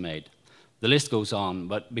decision is made. The list goes on,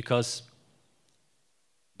 but because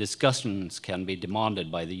discussions can be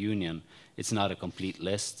demanded by the union, it's not a complete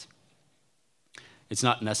list. It's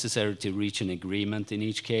not necessary to reach an agreement in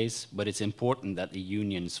each case, but it's important that the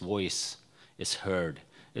union's voice is heard.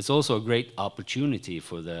 It's also a great opportunity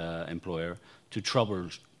for the employer to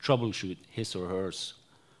troubleshoot his or her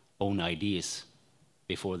own ideas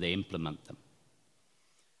before they implement them.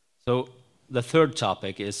 So the third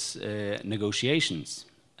topic is negotiations.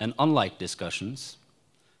 And unlike discussions,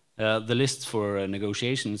 the list for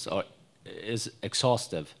negotiations is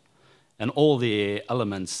exhaustive. And all the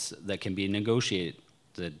elements that can be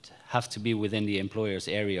negotiated have to be within the employer's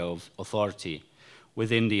area of authority,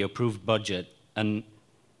 within the approved budget, and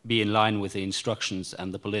be in line with the instructions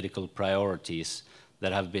and the political priorities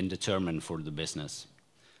that have been determined for the business.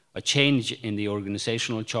 A change in the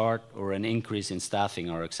organizational chart or an increase in staffing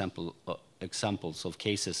are examples of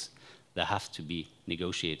cases that have to be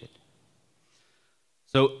negotiated.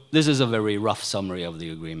 So this is a very rough summary of the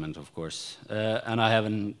agreement, of course, and I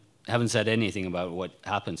haven't said anything about what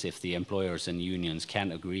happens if the employers and unions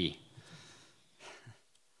can't agree,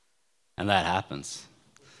 and that happens.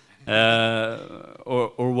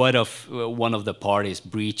 Or what if one of the parties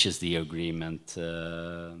breaches the agreement?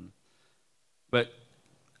 But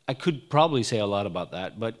I could probably say a lot about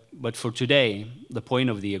that, but for today, the point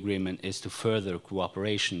of the agreement is to further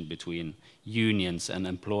cooperation between unions and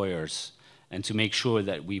employers and to make sure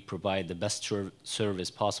that we provide the best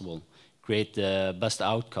service possible, create the best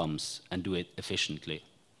outcomes, and do it efficiently.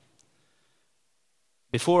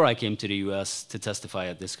 Before I came to the US to testify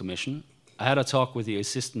at this commission, I had a talk with the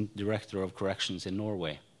Assistant Director of Corrections in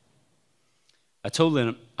Norway. I told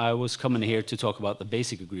him I was coming here to talk about the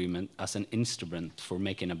basic agreement as an instrument for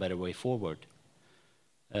making a better way forward,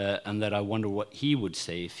 and that I wonder what he would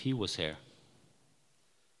say if he was here.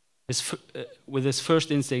 With his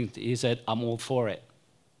first instinct, he said, "I'm all for it."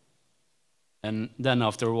 And then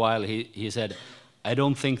after a while, he said, "I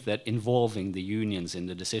don't think that involving the unions in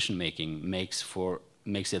the decision-making makes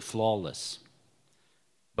it flawless.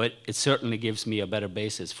 But it certainly gives me a better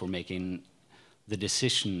basis for making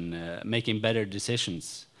making better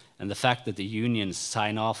decisions. And the fact that the unions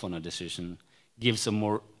sign off on a decision gives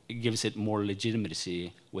it more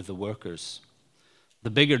legitimacy with the workers. The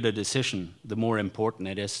bigger the decision, the more important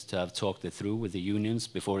it is to have talked it through with the unions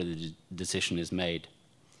before the decision is made.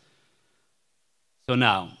 So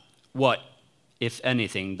now, what, if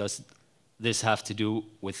anything, does this have to do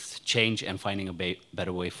with change and finding a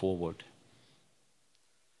better way forward?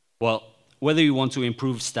 Well, whether you want to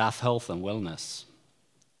improve staff health and wellness,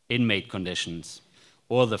 inmate conditions,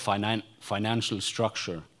 or the financial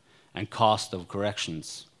structure and cost of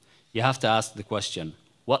corrections, you have to ask the question,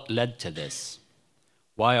 what led to this?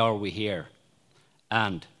 Why are we here?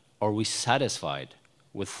 And are we satisfied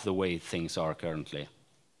with the way things are currently?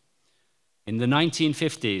 In the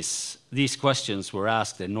 1950s, these questions were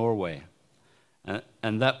asked in Norway,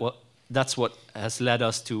 and that's what has led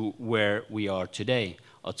us to where we are today,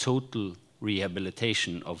 a total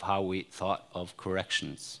rehabilitation of how we thought of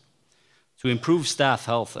corrections. To improve staff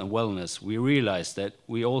health and wellness, we realized that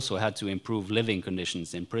we also had to improve living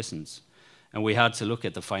conditions in prisons, and we had to look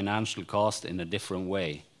at the financial cost in a different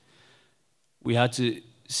way. We had to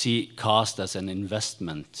see cost as an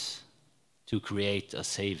investment to create a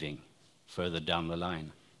saving further down the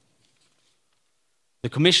line. The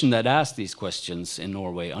commission that asked these questions in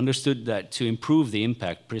Norway understood that to improve the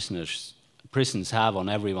impact prisons have on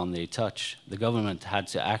everyone they touch, the government had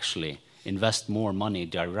to actually invest more money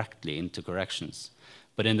directly into corrections.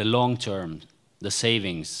 But in the long term, the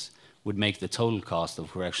savings would make the total cost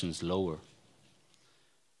of corrections lower.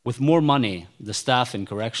 With more money, the staff in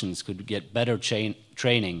corrections could get better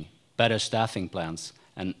training, better staffing plans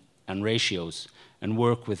and ratios, and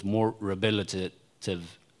work with more rehabilitative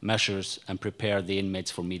measures and prepare the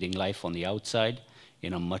inmates for meeting life on the outside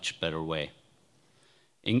in a much better way.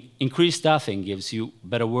 Increased staffing gives you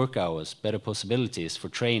better work hours, better possibilities for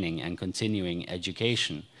training and continuing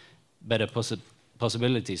education, better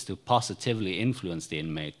possibilities to positively influence the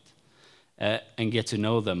inmate and get to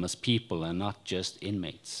know them as people and not just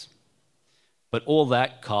inmates. But all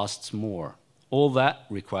that costs more. All that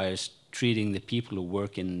requires treating the people who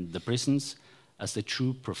work in the prisons as the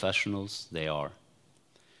true professionals they are.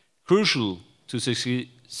 Crucial to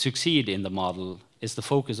succeed in the model is the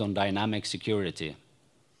focus on dynamic security.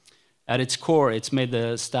 At its core, it's made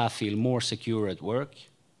the staff feel more secure at work.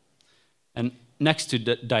 And next to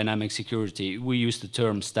dynamic security, we use the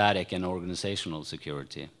term static and organizational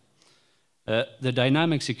security. The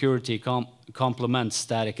dynamic security complements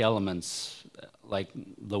static elements like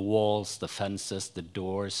the walls, the fences, the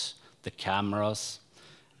doors, the cameras,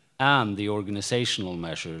 and the organizational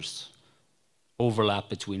measures. Overlap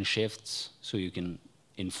between shifts so you can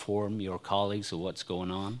inform your colleagues of what's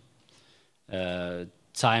going on.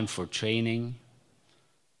 Time for training,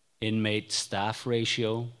 inmate-staff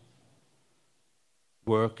ratio,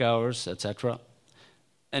 work hours, etc.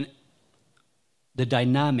 And the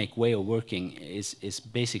dynamic way of working is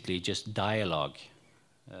basically just dialogue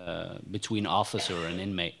between officer and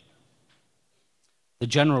inmate. The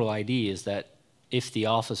general idea is that if the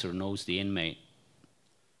officer knows the inmate,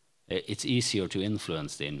 it's easier to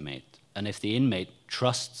influence the inmate. And if the inmate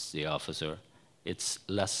trusts the officer, it's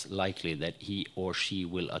less likely that he or she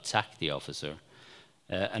will attack the officer,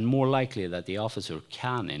 and more likely that the officer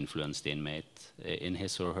can influence the inmate in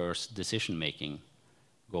his or her decision-making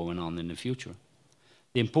going on in the future.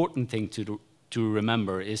 The important thing to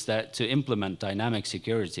remember is that to implement dynamic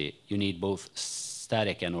security, you need both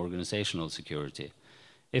static and organizational security.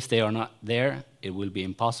 If they are not there, it will be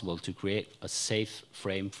impossible to create a safe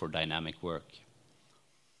frame for dynamic work.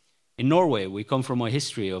 In Norway, we come from a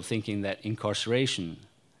history of thinking that incarceration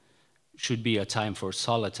should be a time for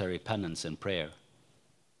solitary penance and prayer.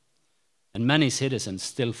 And many citizens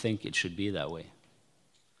still think it should be that way.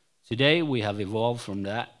 Today, we have evolved from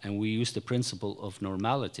that, and we use the principle of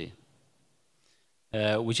normality,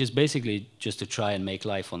 which is basically just to try and make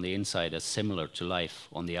life on the inside as similar to life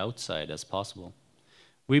on the outside as possible.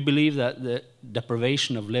 We believe that the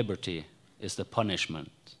deprivation of liberty is the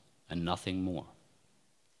punishment and nothing more.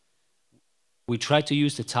 We try to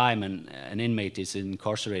use the time an inmate is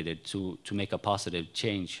incarcerated to make a positive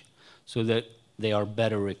change so that they are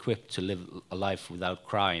better equipped to live a life without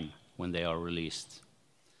crime when they are released.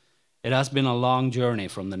 It has been a long journey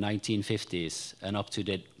from the 1950s and up to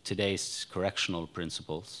today's correctional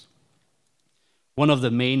principles. One of the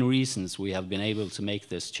main reasons we have been able to make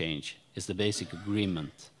this change is the basic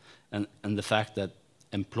agreement and the fact that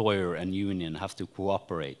employer and union have to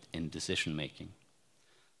cooperate in decision-making.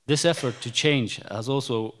 This effort to change has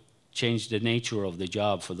also changed the nature of the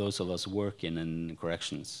job for those of us working in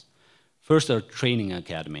corrections. First, our training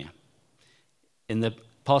academy. In the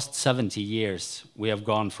past 70 years, we have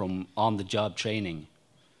gone from on-the-job training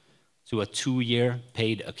to a 2-year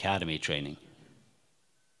paid academy training.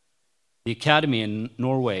 The academy in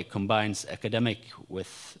Norway combines academic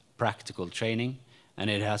with practical training, and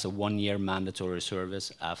it has a 1-year mandatory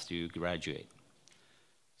service after you graduate.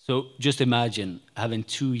 So just imagine having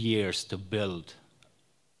 2 years to build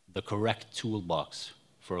the correct toolbox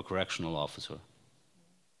for a correctional officer.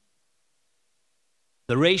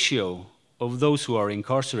 The ratio of those who are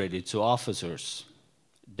incarcerated to officers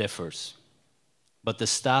differs, but the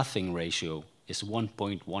staffing ratio is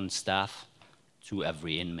 1.1 staff to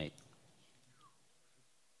every inmate.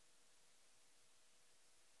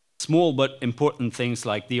 Small but important things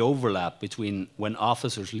like the overlap between when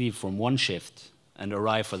officers leave from one shift and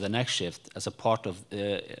arrive for the next shift as a part of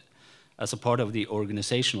the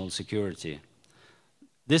organizational security.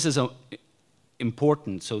 This is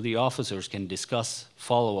important so the officers can discuss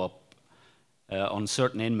follow-up on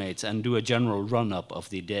certain inmates and do a general run-up of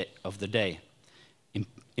the day.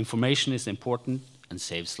 Information is important and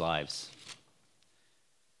saves lives.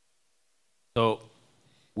 So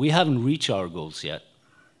we haven't reached our goals yet.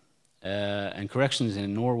 And corrections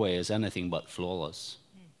in Norway is anything but flawless.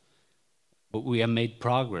 But we have made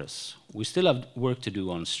progress. We still have work to do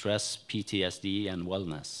on stress, PTSD, and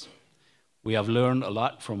wellness. We have learned a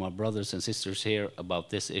lot from our brothers and sisters here about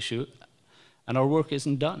this issue, and our work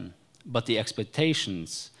isn't done. But the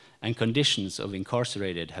expectations and conditions of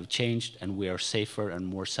incarcerated have changed, and we are safer and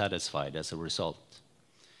more satisfied as a result.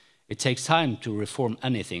 It takes time to reform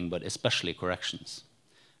anything, but especially corrections.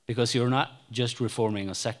 Because you're not just reforming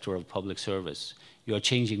a sector of public service, you are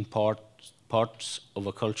changing parts of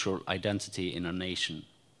a cultural identity in a nation.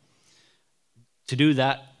 To do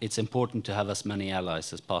that, it's important to have as many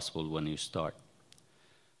allies as possible when you start.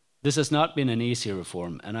 This has not been an easy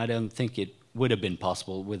reform, and I don't think it would have been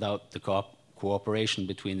possible without the cooperation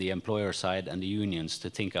between the employer side and the unions to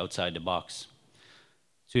think outside the box,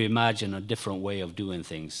 to imagine a different way of doing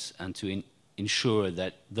things, and to ensure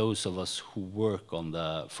that those of us who work on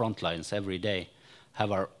the front lines every day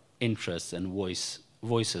have our interests and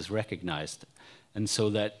voices recognized, and so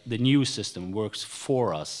that the new system works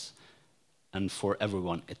for us and for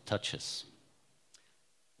everyone it touches.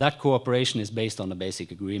 That cooperation is based on a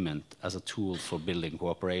basic agreement as a tool for building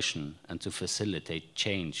cooperation and to facilitate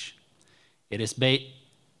change. It is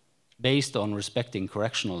based on respecting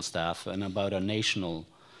correctional staff and about a national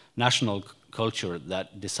culture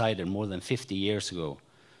that decided more than 50 years ago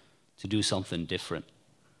to do something different.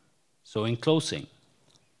 So in closing,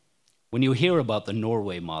 when you hear about the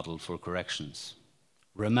Norway model for corrections,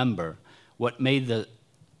 remember what made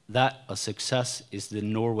that a success is the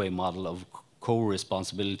Norway model of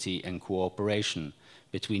co-responsibility and cooperation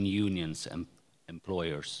between unions and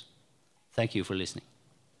employers. Thank you for listening.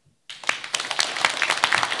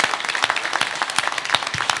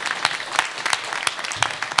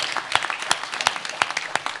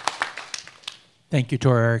 Thank you,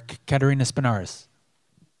 Tor Erik. Caterina Spinaris.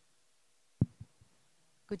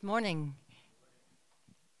 Good morning.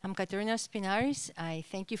 I'm Caterina Spinaris. I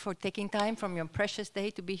thank you for taking time from your precious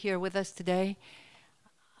day to be here with us today.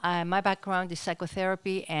 My background is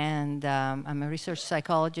psychotherapy, and I'm a research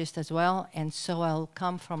psychologist as well, and so I'll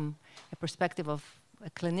come from a perspective of a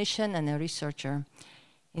clinician and a researcher,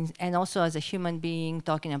 and also as a human being,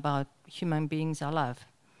 talking about human beings I love,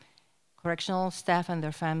 correctional staff and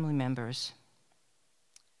their family members.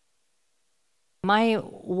 My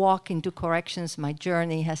walk into corrections, my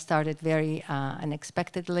journey has started very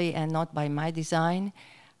unexpectedly and not by my design.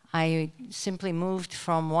 I simply moved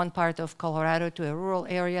from one part of Colorado to a rural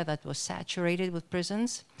area that was saturated with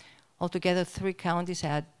prisons. Altogether, 3 counties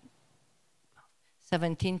had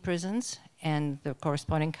 17 prisons and the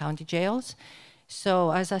corresponding county jails.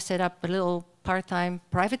 So as I set up a little part-time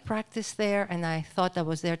private practice there, and I thought I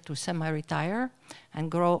was there to semi-retire and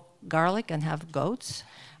grow garlic and have goats.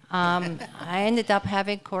 I ended up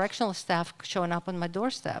having correctional staff showing up on my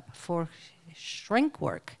doorstep for shrink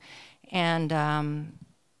work. And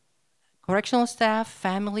correctional staff,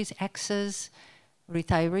 families, exes,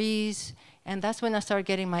 retirees, and that's when I started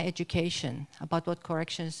getting my education about what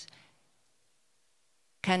corrections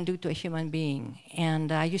can do to a human being.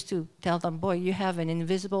 And I used to tell them, boy, you have an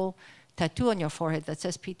invisible tattoo on your forehead that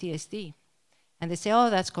says PTSD. And they say, oh,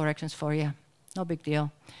 that's corrections for you. No big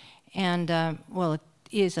deal. And well, it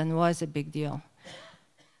is and was a big deal.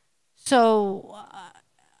 So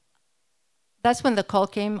that's when the call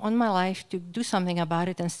came on my life to do something about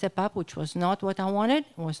it and step up, which was not what I wanted,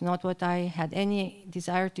 was not what I had any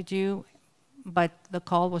desire to do, but the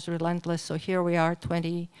call was relentless. So here we are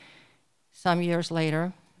 20-some years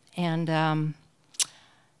later. And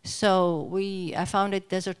so I founded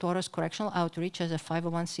Desert Taurus Correctional Outreach as a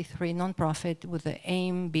 501c3 nonprofit with the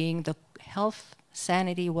aim being the health,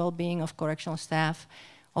 sanity, well-being of correctional staff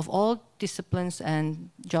of all disciplines and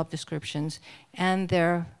job descriptions, and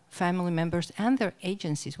their family members and their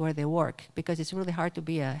agencies where they work, because it's really hard to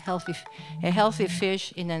be a healthy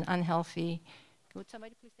fish in an unhealthy. Would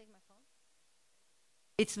somebody please take my phone?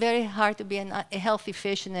 It's very hard to be a healthy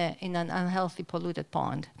fish in an unhealthy, polluted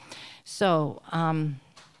pond. So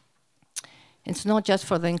it's not just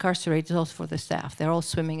for the incarcerated, it's also for the staff. They're all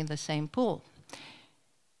swimming in the same pool.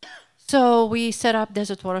 So we set up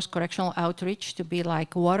Desert Waters Correctional Outreach to be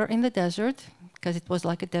like water in the desert, because it was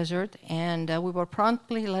like a desert, and we were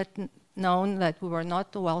promptly known that we were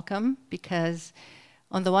not welcome, because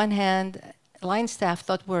on the one hand, line staff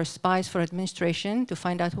thought we were spies for administration to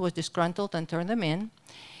find out who was disgruntled and turn them in.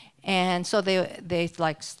 And so they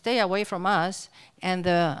like stay away from us, and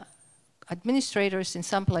the administrators in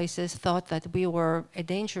some places thought that we were a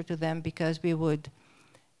danger to them because we would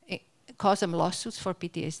cause them lawsuits for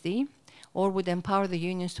PTSD or would empower the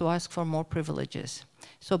unions to ask for more privileges.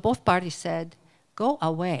 So both parties said, "Go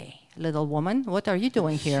away, little woman. What are you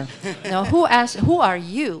doing here?" Now, who are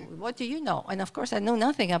you? What do you know? And of course, I know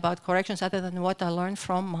nothing about corrections other than what I learned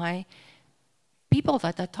from my people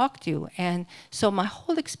that I talked to. And so my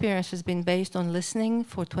whole experience has been based on listening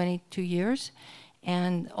for 22 years,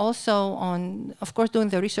 and also on, of course, doing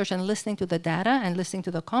the research and listening to the data and listening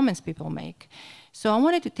to the comments people make. So I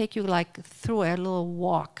wanted to take you like through a little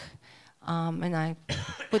walk. And I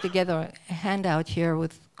put together a handout here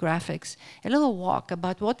with graphics, a little walk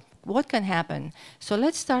about what can happen. So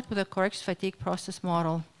let's start with the correction fatigue process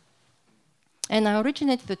model. And I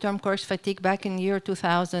originated the term correction fatigue back in the year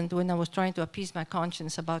 2000 when I was trying to appease my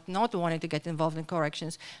conscience about not wanting to get involved in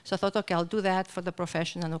corrections. So I thought, okay, I'll do that for the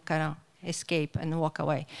profession and I'll kind of escape and walk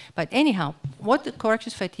away. But anyhow, what the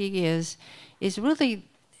corrections fatigue is really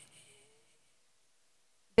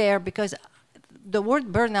there because the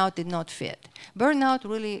word burnout did not fit. Burnout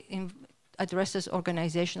really addresses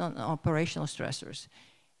organizational and operational stressors.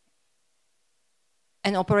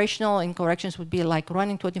 And operational in corrections would be like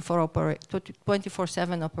running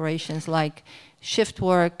 24/7 operations, like shift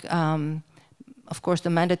work, of course the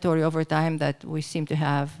mandatory overtime that we seem to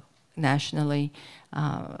have nationally,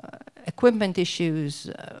 equipment issues,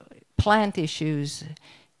 plant issues,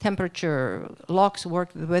 temperature, locks work,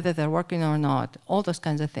 whether they're working or not, all those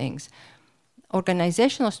kinds of things.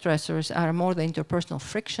 Organizational stressors are more the interpersonal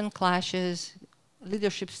friction, clashes,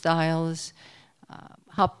 leadership styles,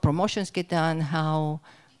 how promotions get done, how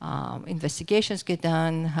investigations get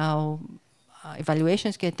done, how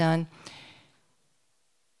evaluations get done,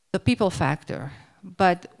 the people factor.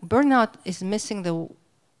 But burnout is missing the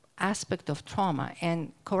aspect of trauma,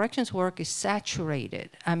 and corrections work is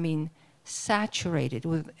saturated. I mean, saturated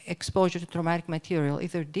with exposure to traumatic material,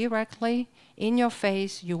 either directly in your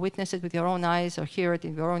face, you witness it with your own eyes or hear it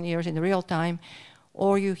in your own ears in real time,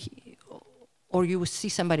 or you see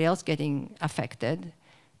somebody else getting affected,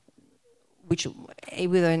 which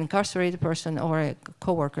with an incarcerated person or a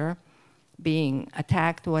coworker being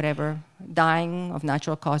attacked, whatever, dying of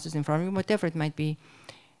natural causes in front of you, whatever it might be.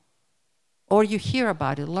 Or you hear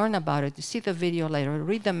about it, learn about it, see the video later,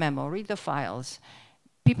 read the memo, read the files.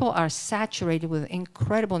 People are saturated with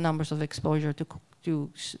incredible numbers of exposure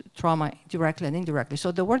to trauma directly and indirectly.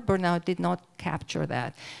 So the word burnout did not capture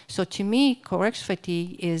that. So to me, correction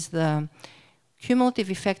fatigue is the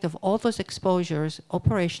cumulative effect of all those exposures,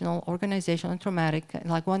 operational, organizational, and traumatic,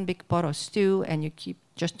 like one big pot of stew, and you keep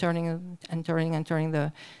just turning and turning and turning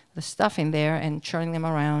the stuff in there and churning them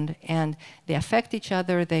around, and they affect each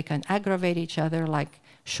other, they can aggravate each other, like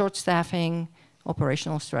short staffing,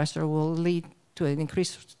 operational stressor will lead to an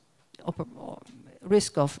increased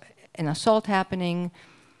risk of an assault happening,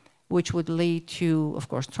 which would lead to, of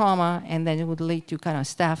course, trauma, and then it would lead to kind of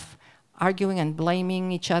staff arguing and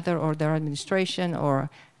blaming each other or their administration or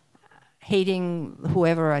hating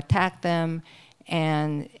whoever attacked them,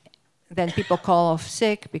 and then people call off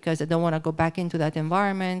sick because they don't want to go back into that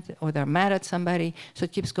environment or they're mad at somebody, so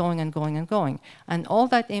it keeps going and going and going. And all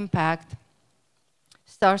that impact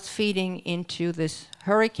starts feeding into this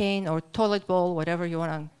hurricane or toilet bowl, whatever you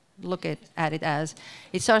want to look at it as.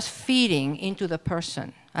 It starts feeding into the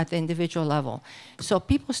person at the individual level. So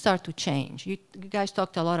people start to change. You guys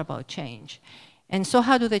talked a lot about change. And so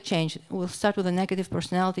how do they change? We'll start with the negative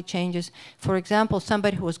personality changes. For example,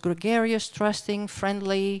 somebody who was gregarious, trusting,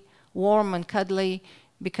 friendly, warm and cuddly,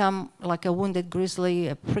 become like a wounded grizzly,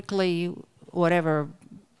 a prickly, whatever,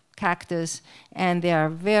 cactus, and they are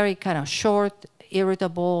very kind of short,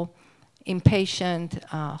 irritable, impatient,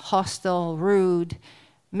 hostile, rude,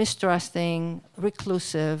 mistrusting,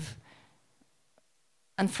 reclusive,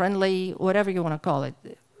 unfriendly, whatever you want to call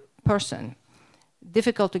it, person,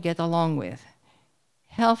 difficult to get along with.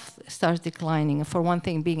 health starts declining. For one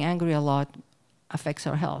thing, being angry a lot affects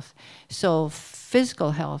our health. So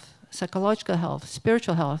physical health, psychological health,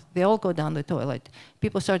 spiritual health, they all go down the toilet.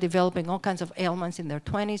 People start developing all kinds of ailments in their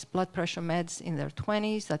 20s, blood pressure meds in their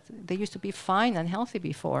 20s that they used to be fine and healthy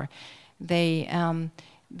before. They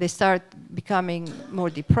start becoming more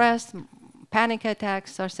depressed, panic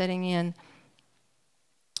attacks start setting in.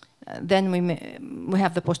 Then we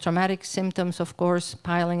have the post-traumatic symptoms, of course,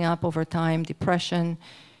 piling up over time, depression.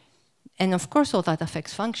 And of course, all that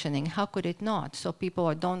affects functioning. How could it not? So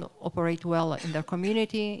people don't operate well in their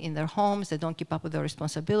community, in their homes. They don't keep up with their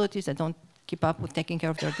responsibilities. They don't keep up with taking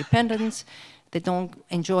care of their dependents. They don't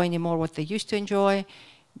enjoy anymore what they used to enjoy.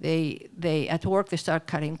 They at work, they start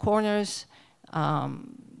cutting corners,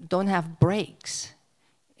 don't have breaks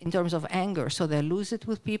in terms of anger. So they lose it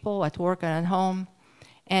with people at work and at home.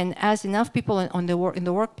 And as enough people in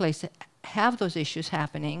the workplace have those issues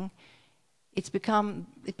happening, it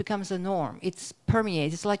becomes the norm. It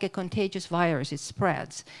permeates. It's like a contagious virus. It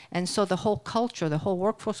spreads. And so the whole culture, the whole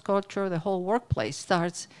workforce culture, the whole workplace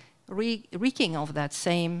starts reeking of that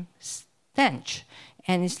same stench.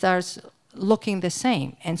 And it starts looking the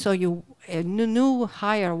same. And so a new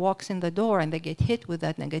hire walks in the door and they get hit with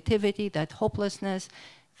that negativity, that hopelessness,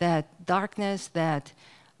 that darkness, that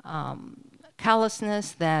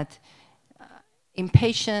callousness, that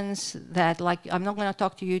impatience, that like, I'm not going to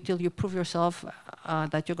talk to you till you prove yourself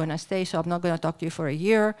that you're going to stay, so I'm not going to talk to you for a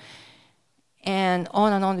year. And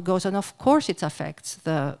on it goes. And of course it affects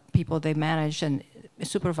the people they manage and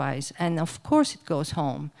supervise. And of course it goes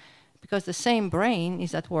home, because the same brain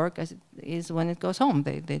is at work as it is when it goes home.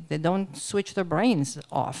 They don't switch their brains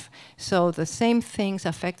off. So the same things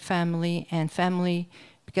affect family, and family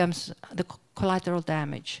becomes the collateral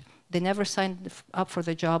damage. They never signed up for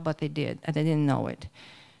the job, but they did, and they didn't know it.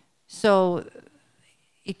 So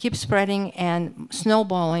it keeps spreading and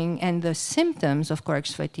snowballing, and the symptoms of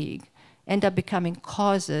corrections fatigue end up becoming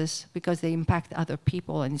causes because they impact other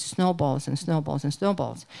people, and it snowballs and snowballs and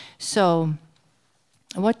snowballs. So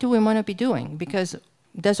what do we want to be doing? Because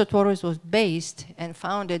Desert Waters was based and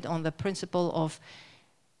founded on the principle of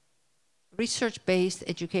research-based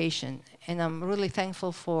education, and I'm really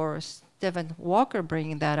thankful for Devin Walker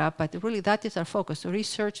bringing that up, but really that is our focus,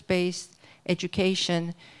 research-based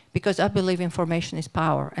education, because I believe information is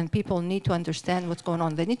power, and people need to understand what's going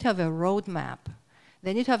on. They need to have a roadmap.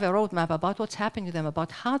 They need to have a roadmap about what's happening to them,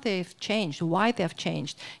 about how they've changed, why they've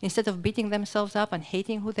changed. Instead of beating themselves up and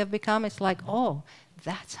hating who they've become, it's like, oh,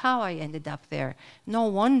 that's how I ended up there. No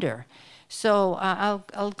wonder. So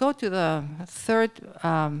I'll go to the third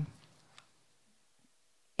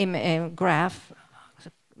graph.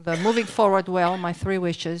 The moving forward well, my 3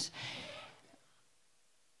 wishes.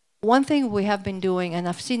 One thing we have been doing, and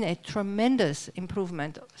I've seen a tremendous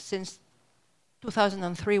improvement since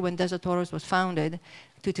 2003 when Desert Waters was founded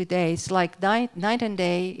to today. It's like night and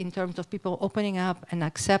day in terms of people opening up and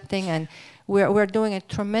accepting, and we're doing a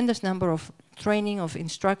tremendous number of training of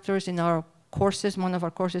instructors in our courses. One of our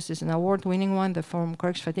courses is an award-winning one, the From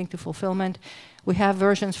Correction Fatigue to Fulfillment. We have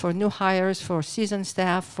versions for new hires, for seasoned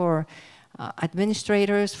staff, for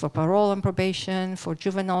administrators, for parole and probation, for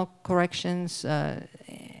juvenile corrections,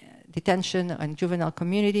 detention and juvenile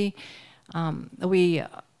community. We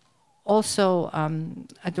also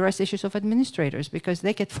address issues of administrators because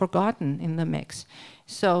they get forgotten in the mix.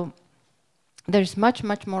 So there's much,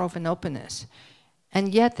 much more of an openness.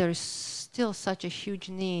 And yet there's still such a huge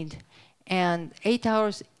need. And 8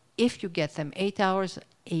 hours, if you get them, 8 hours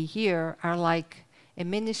a year are like a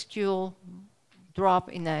minuscule drop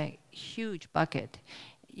in a huge bucket.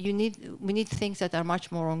 We need things that are much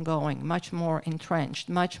more ongoing, much more entrenched,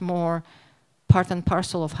 much more part and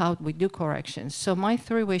parcel of how we do corrections. So my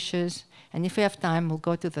 3 wishes, and if we have time, we'll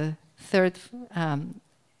go to the third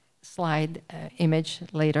slide image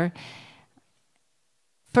later.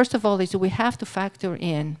 First of all, is we have to factor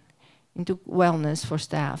into wellness for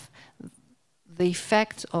staff the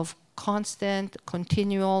effects of constant,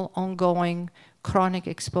 continual, ongoing, chronic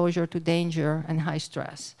exposure to danger and high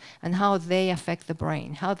stress, and how they affect the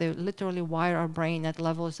brain, how they literally wire our brain at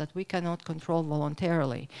levels that we cannot control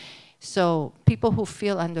voluntarily. So people who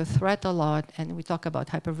feel under threat a lot, and we talk about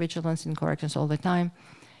hypervigilance in corrections all the time,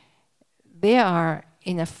 they are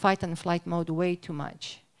in a fight and flight mode way too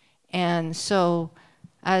much. And so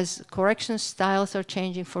as correction styles are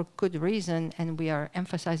changing for good reason, and we are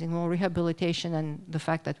emphasizing more rehabilitation and the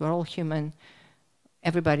fact that we're all human,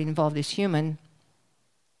 everybody involved is human,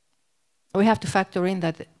 we have to factor in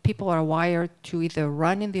that people are wired to either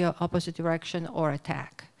run in the opposite direction or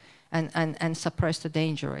attack and suppress the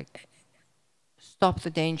danger, stop the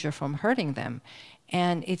danger from hurting them.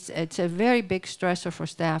 And it's a very big stressor for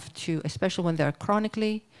staff to, especially when they're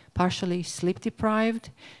chronically, partially sleep deprived.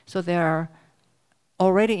 So they're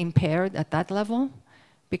already impaired at that level,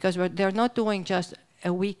 because they're not doing just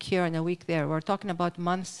a week here and a week there. We're talking about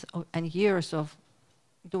months and years of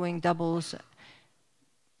doing doubles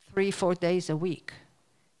 3-4 days a week,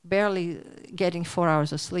 barely getting 4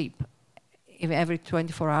 hours of sleep every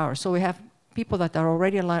 24 hours. So we have people that are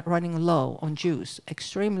already running low on juice,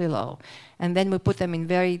 extremely low. And then we put them in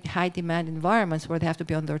very high demand environments where they have to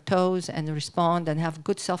be on their toes and respond and have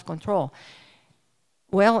good self-control.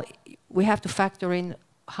 Well, we have to factor in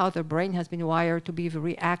how their brain has been wired to be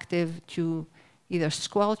reactive to either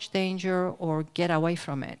squelch danger or get away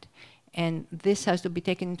from it. And this has to be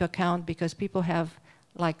taken into account because people have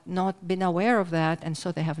not been aware of that, and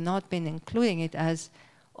so they have not been including it as,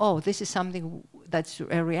 oh, this is something that's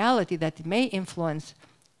a reality that may influence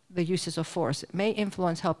the uses of force, may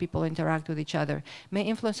influence how people interact with each other, may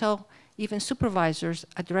influence how even supervisors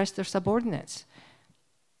address their subordinates.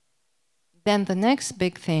 Then the next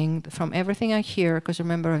big thing, from everything I hear, because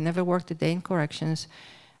remember, I've never worked a day in corrections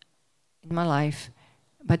in my life,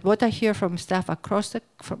 but what I hear from staff across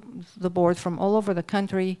the board from all over the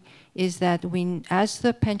country is that as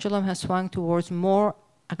the pendulum has swung towards more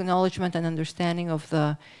acknowledgement and understanding of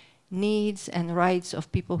the needs and rights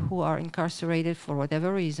of people who are incarcerated for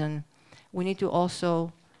whatever reason, we need to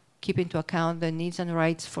also keep into account the needs and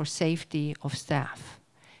rights for safety of staff,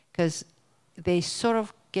 because they sort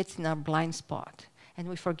of get in our blind spot. And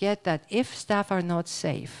we forget that if staff are not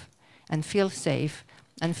safe and feel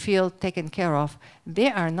taken care of, they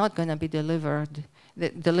are not going to be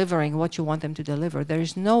delivering what you want them to deliver. There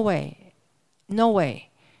is no way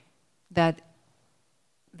that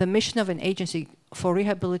the mission of an agency for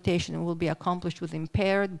rehabilitation will be accomplished with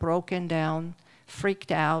impaired, broken down,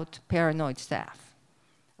 freaked out, paranoid staff.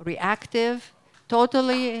 Reactive,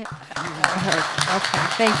 totally. Okay,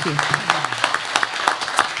 thank you.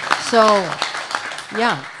 So,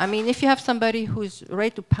 yeah, I mean, if you have somebody who's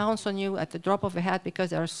ready to pounce on you at the drop of a hat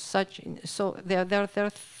because they're they're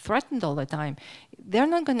threatened all the time, they're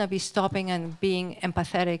not going to be stopping and being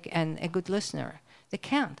empathetic and a good listener. They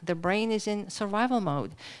can't. Their brain is in survival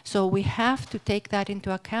mode. So we have to take that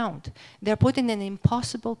into account. They're put in an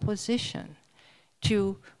impossible position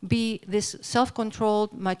to be this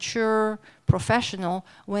self-controlled, mature professional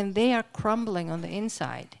when they are crumbling on the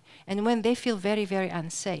inside and when they feel very, very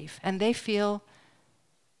unsafe. And they feel,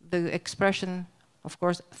 the expression, of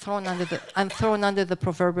course, thrown under the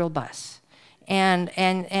proverbial bus. And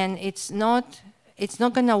it's not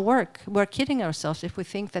going to work. We're kidding ourselves if we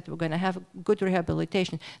think that we're going to have good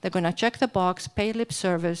rehabilitation. They're going to check the box, pay lip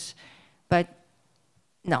service, but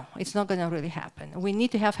no, it's not going to really happen. We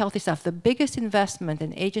need to have healthy staff. The biggest investment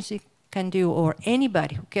an agency can do, or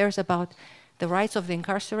anybody who cares about the rights of the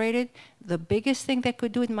incarcerated, the biggest thing they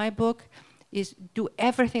could do in my book is do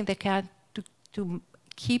everything they can to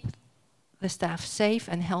keep the staff safe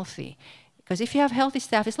and healthy. Because if you have healthy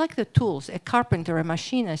staff, it's like the tools, a carpenter, a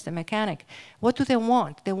machinist, a mechanic. What do they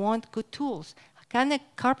want? They want good tools. Can a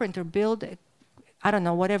carpenter build, I don't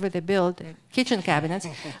know, whatever they build, kitchen cabinets,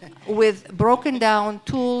 with broken down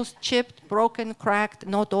tools, chipped, broken, cracked,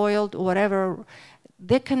 not oiled, whatever?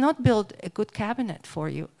 They cannot build a good cabinet for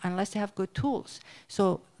you unless they have good tools.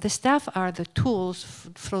 So the staff are the tools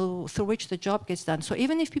through which the job gets done. So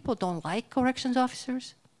even if people don't like corrections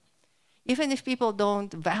officers, even if people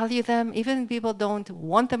don't value them, even if people don't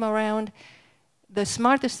want them around, the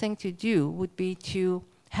smartest thing to do would be to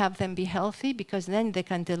have them be healthy, because then they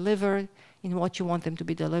can deliver in what you want them to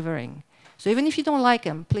be delivering. So even if you don't like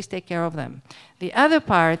them, please take care of them. The other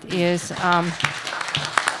part is,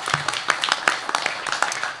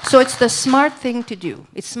 so it's the smart thing to do.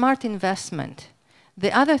 It's smart investment.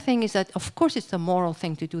 The other thing is that, of course, it's the moral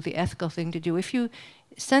thing to do, the ethical thing to do. If you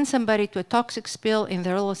send somebody to a toxic spill in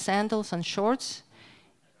their little sandals and shorts,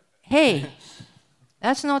 hey,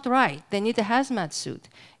 that's not right. They need a hazmat suit.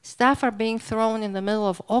 Staff are being thrown in the middle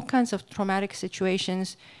of all kinds of traumatic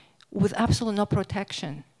situations with absolutely no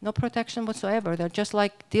protection whatsoever. They're just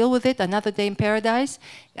like, deal with it, another day in paradise,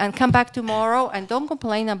 and come back tomorrow, and don't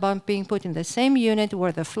complain about being put in the same unit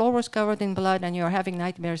where the floor was covered in blood and you're having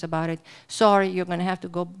nightmares about it. Sorry, you're going to have to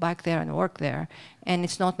go back there and work there, and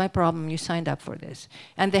it's not my problem, you signed up for this.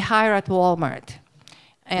 And they hire at Walmart.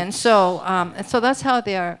 And so that's how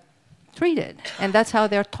they are treated, and that's how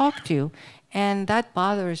they're talked to. And that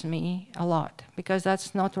bothers me a lot, because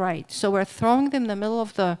that's not right. So we're throwing them in the middle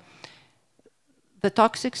of the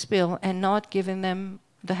toxic spill and not giving them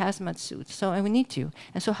the hazmat suits. So, and we need to.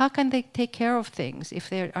 And so how can they take care of things if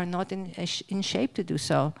they are not in shape to do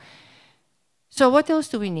so? So what else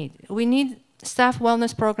do we need? We need staff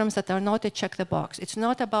wellness programs that are not a check the box. It's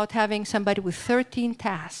not about having somebody with 13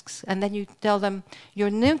 tasks and then you tell them your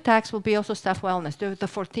new task will be also staff wellness. The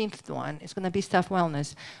 14th one is going to be staff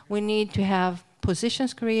wellness. We need to have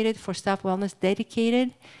positions created for staff wellness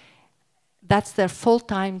dedicated. That's their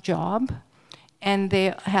full-time job. And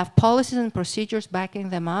they have policies and procedures backing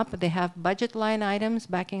them up. They have budget line items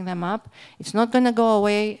backing them up. It's not going to go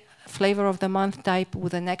away flavor of the month type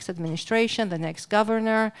with the next administration, the next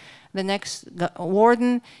governor, the next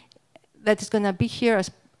warden. That is going to be here as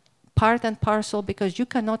part and parcel because you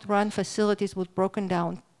cannot run facilities with broken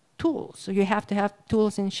down tools. So you have to have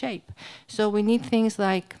tools in shape. So we need things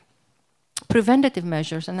like preventative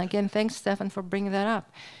measures. And again, thanks, Stefan, for bringing that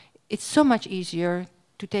up. It's so much easier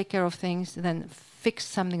to take care of things than fix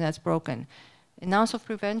something that's broken. An ounce of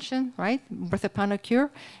prevention, right? Birth upon a cure.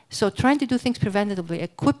 So trying to do things preventatively,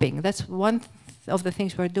 equipping, that's one of the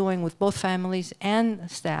things we're doing with both families and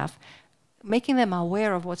staff, making them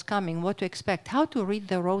aware of what's coming, what to expect, how to read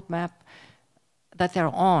the roadmap that they're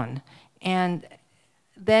on, and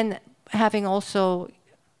then having also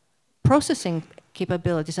processing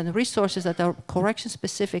capabilities and resources that are correction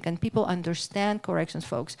specific and people understand corrections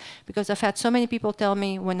folks. Because I've had so many people tell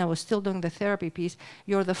me when I was still doing the therapy piece,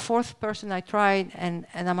 you're the fourth person I tried and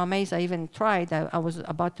I'm amazed I even tried. I was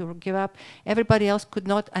about to give up. Everybody else could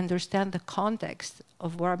not understand the context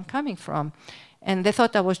of where I'm coming from. And they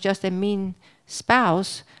thought I was just a mean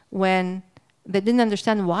spouse when they didn't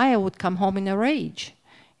understand why I would come home in a rage.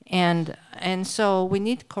 And so we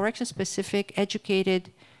need correction specific,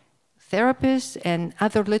 educated therapists and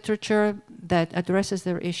other literature that addresses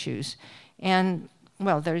their issues. And,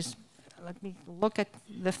 well, there's, let me look at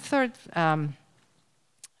the third,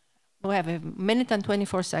 we have a minute and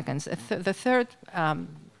 24 seconds. The third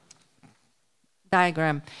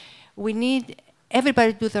diagram, we need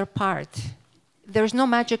everybody to do their part. There's no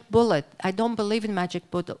magic bullet. I don't believe in magic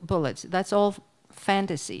bullets. That's all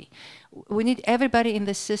fantasy. We need everybody in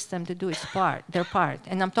the system to do its part, their part.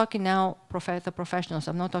 And I'm talking now the professionals.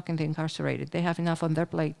 I'm not talking the incarcerated. They have enough on their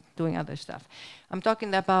plate doing other stuff. I'm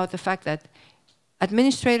talking about the fact that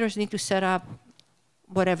administrators need to set up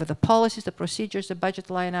whatever, the policies, the procedures, the budget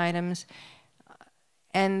line items,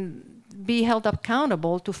 and be held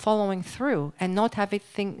accountable to following through and not having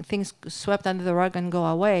things swept under the rug and go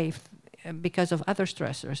away because of other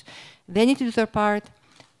stressors. They need to do their part.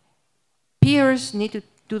 Peers need to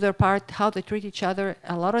do their part, how they treat each other.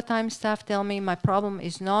 A lot of times staff tell me my problem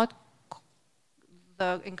is not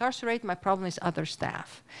the incarcerated, my problem is other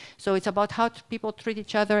staff. So it's about how people treat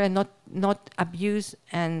each other and not abuse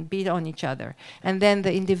and beat on each other. And then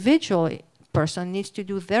the individual person needs to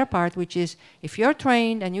do their part, which is if you're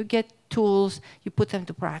trained and you get tools, you put them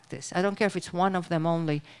to practice. I don't care if it's one of them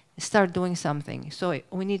only, start doing something. So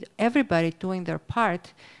we need everybody doing their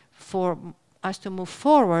part for us to move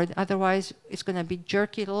forward. Otherwise, it's going to be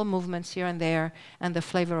jerky little movements here and there and the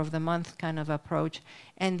flavor of the month kind of approach.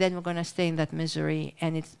 And then we're going to stay in that misery.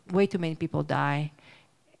 And it's way too many people die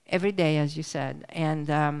every day, as you said, and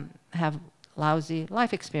have lousy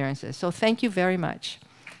life experiences. So thank you very much.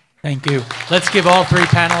 Thank you. Let's give all three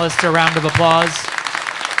panelists a round of applause.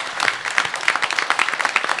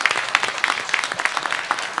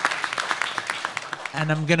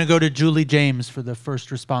 And I'm going to go to Julie James for the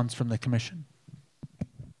first response from the Commission.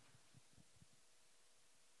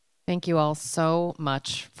 Thank you all so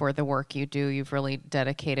much for the work you do. You've really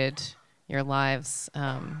dedicated your lives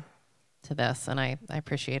to this, and I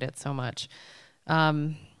appreciate it so much.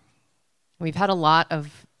 We've had a lot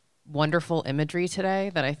of wonderful imagery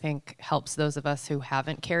today that I think helps those of us who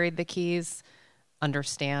haven't carried the keys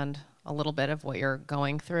understand a little bit of what you're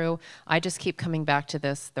going through. I just keep coming back to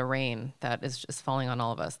this, the rain that is just falling on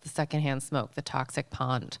all of us, the secondhand smoke, the toxic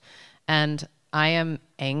pond. And I am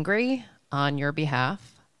angry on your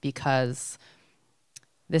behalf because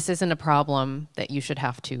this isn't a problem that you should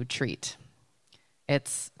have to treat.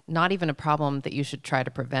 It's not even a problem that you should try to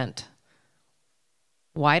prevent.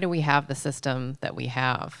 Why do we have the system that we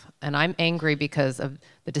have? And I'm angry because of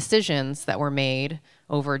the decisions that were made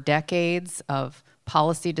over decades of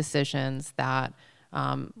policy decisions that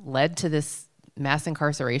led to this mass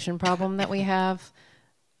incarceration problem that we have,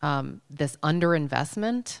 this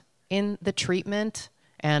underinvestment in the treatment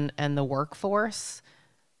and the workforce.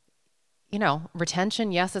 You know,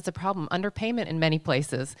 retention, yes, it's a problem. Underpayment in many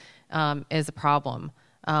places is a problem.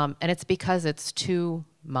 And it's because it's too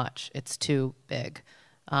much. It's too big.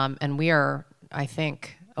 And we are, I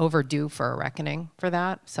think, overdue for a reckoning for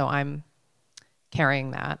that. So I'm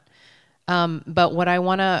carrying that. But what I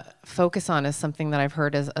want to focus on is something that I've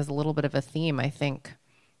heard as a little bit of a theme. I think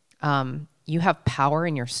you have power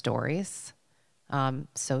in your stories.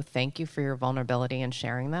 So thank you for your vulnerability and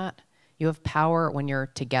sharing that. You have power when you're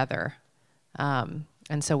together. And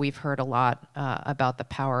so we've heard a lot about the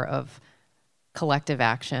power of collective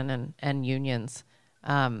action and unions.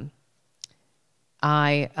 I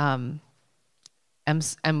am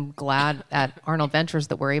glad at Arnold Ventures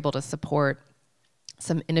that we're able to support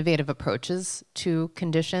some innovative approaches to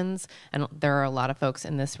conditions, and there are a lot of folks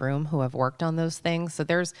in this room who have worked on those things. So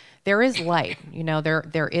there is light, you know,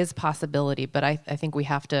 there is possibility, but I think we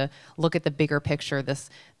have to look at the bigger picture. This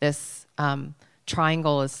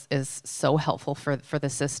triangle is so helpful for the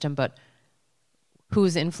system, but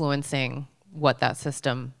who's influencing what that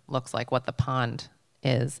system looks like, what the pond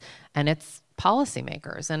is, and it's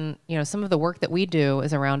policymakers. And you know, some of the work that we do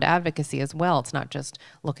is around advocacy as well. It's not just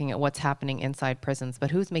looking at what's happening inside prisons,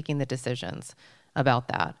 but who's making the decisions about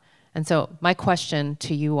that. And so my question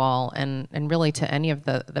to you all, and really to any of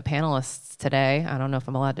the panelists today, I don't know if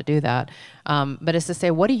I'm allowed to do that, but is to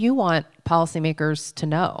say, what do you want policymakers to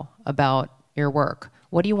know about your work?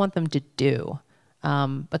 What do you want them to do?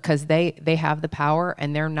 Because they have the power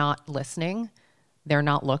and they're not listening, they're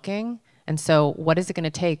not looking. And so what is it going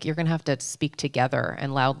to take? You're going to have to speak together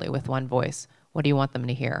and loudly with one voice. What do you want them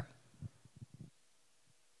to hear?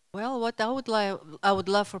 Well, what I would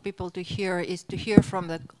love for people to hear is to hear from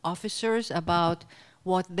the officers about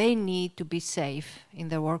what they need to be safe in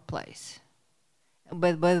their workplace.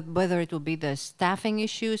 But whether it will be the staffing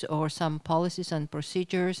issues or some policies and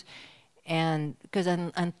procedures, and because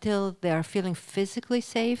until they are feeling physically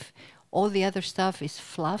safe, all the other stuff is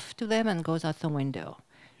fluff to them and goes out the window.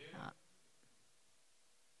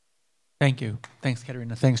 Thank you. Thanks,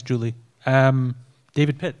 Caterina. Thanks, Julie.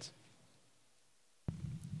 David Pitts.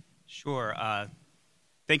 Sure.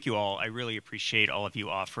 Thank you all. I really appreciate all of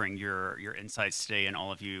you offering your insights today, and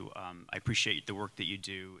all of you. I appreciate the work that you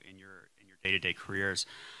do in your day-to-day careers.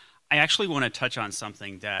 I actually want to touch on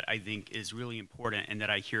something that I think is really important and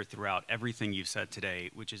that I hear throughout everything you've said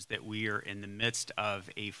today, which is that we are in the midst of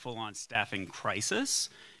a full-on staffing crisis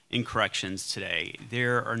in corrections today.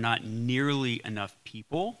 There are not nearly enough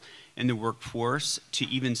people in the workforce to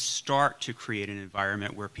even start to create an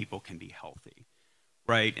environment where people can be healthy,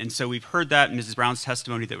 right? And so we've heard that. Mrs. Brown's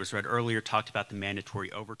testimony that was read earlier talked about the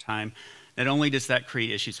mandatory overtime. Not only does that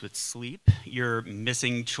create issues with sleep, you're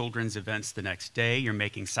missing children's events the next day, you're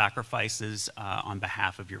making sacrifices on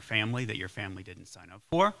behalf of your family that your family didn't sign up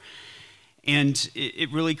for. And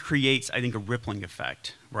it really creates, I think, a rippling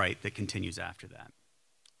effect, right, that continues after that.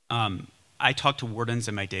 I talk to wardens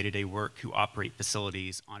in my day-to-day work who operate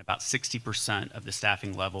facilities on about 60% of the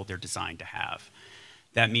staffing level they're designed to have.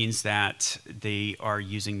 That means that they are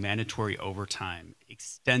using mandatory overtime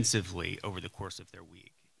extensively over the course of their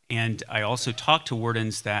week. And I also talk to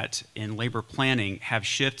wardens that in labor planning have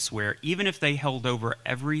shifts where even if they held over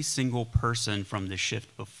every single person from the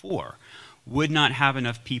shift before, would not have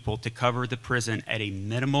enough people to cover the prison at a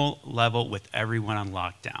minimal level with everyone on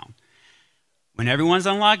lockdown. When everyone's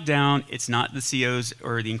on lockdown, it's not the COs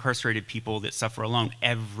or the incarcerated people that suffer alone.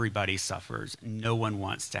 Everybody suffers. No one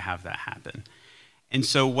wants to have that happen. And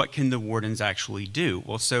so what can the wardens actually do?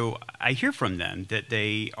 Well, so I hear from them that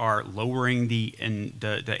they are lowering the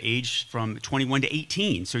age from 21 to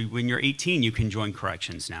 18. So when you're 18, you can join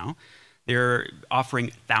corrections now. They're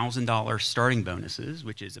offering $1,000 starting bonuses,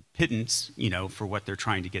 which is a pittance, you know, for what they're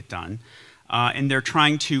trying to get done. And they're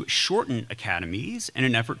trying to shorten academies in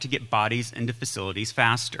an effort to get bodies into facilities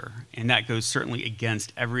faster. And that goes certainly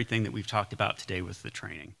against everything that we've talked about today with the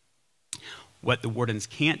training. What the wardens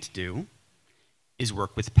can't do is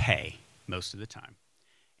work with pay most of the time.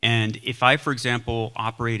 And if I, for example,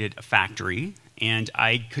 operated a factory and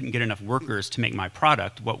I couldn't get enough workers to make my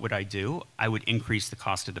product, what would I do? I would increase the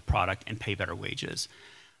cost of the product and pay better wages.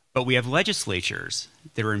 But we have legislatures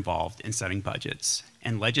that are involved in setting budgets,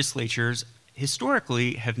 and legislatures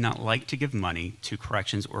historically have not liked to give money to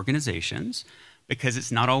corrections organizations because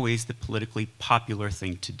it's not always the politically popular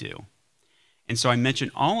thing to do. And so I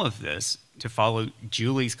mention all of this to follow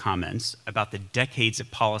Julie's comments about the decades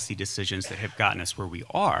of policy decisions that have gotten us where we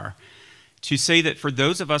are, to say that for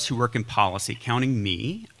those of us who work in policy, counting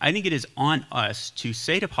me, I think it is on us to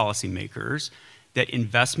say to policymakers that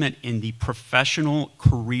investment in the professional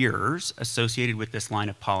careers associated with this line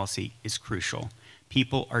of policy is crucial.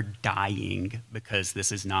 People are dying because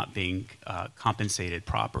this is not being compensated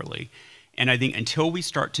properly. And I think until we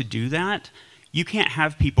start to do that, you can't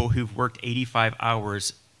have people who've worked 85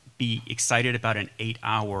 hours be excited about an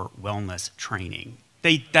 8-hour wellness training.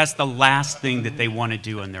 That's the last thing that they want to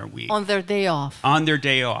do in their week. On their day off. On their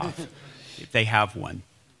day off, if they have one.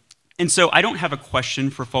 And so I don't have a question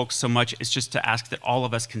for folks so much, it's just to ask that all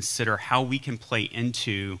of us consider how we can play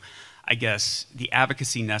into, I guess, the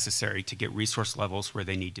advocacy necessary to get resource levels where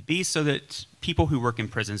they need to be so that people who work in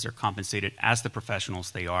prisons are compensated as the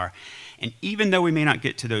professionals they are. And even though we may not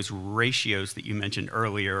get to those ratios that you mentioned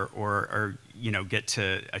earlier or get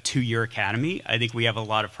to a 2-year academy, I think we have a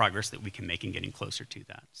lot of progress that we can make in getting closer to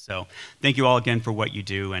that. So thank you all again for what you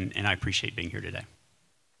do, and I appreciate being here today.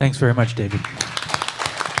 Thanks very much, David.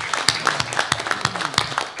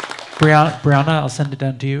 Bryanna, I'll send it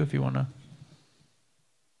down to you if you want to.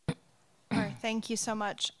 Thank you so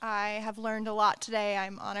much. I have learned a lot today.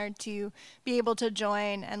 I'm honored to be able to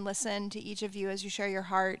join and listen to each of you as you share your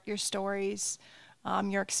heart, your stories,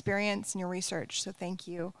 your experience, and your research. So thank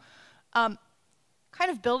you. Kind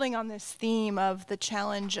of building on this theme of the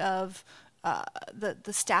challenge of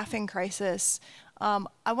the staffing crisis,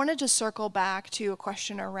 I wanted to circle back to a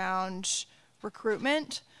question around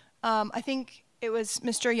recruitment. I think it was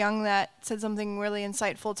Mr. Young that said something really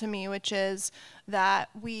insightful to me, which is that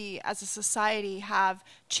we as a society have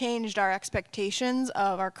changed our expectations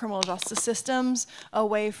of our criminal justice systems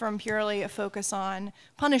away from purely a focus on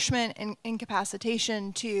punishment and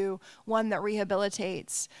incapacitation to one that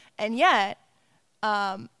rehabilitates. And yet,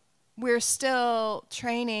 we're still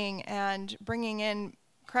training and bringing in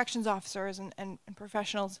corrections officers and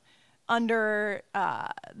professionals under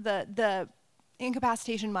the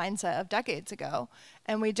incapacitation mindset of decades ago,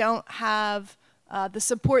 and we don't have the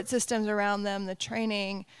support systems around them, the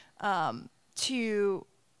training to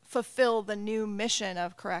fulfill the new mission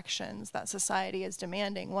of corrections that society is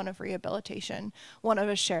demanding, one of rehabilitation, one of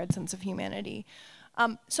a shared sense of humanity.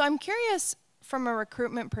 So I'm curious, from a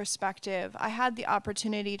recruitment perspective, I had the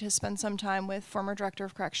opportunity to spend some time with former Director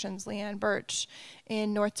of Corrections, Leanne Birch,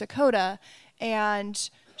 in North Dakota, and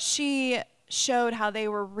she showed how they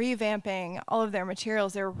were revamping all of their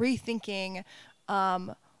materials. They were rethinking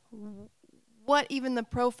what even the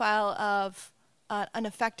profile of an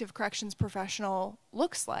effective corrections professional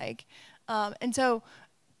looks like. And so,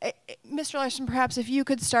 Mr. Larsen, perhaps if you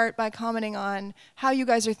could start by commenting on how you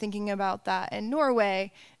guys are thinking about that in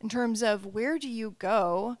Norway in terms of where do you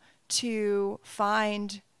go to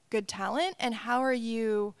find good talent, and how are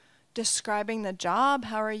you describing the job?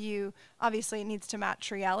 How are you, obviously it needs to match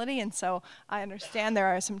reality, and so I understand there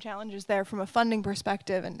are some challenges there from a funding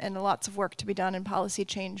perspective and lots of work to be done in policy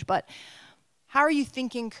change, but how are you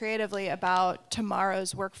thinking creatively about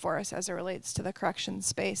tomorrow's workforce as it relates to the corrections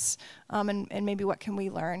space, and maybe what can we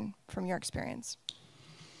learn from your experience?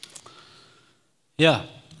 Yeah,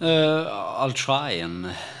 I'll try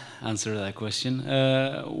and answer that question.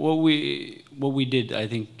 What we did, I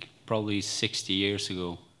think, probably 60 years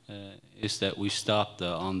ago, is that we stopped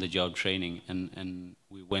the on-the-job training and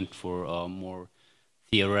we went for a more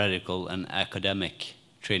theoretical and academic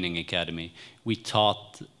training academy. We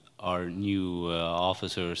taught our new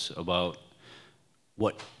officers about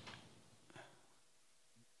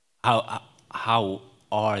how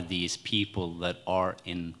are these people that are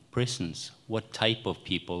in prisons? What type of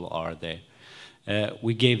people are they?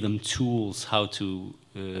 We gave them tools how to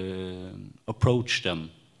approach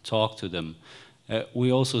them, talk to them.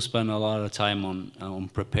 We also spend a lot of time on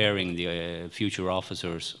preparing the future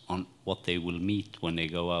officers on what they will meet when they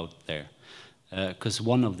go out there. Because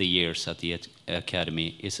one of the years at the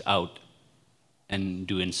academy is out and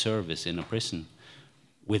doing service in a prison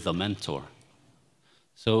with a mentor.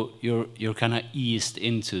 So you're kind of eased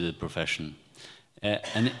into the profession.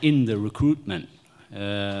 And in the recruitment,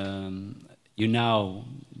 you now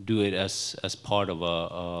do it as part of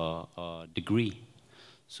a degree.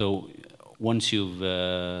 So once you've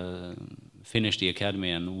finished the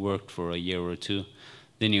academy and worked for a year or two,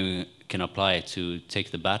 then you can apply to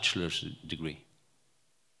take the bachelor's degree.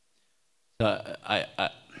 So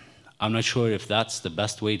I'm not sure if that's the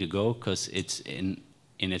best way to go, because it's in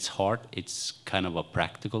its heart, it's kind of a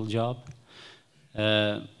practical job.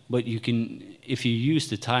 But you can, if you use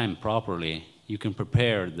the time properly, you can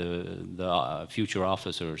prepare the future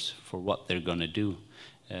officers for what they're going to do.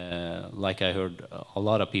 Like I heard a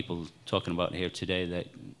lot of people talking about here today, that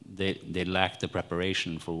they lack the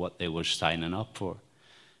preparation for what they were signing up for.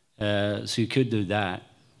 So you could do that,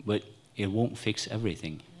 but it won't fix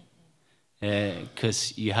everything.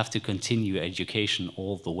 Because you have to continue education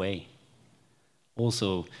all the way.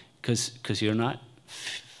 Also, because you're not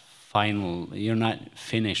you're not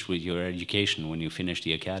finished with your education when you finish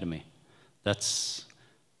the academy. That's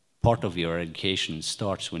part of your education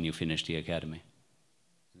starts when you finish the academy.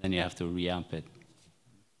 Then you have to reamp it.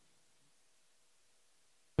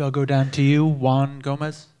 I'll go down to you, Juan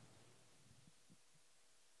Gomez.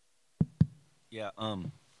 Yeah, I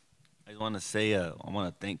want to say I want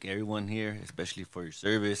to thank everyone here, especially for your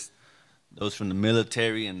service. those from the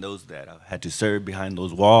military and those that had to serve behind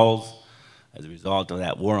those walls as a result of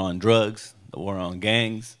that war on drugs, the war on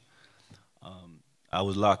gangs. I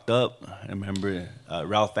was locked up. I remember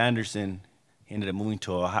Ralph Anderson, he ended up moving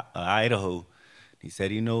to Idaho. He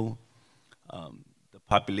said, you know, the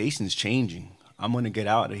population's changing. I'm going to get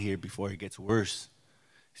out of here before it gets worse.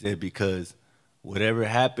 He said, because whatever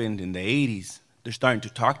happened in the 80s, they're starting to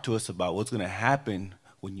talk to us about what's going to happen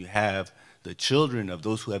when you have the children of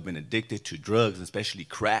those who have been addicted to drugs, especially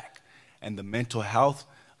crack, and the mental health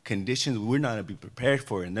conditions we're not going to be prepared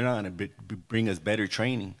for, and they're not going to bring us better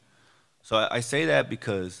training. So I say that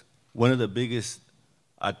because one of the biggest,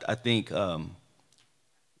 I think, someone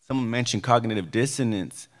mentioned cognitive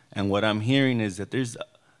dissonance, and what I'm hearing is that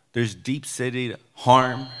there's deep-seated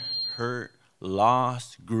harm, hurt,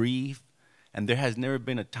 loss, grief, and there has never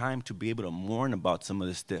been a time to be able to mourn about some of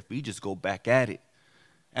this stuff. We just go back at it.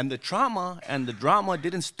 And the trauma and the drama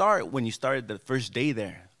didn't start when you started the first day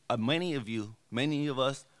there. Many of you, many of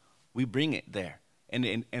us, we bring it there.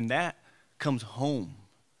 And that comes home.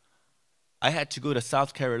 I had to go to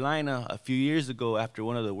South Carolina a few years ago after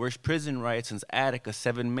one of the worst prison riots in Attica.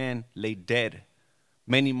 7 men lay dead.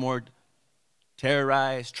 Many more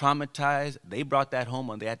terrorized, traumatized. They brought that home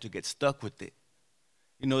and they had to get stuck with it.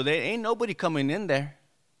 You know, there ain't nobody coming in there.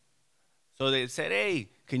 So they said, hey,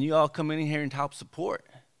 can you all come in here and help support?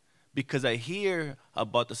 Because I hear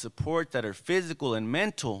about the support that are physical and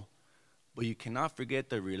mental, but you cannot forget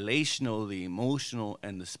the relational, the emotional,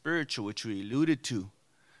 and the spiritual, which we alluded to.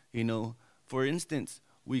 You know, for instance,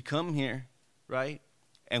 we come here, right,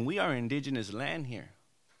 and we are indigenous land here.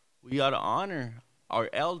 We ought to honor our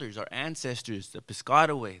elders, our ancestors, the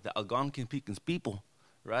Piscataway, the Algonquin people,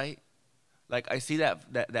 right? Like I see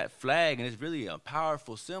that flag, and it's really a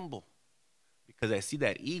powerful symbol because I see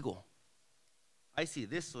that eagle. I see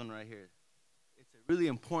this one right here. It's a really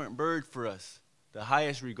important bird for us. The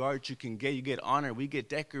highest regard you can get, you get honored. We get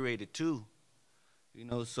decorated too. You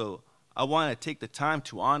know, so I want to take the time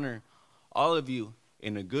to honor all of you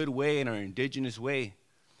in a good way, in our indigenous way,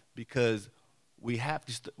 because we have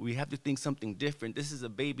to think something different. This is a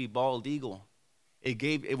baby bald eagle.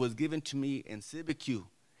 It was given to me in Sibicu,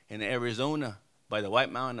 in Arizona, by the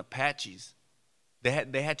White Mountain Apaches. They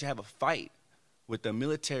had to have a fight with the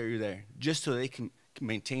military there just so they can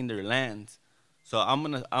maintain their lands. So I'm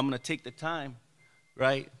gonna take the time,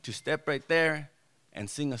 right, to step right there and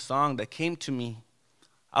sing a song that came to me.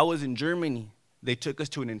 I was in Germany. They took us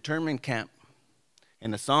to an internment camp,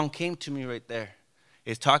 and the song came to me right there.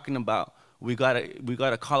 It's talking about we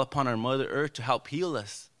gotta call upon our Mother Earth to help heal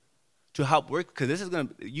us, to help work, because this is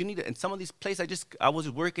you need to, in some of these places. I was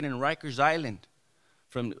working in Rikers Island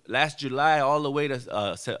from last July all the way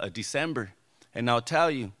to December, and I'll tell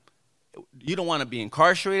you, you don't want to be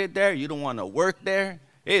incarcerated there. You don't want to work there.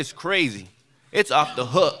 It's crazy. It's off the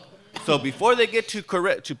hook. So before they get to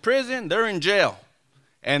prison, they're in jail.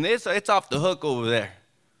 And it's off the hook over there.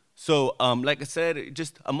 So like I said,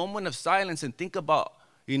 just a moment of silence and think about,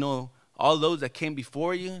 you know, all those that came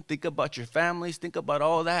before you. Think about your families. Think about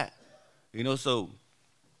all that. You know, so.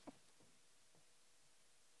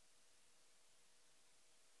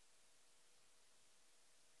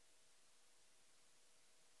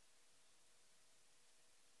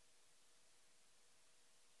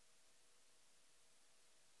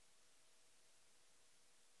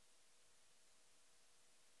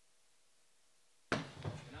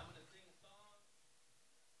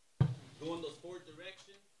 Go in those 4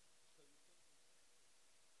 directions.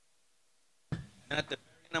 And at the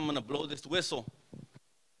very end, I'm going to blow this whistle.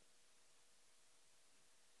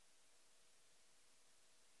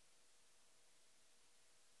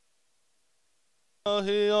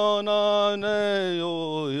 Hiana ne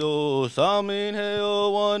yo yo samin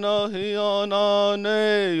heyo wana hiana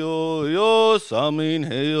ne yo yo samin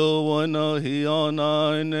heyo wana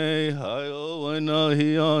hiana ne hayo wana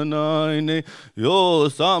hiana ne yo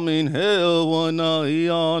samin heyo wana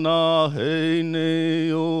hiana he ne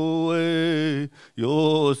yo e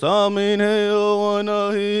yo samin heyo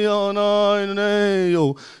wana hiana ne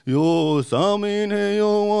yo yo samin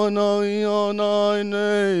heyo wana hiana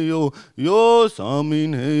ne yo yo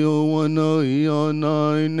samin heyo wana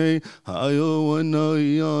hiana ne hayo wana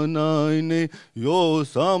hiana ne yo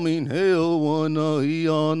samin heyo wana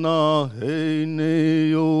hiana he ne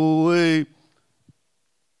yo e.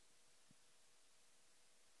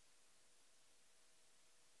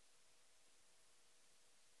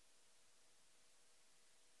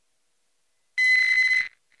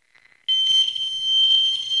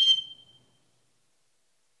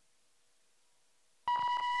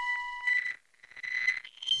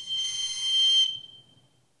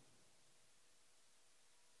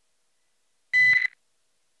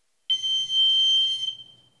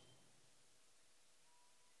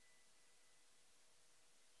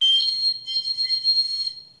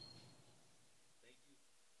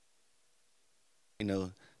 You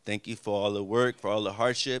know, thank you for all the work, for all the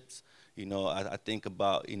hardships. You know, I think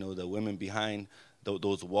about, you know, the women behind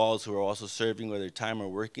those walls who are also serving or their time or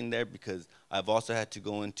working there, because I've also had to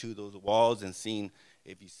go into those walls and seen,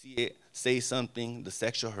 if you see it, say something. The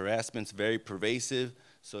sexual harassment's very pervasive.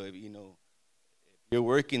 So, if, you know, if you're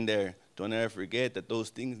working there, don't ever forget that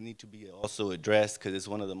those things need to be also addressed, because it's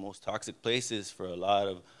one of the most toxic places for a lot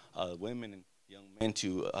of women and young men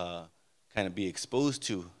to kind of be exposed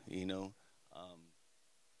to, you know.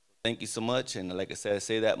 Thank you so much, and like I said, I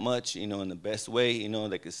say that much, you know, in the best way, you know,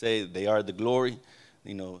 like I say, they are the glory,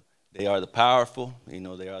 you know, they are the powerful, you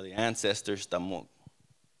know, they are the ancestors. Tamo.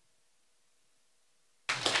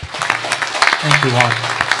 Thank you, Juan.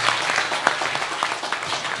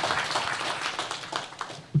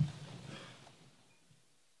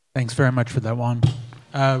 Thanks very much for that, Juan.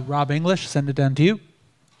 Rob English, send it down to you.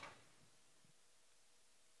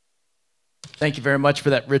 Thank you very much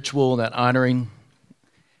for that ritual, that honoring.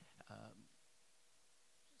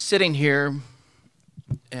 Sitting here,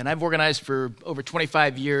 and I've organized for over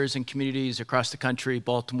 25 years in communities across the country,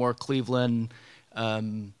 Baltimore, Cleveland.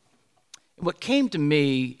 What came to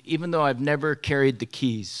me, even though I've never carried the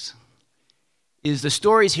keys, is the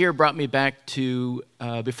stories here brought me back to,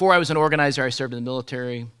 before I was an organizer, I served in the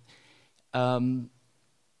military. And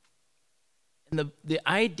the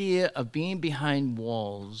idea of being behind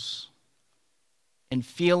walls and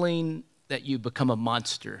feeling that you become a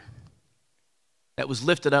monster that was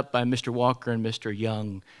lifted up by Mr. Walker and Mr.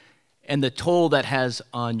 Young, and the toll that has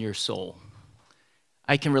on your soul.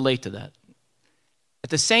 I can relate to that. At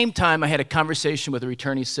the same time, I had a conversation with a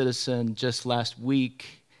returning citizen just last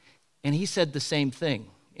week, and he said the same thing.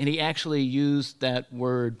 And he actually used that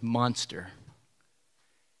word monster.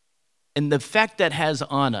 And the effect that has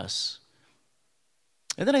on us.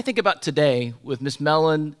 And then I think about today with Miss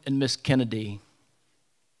Mellen and Miss Kennedy.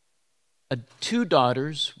 Two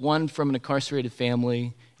daughters, one from an incarcerated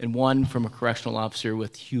family and one from a correctional officer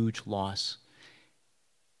with huge loss.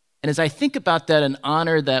 And as I think about that and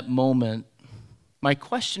honor that moment, my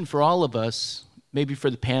question for all of us, maybe for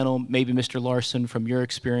the panel, maybe Mr. Larsen, from your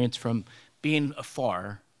experience from being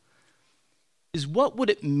afar, is what would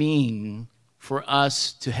it mean for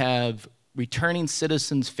us to have returning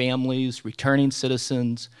citizens' families, returning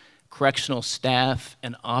citizens, correctional staff,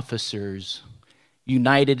 and officers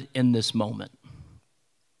united in this moment?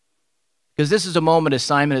 Because this is a moment, as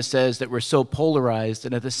Simon has says, that we're so polarized,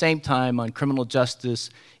 and at the same time on criminal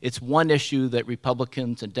justice, it's one issue that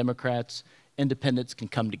Republicans and Democrats, independents can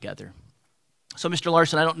come together. So Mr.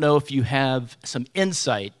 Larsen, I don't know if you have some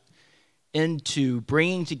insight into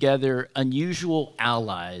bringing together unusual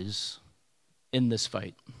allies in this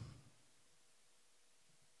fight.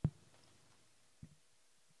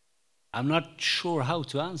 I'm not sure how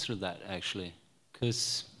to answer that, actually,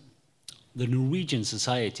 because the Norwegian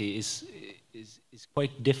society is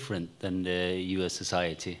quite different than the US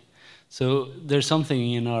society. So there's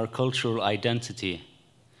something in our cultural identity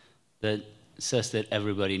that says that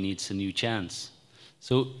everybody needs a new chance.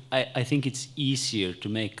 So I think it's easier to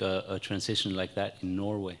make a transition like that in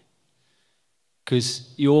Norway.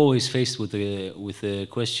 Because you're always faced with the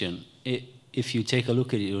question, if you take a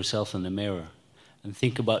look at yourself in the mirror and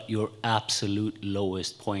think about your absolute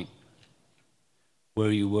lowest point,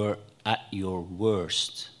 where you were at your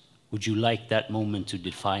worst, would you like that moment to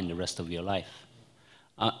define the rest of your life?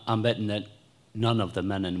 I'm betting that none of the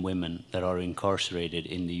men and women that are incarcerated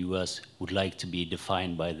in the US would like to be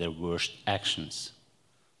defined by their worst actions.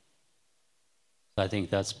 I think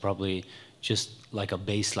that's probably just like a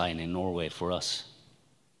baseline in Norway for us.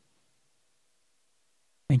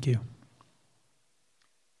 Thank you.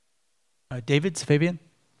 David, Fabian?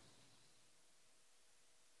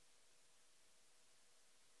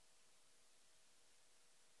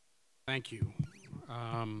 Thank you.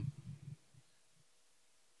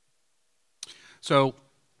 So,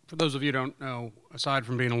 for those of you who don't know, aside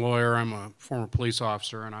from being a lawyer, I'm a former police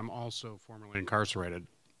officer, and I'm also formerly incarcerated.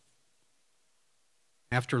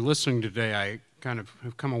 After listening today, I kind of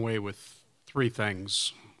have come away with three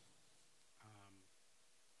things.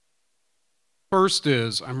 First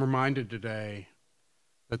is, I'm reminded today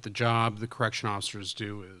that the job the correction officers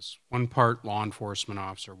do is one part law enforcement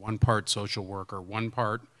officer, one part social worker, one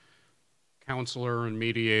part counselor and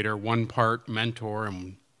mediator, one part mentor,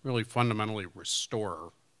 and really fundamentally restorer.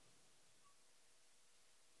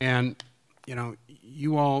 And, you know,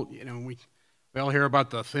 you all, you know, we all hear about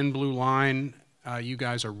the thin blue line. You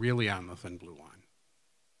guys are really on the thin blue line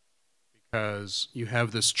because you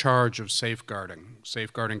have this charge of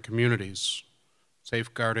safeguarding communities,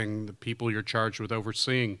 safeguarding the people you're charged with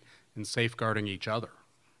overseeing, and safeguarding each other.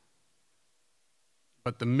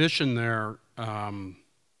 But the mission there on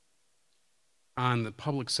the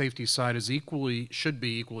public safety side is should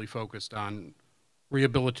be equally focused on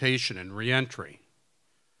rehabilitation and reentry,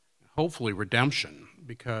 hopefully redemption,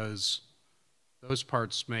 because those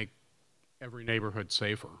parts make every neighborhood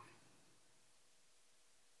safer.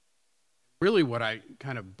 Really what I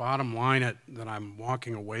kind of bottom line that I'm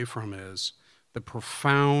walking away from is the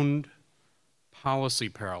profound policy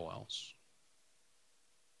parallels,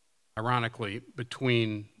 ironically,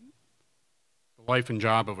 between the life and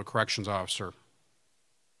job of a corrections officer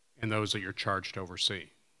and those that you're charged to oversee.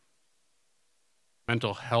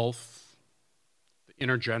 Mental health, the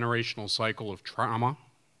intergenerational cycle of trauma.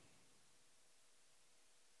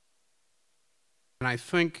 And I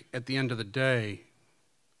think at the end of the day,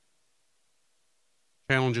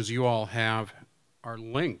 challenges you all have are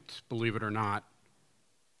linked, believe it or not,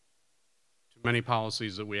 to many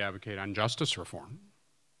policies that we advocate on justice reform.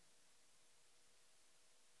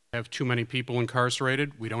 We have too many people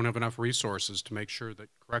incarcerated. We don't have enough resources to make sure that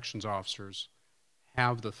corrections officers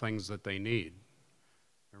have the things that they need.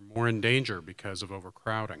 They're more in danger because of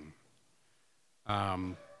overcrowding.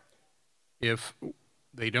 If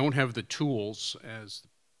they don't have the tools, as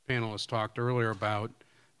the panelists talked earlier about,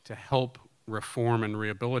 to help reform and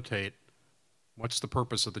rehabilitate, what's the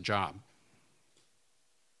purpose of the job?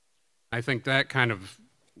 I think that kind of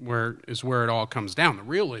is where it all comes down. The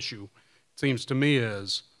real issue, it seems to me,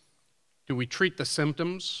 is do we treat the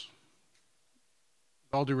symptoms?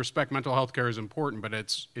 With all due respect, mental health care is important, but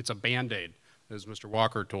it's a Band-Aid, as Mr.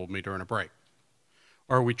 Walker told me during a break.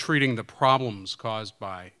 Or are we treating the problems caused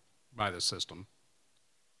by the system?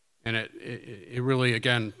 And it really,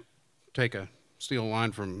 again, steal a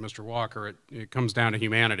line from Mr. Walker, it comes down to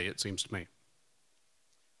humanity, it seems to me.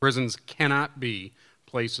 Prisons cannot be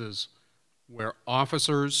places where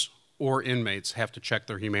officers or inmates have to check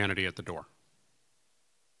their humanity at the door.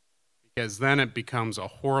 Because then it becomes a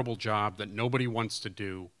horrible job that nobody wants to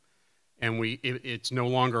do, and it's no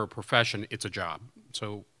longer a profession, it's a job.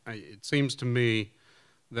 So it seems to me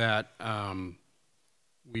that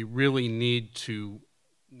we really need to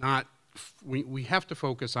we have to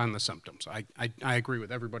focus on the symptoms. I agree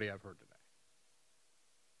with everybody I've heard today.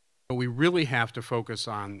 But we really have to focus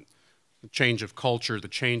on the change of culture, the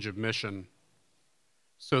change of mission,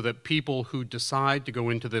 so that people who decide to go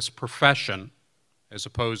into this profession, as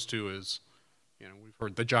opposed to we've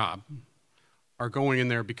heard the job, are going in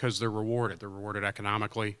there because they're rewarded. They're rewarded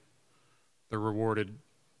economically, they're rewarded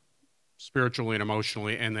spiritually and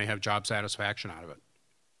emotionally, and they have job satisfaction out of it.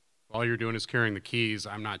 All you're doing is carrying the keys.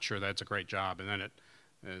 I'm not sure that's a great job. And then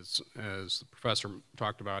as the professor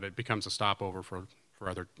talked about, it becomes a stopover for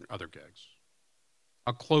other gigs.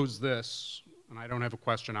 I'll close this, and I don't have a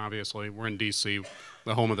question, obviously. We're in D.C.,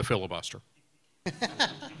 the home of the filibuster.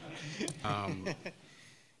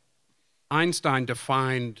 Einstein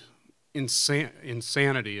defined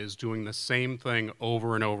insanity as doing the same thing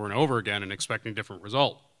over and over and over again and expecting a different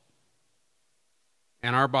result.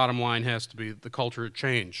 And our bottom line has to be the culture of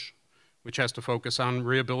change, which has to focus on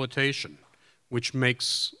rehabilitation, which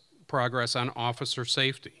makes progress on officer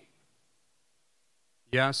safety.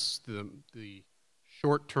 Yes, the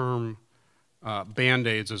short-term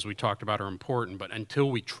Band-Aids, as we talked about, are important, but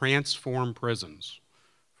until we transform prisons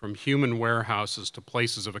from human warehouses to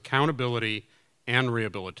places of accountability and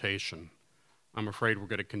rehabilitation, I'm afraid we're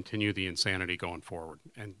going to continue the insanity going forward.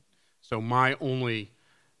 And so my only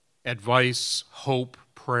advice, hope,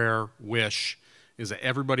 prayer, wish is that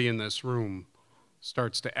everybody in this room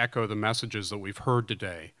starts to echo the messages that we've heard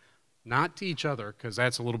today, not to each other, because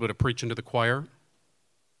that's a little bit of preaching to the choir,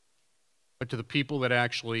 but to the people that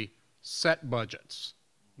actually set budgets,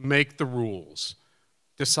 make the rules,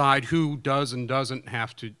 decide who does and doesn't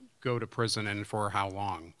have to go to prison and for how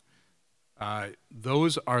long.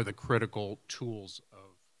 Those are the critical tools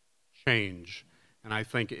of change, and I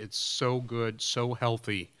think it's so good, so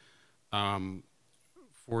healthy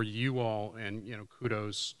for you all, and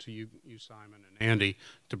kudos to you, Simon and Andy,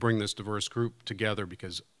 to bring this diverse group together,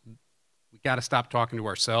 because we got to stop talking to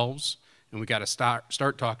ourselves, and we got to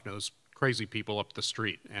start talking to those crazy people up the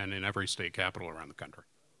street and in every state capital around the country.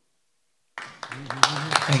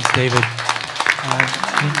 Thanks, David.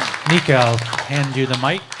 Nika, I'll hand you the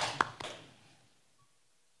mic.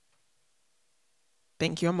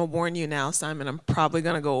 Thank you. I'm going to warn you now, Simon, I'm probably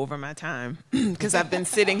going to go over my time because I've been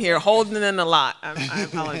sitting here holding in a lot. I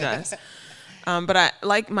apologize. But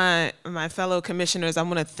like my fellow commissioners, I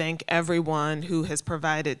want to thank everyone who has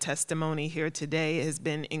provided testimony here today. It has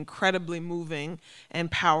been incredibly moving and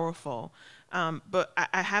powerful. But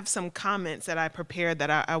I have some comments that I prepared that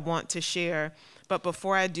I want to share. But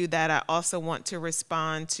before I do that, I also want to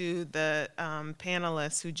respond to the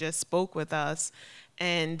panelists who just spoke with us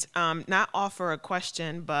and not offer a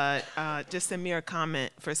question, but just a mere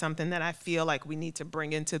comment for something that I feel like we need to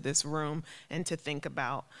bring into this room and to think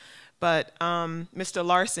about. But Mr.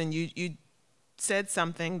 Larsen, you said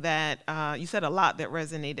something that, you said a lot that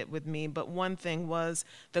resonated with me, but one thing was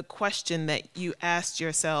the question that you asked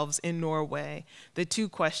yourselves in Norway, the two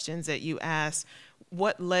questions that you asked,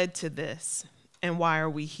 what led to this and why are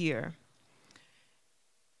we here?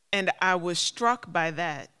 And I was struck by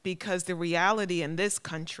that because the reality in this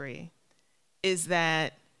country is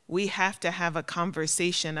that we have to have a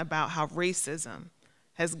conversation about how racism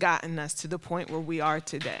has gotten us to the point where we are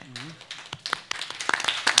today.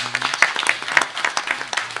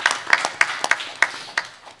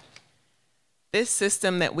 This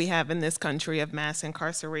system that we have in this country of mass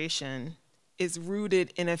incarceration is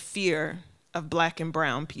rooted in a fear of Black and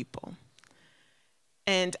brown people.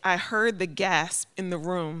 And I heard the gasp in the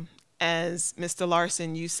room as Mr.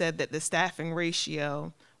 Larsen, you said that the staffing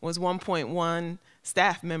ratio was 1.1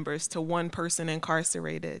 staff members to one person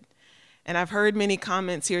incarcerated. And I've heard many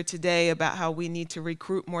comments here today about how we need to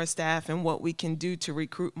recruit more staff and what we can do to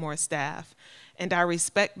recruit more staff. And I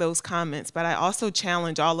respect those comments, but I also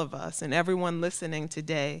challenge all of us and everyone listening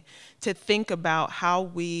today to think about how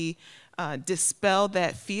we dispel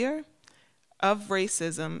that fear of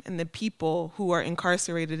racism and the people who are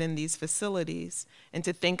incarcerated in these facilities, and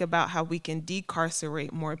to think about how we can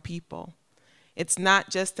decarcerate more people. It's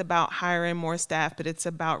not just about hiring more staff, but it's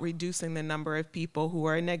about reducing the number of people who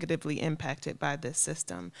are negatively impacted by this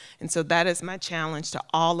system. And so that is my challenge to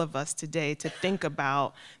all of us today, to think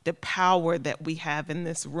about the power that we have in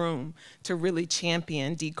this room to really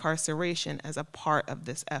champion decarceration as a part of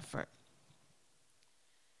this effort.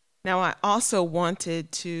 Now, I also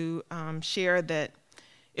wanted to share that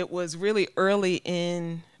it was really early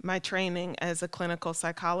in my training as a clinical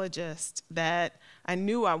psychologist that I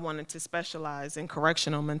knew I wanted to specialize in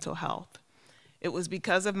correctional mental health. It was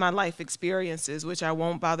because of my life experiences, which I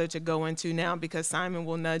won't bother to go into now because Simon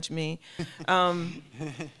will nudge me,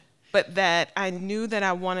 but that I knew that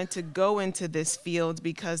I wanted to go into this field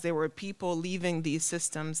because there were people leaving these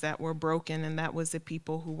systems that were broken, and that was the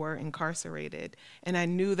people who were incarcerated. And I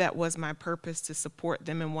knew that was my purpose, to support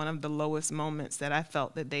them in one of the lowest moments that I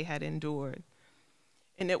felt that they had endured.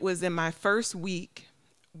 And it was in my first week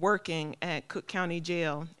working at Cook County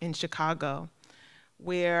Jail in Chicago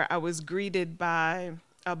where I was greeted by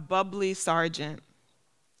a bubbly sergeant,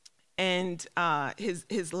 and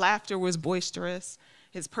his laughter was boisterous.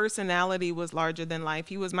 His personality was larger than life.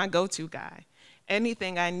 He was my go-to guy.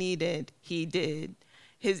 Anything I needed, he did.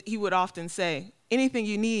 He would often say, "Anything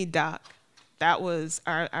you need, Doc." That was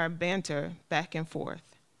our banter back and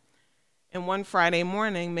forth. And one Friday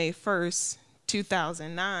morning, May 1st,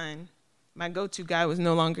 2009, my go-to guy was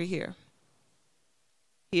no longer here.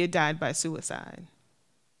 He had died by suicide.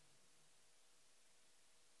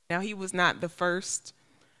 Now, he was not the first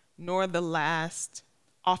nor the last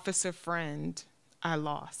officer friend I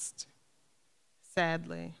lost,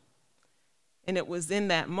 sadly. And it was in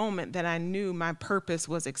that moment that I knew my purpose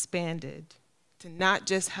was expanded to not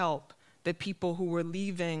just help the people who were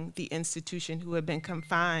leaving the institution, who had been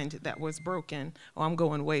confined, that was broken. Oh, I'm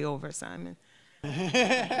going way over, Simon.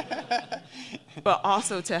 But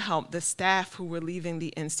also to help the staff who were leaving the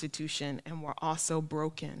institution and were also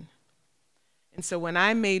broken. And so when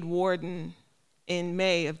I made warden in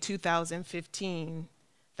May of 2015,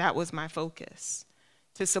 that was my focus,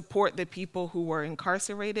 to support the people who were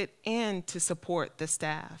incarcerated and to support the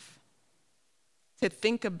staff, to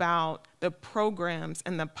think about the programs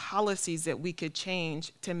and the policies that we could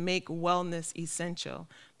change to make wellness essential,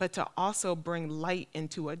 but to also bring light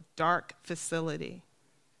into a dark facility.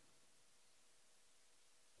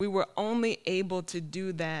 We were only able to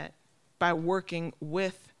do that by working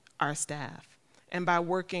with our staff and by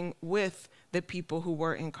working with the people who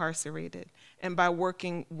were incarcerated and by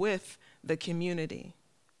working with the community.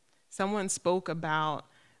 Someone spoke about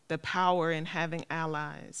the power in having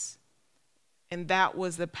allies. And that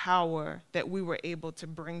was the power that we were able to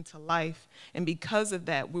bring to life. And because of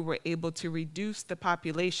that, we were able to reduce the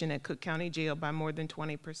population at Cook County Jail by more than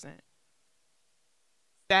 20%.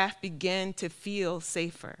 Staff began to feel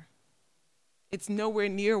safer. It's nowhere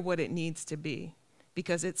near what it needs to be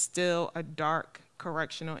because it's still a dark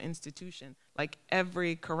correctional institution, like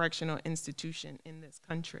every correctional institution in this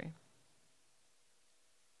country.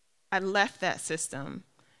 I left that system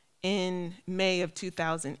in May of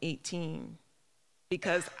 2018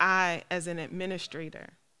 because I, as an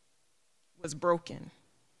administrator, was broken.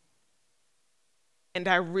 And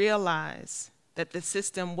I realized that the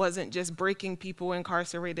system wasn't just breaking people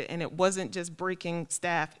incarcerated, and it wasn't just breaking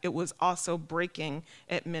staff, it was also breaking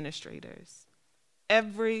administrators.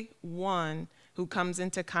 Everyone who comes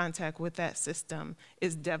into contact with that system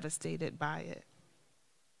is devastated by it.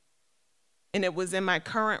 And it was in my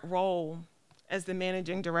current role as the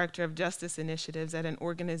Managing Director of Justice Initiatives at an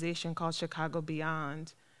organization called Chicago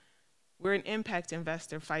Beyond. We're an impact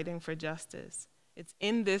investor fighting for justice. It's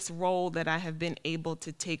in this role that I have been able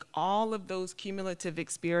to take all of those cumulative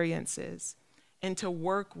experiences and to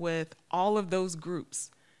work with all of those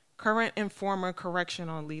groups, current and former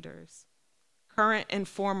correctional leaders, current and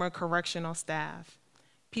former correctional staff,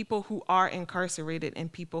 people who are incarcerated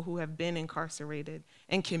and people who have been incarcerated,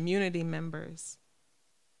 and community members,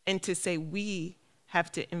 and to say we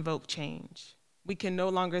have to invoke change. We can no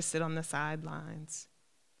longer sit on the sidelines.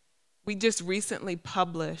 We just recently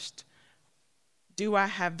published, Do I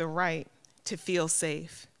Have the Right to Feel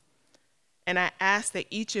Safe? And I ask that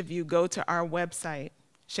each of you go to our website,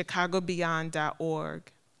 chicagobeyond.org,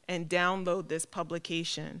 and download this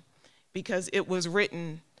publication, because it was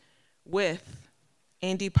written with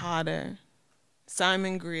Andy Potter,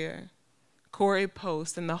 Simon Greer, Corey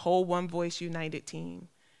Post, and the whole One Voice United team.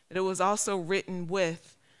 It was also written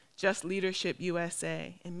with Just Leadership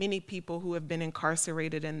USA and many people who have been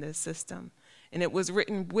incarcerated in this system. And it was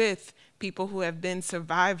written with people who have been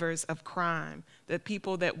survivors of crime, the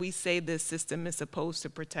people that we say this system is supposed to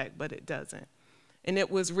protect, but it doesn't. And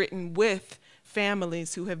it was written with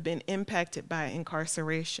families who have been impacted by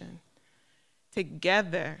incarceration.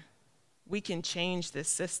 Together, we can change this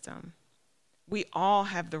system. We all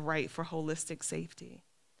have the right for holistic safety.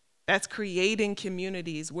 That's creating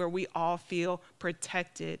communities where we all feel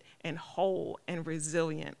protected and whole and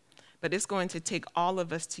resilient. But it's going to take all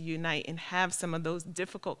of us to unite and have some of those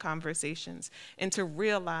difficult conversations, and to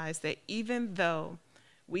realize that even though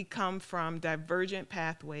we come from divergent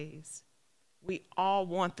pathways, we all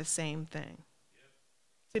want the same thing,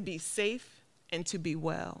 to be safe and to be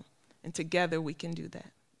well. And together we can do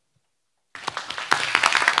that.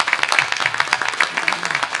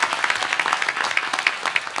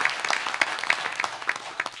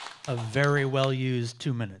 A very well used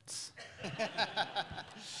 2 minutes.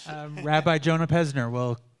 Rabbi Jonah Pesner,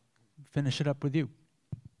 we'll finish it up with you.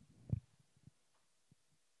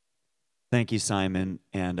 Thank you, Simon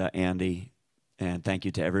and Andy, and thank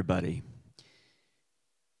you to everybody.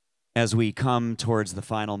 As we come towards the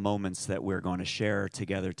final moments that we're going to share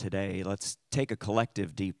together today, let's take a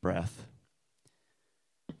collective deep breath.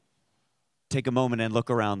 Take a moment and look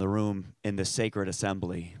around the room in this sacred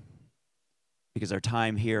assembly, because our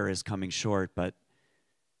time here is coming short, but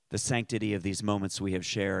the sanctity of these moments we have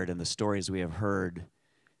shared and the stories we have heard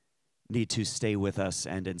need to stay with us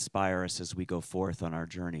and inspire us as we go forth on our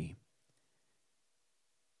journey.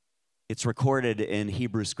 It's recorded in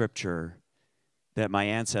Hebrew scripture that my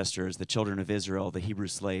ancestors, the children of Israel, the Hebrew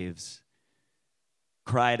slaves,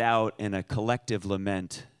 cried out in a collective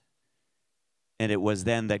lament, and it was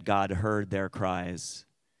then that God heard their cries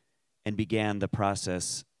and began the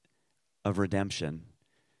process of redemption,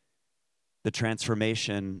 the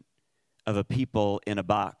transformation of a people in a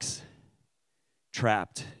box,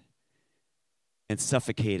 trapped and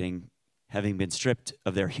suffocating, having been stripped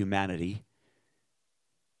of their humanity,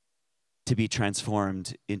 to be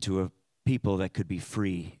transformed into a people that could be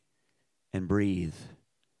free and breathe.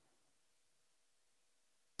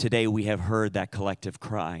 Today we have heard that collective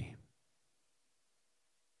cry,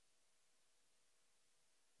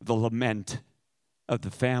 the lament of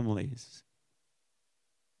the families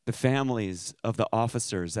of the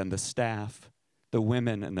officers and the staff, the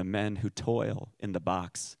women and the men who toil in the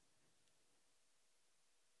box,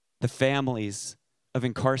 the families of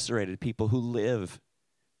incarcerated people who live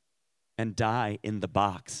and die in the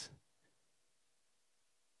box.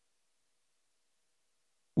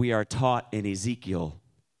 We are taught in Ezekiel,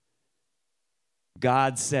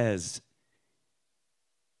 God says,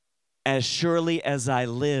 as surely as I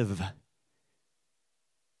live,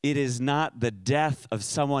 it is not the death of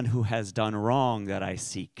someone who has done wrong that I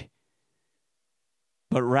seek,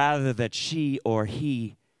 but rather that she or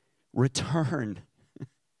he return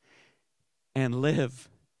and live.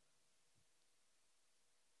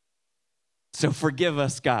 So forgive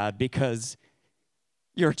us, God, because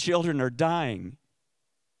your children are dying.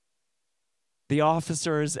 The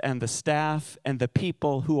officers and the staff and the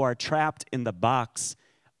people who are trapped in the box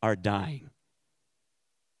are dying.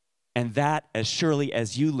 And that, as surely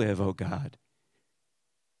as you live, O God,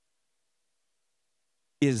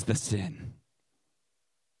 is the sin.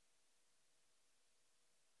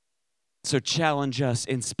 So challenge us,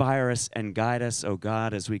 inspire us, and guide us, O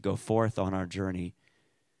God, as we go forth on our journey.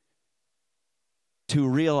 to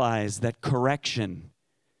realize that correction,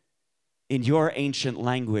 in your ancient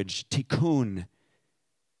language, tikkun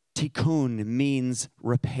means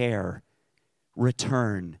repair,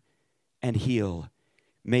 return, and heal.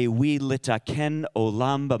 May we litaken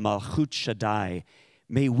olam b'malchut Shaddai.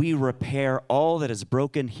 May we repair all that is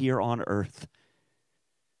broken here on earth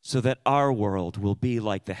so that our world will be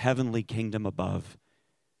like the heavenly kingdom above,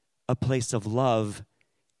 a place of love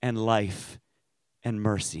and life and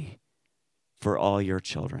mercy for all your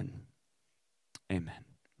children. Amen.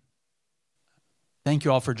 Thank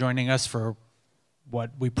you all for joining us for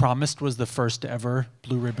what we promised was the first ever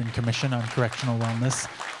Blue Ribbon Commission on Correctional Wellness.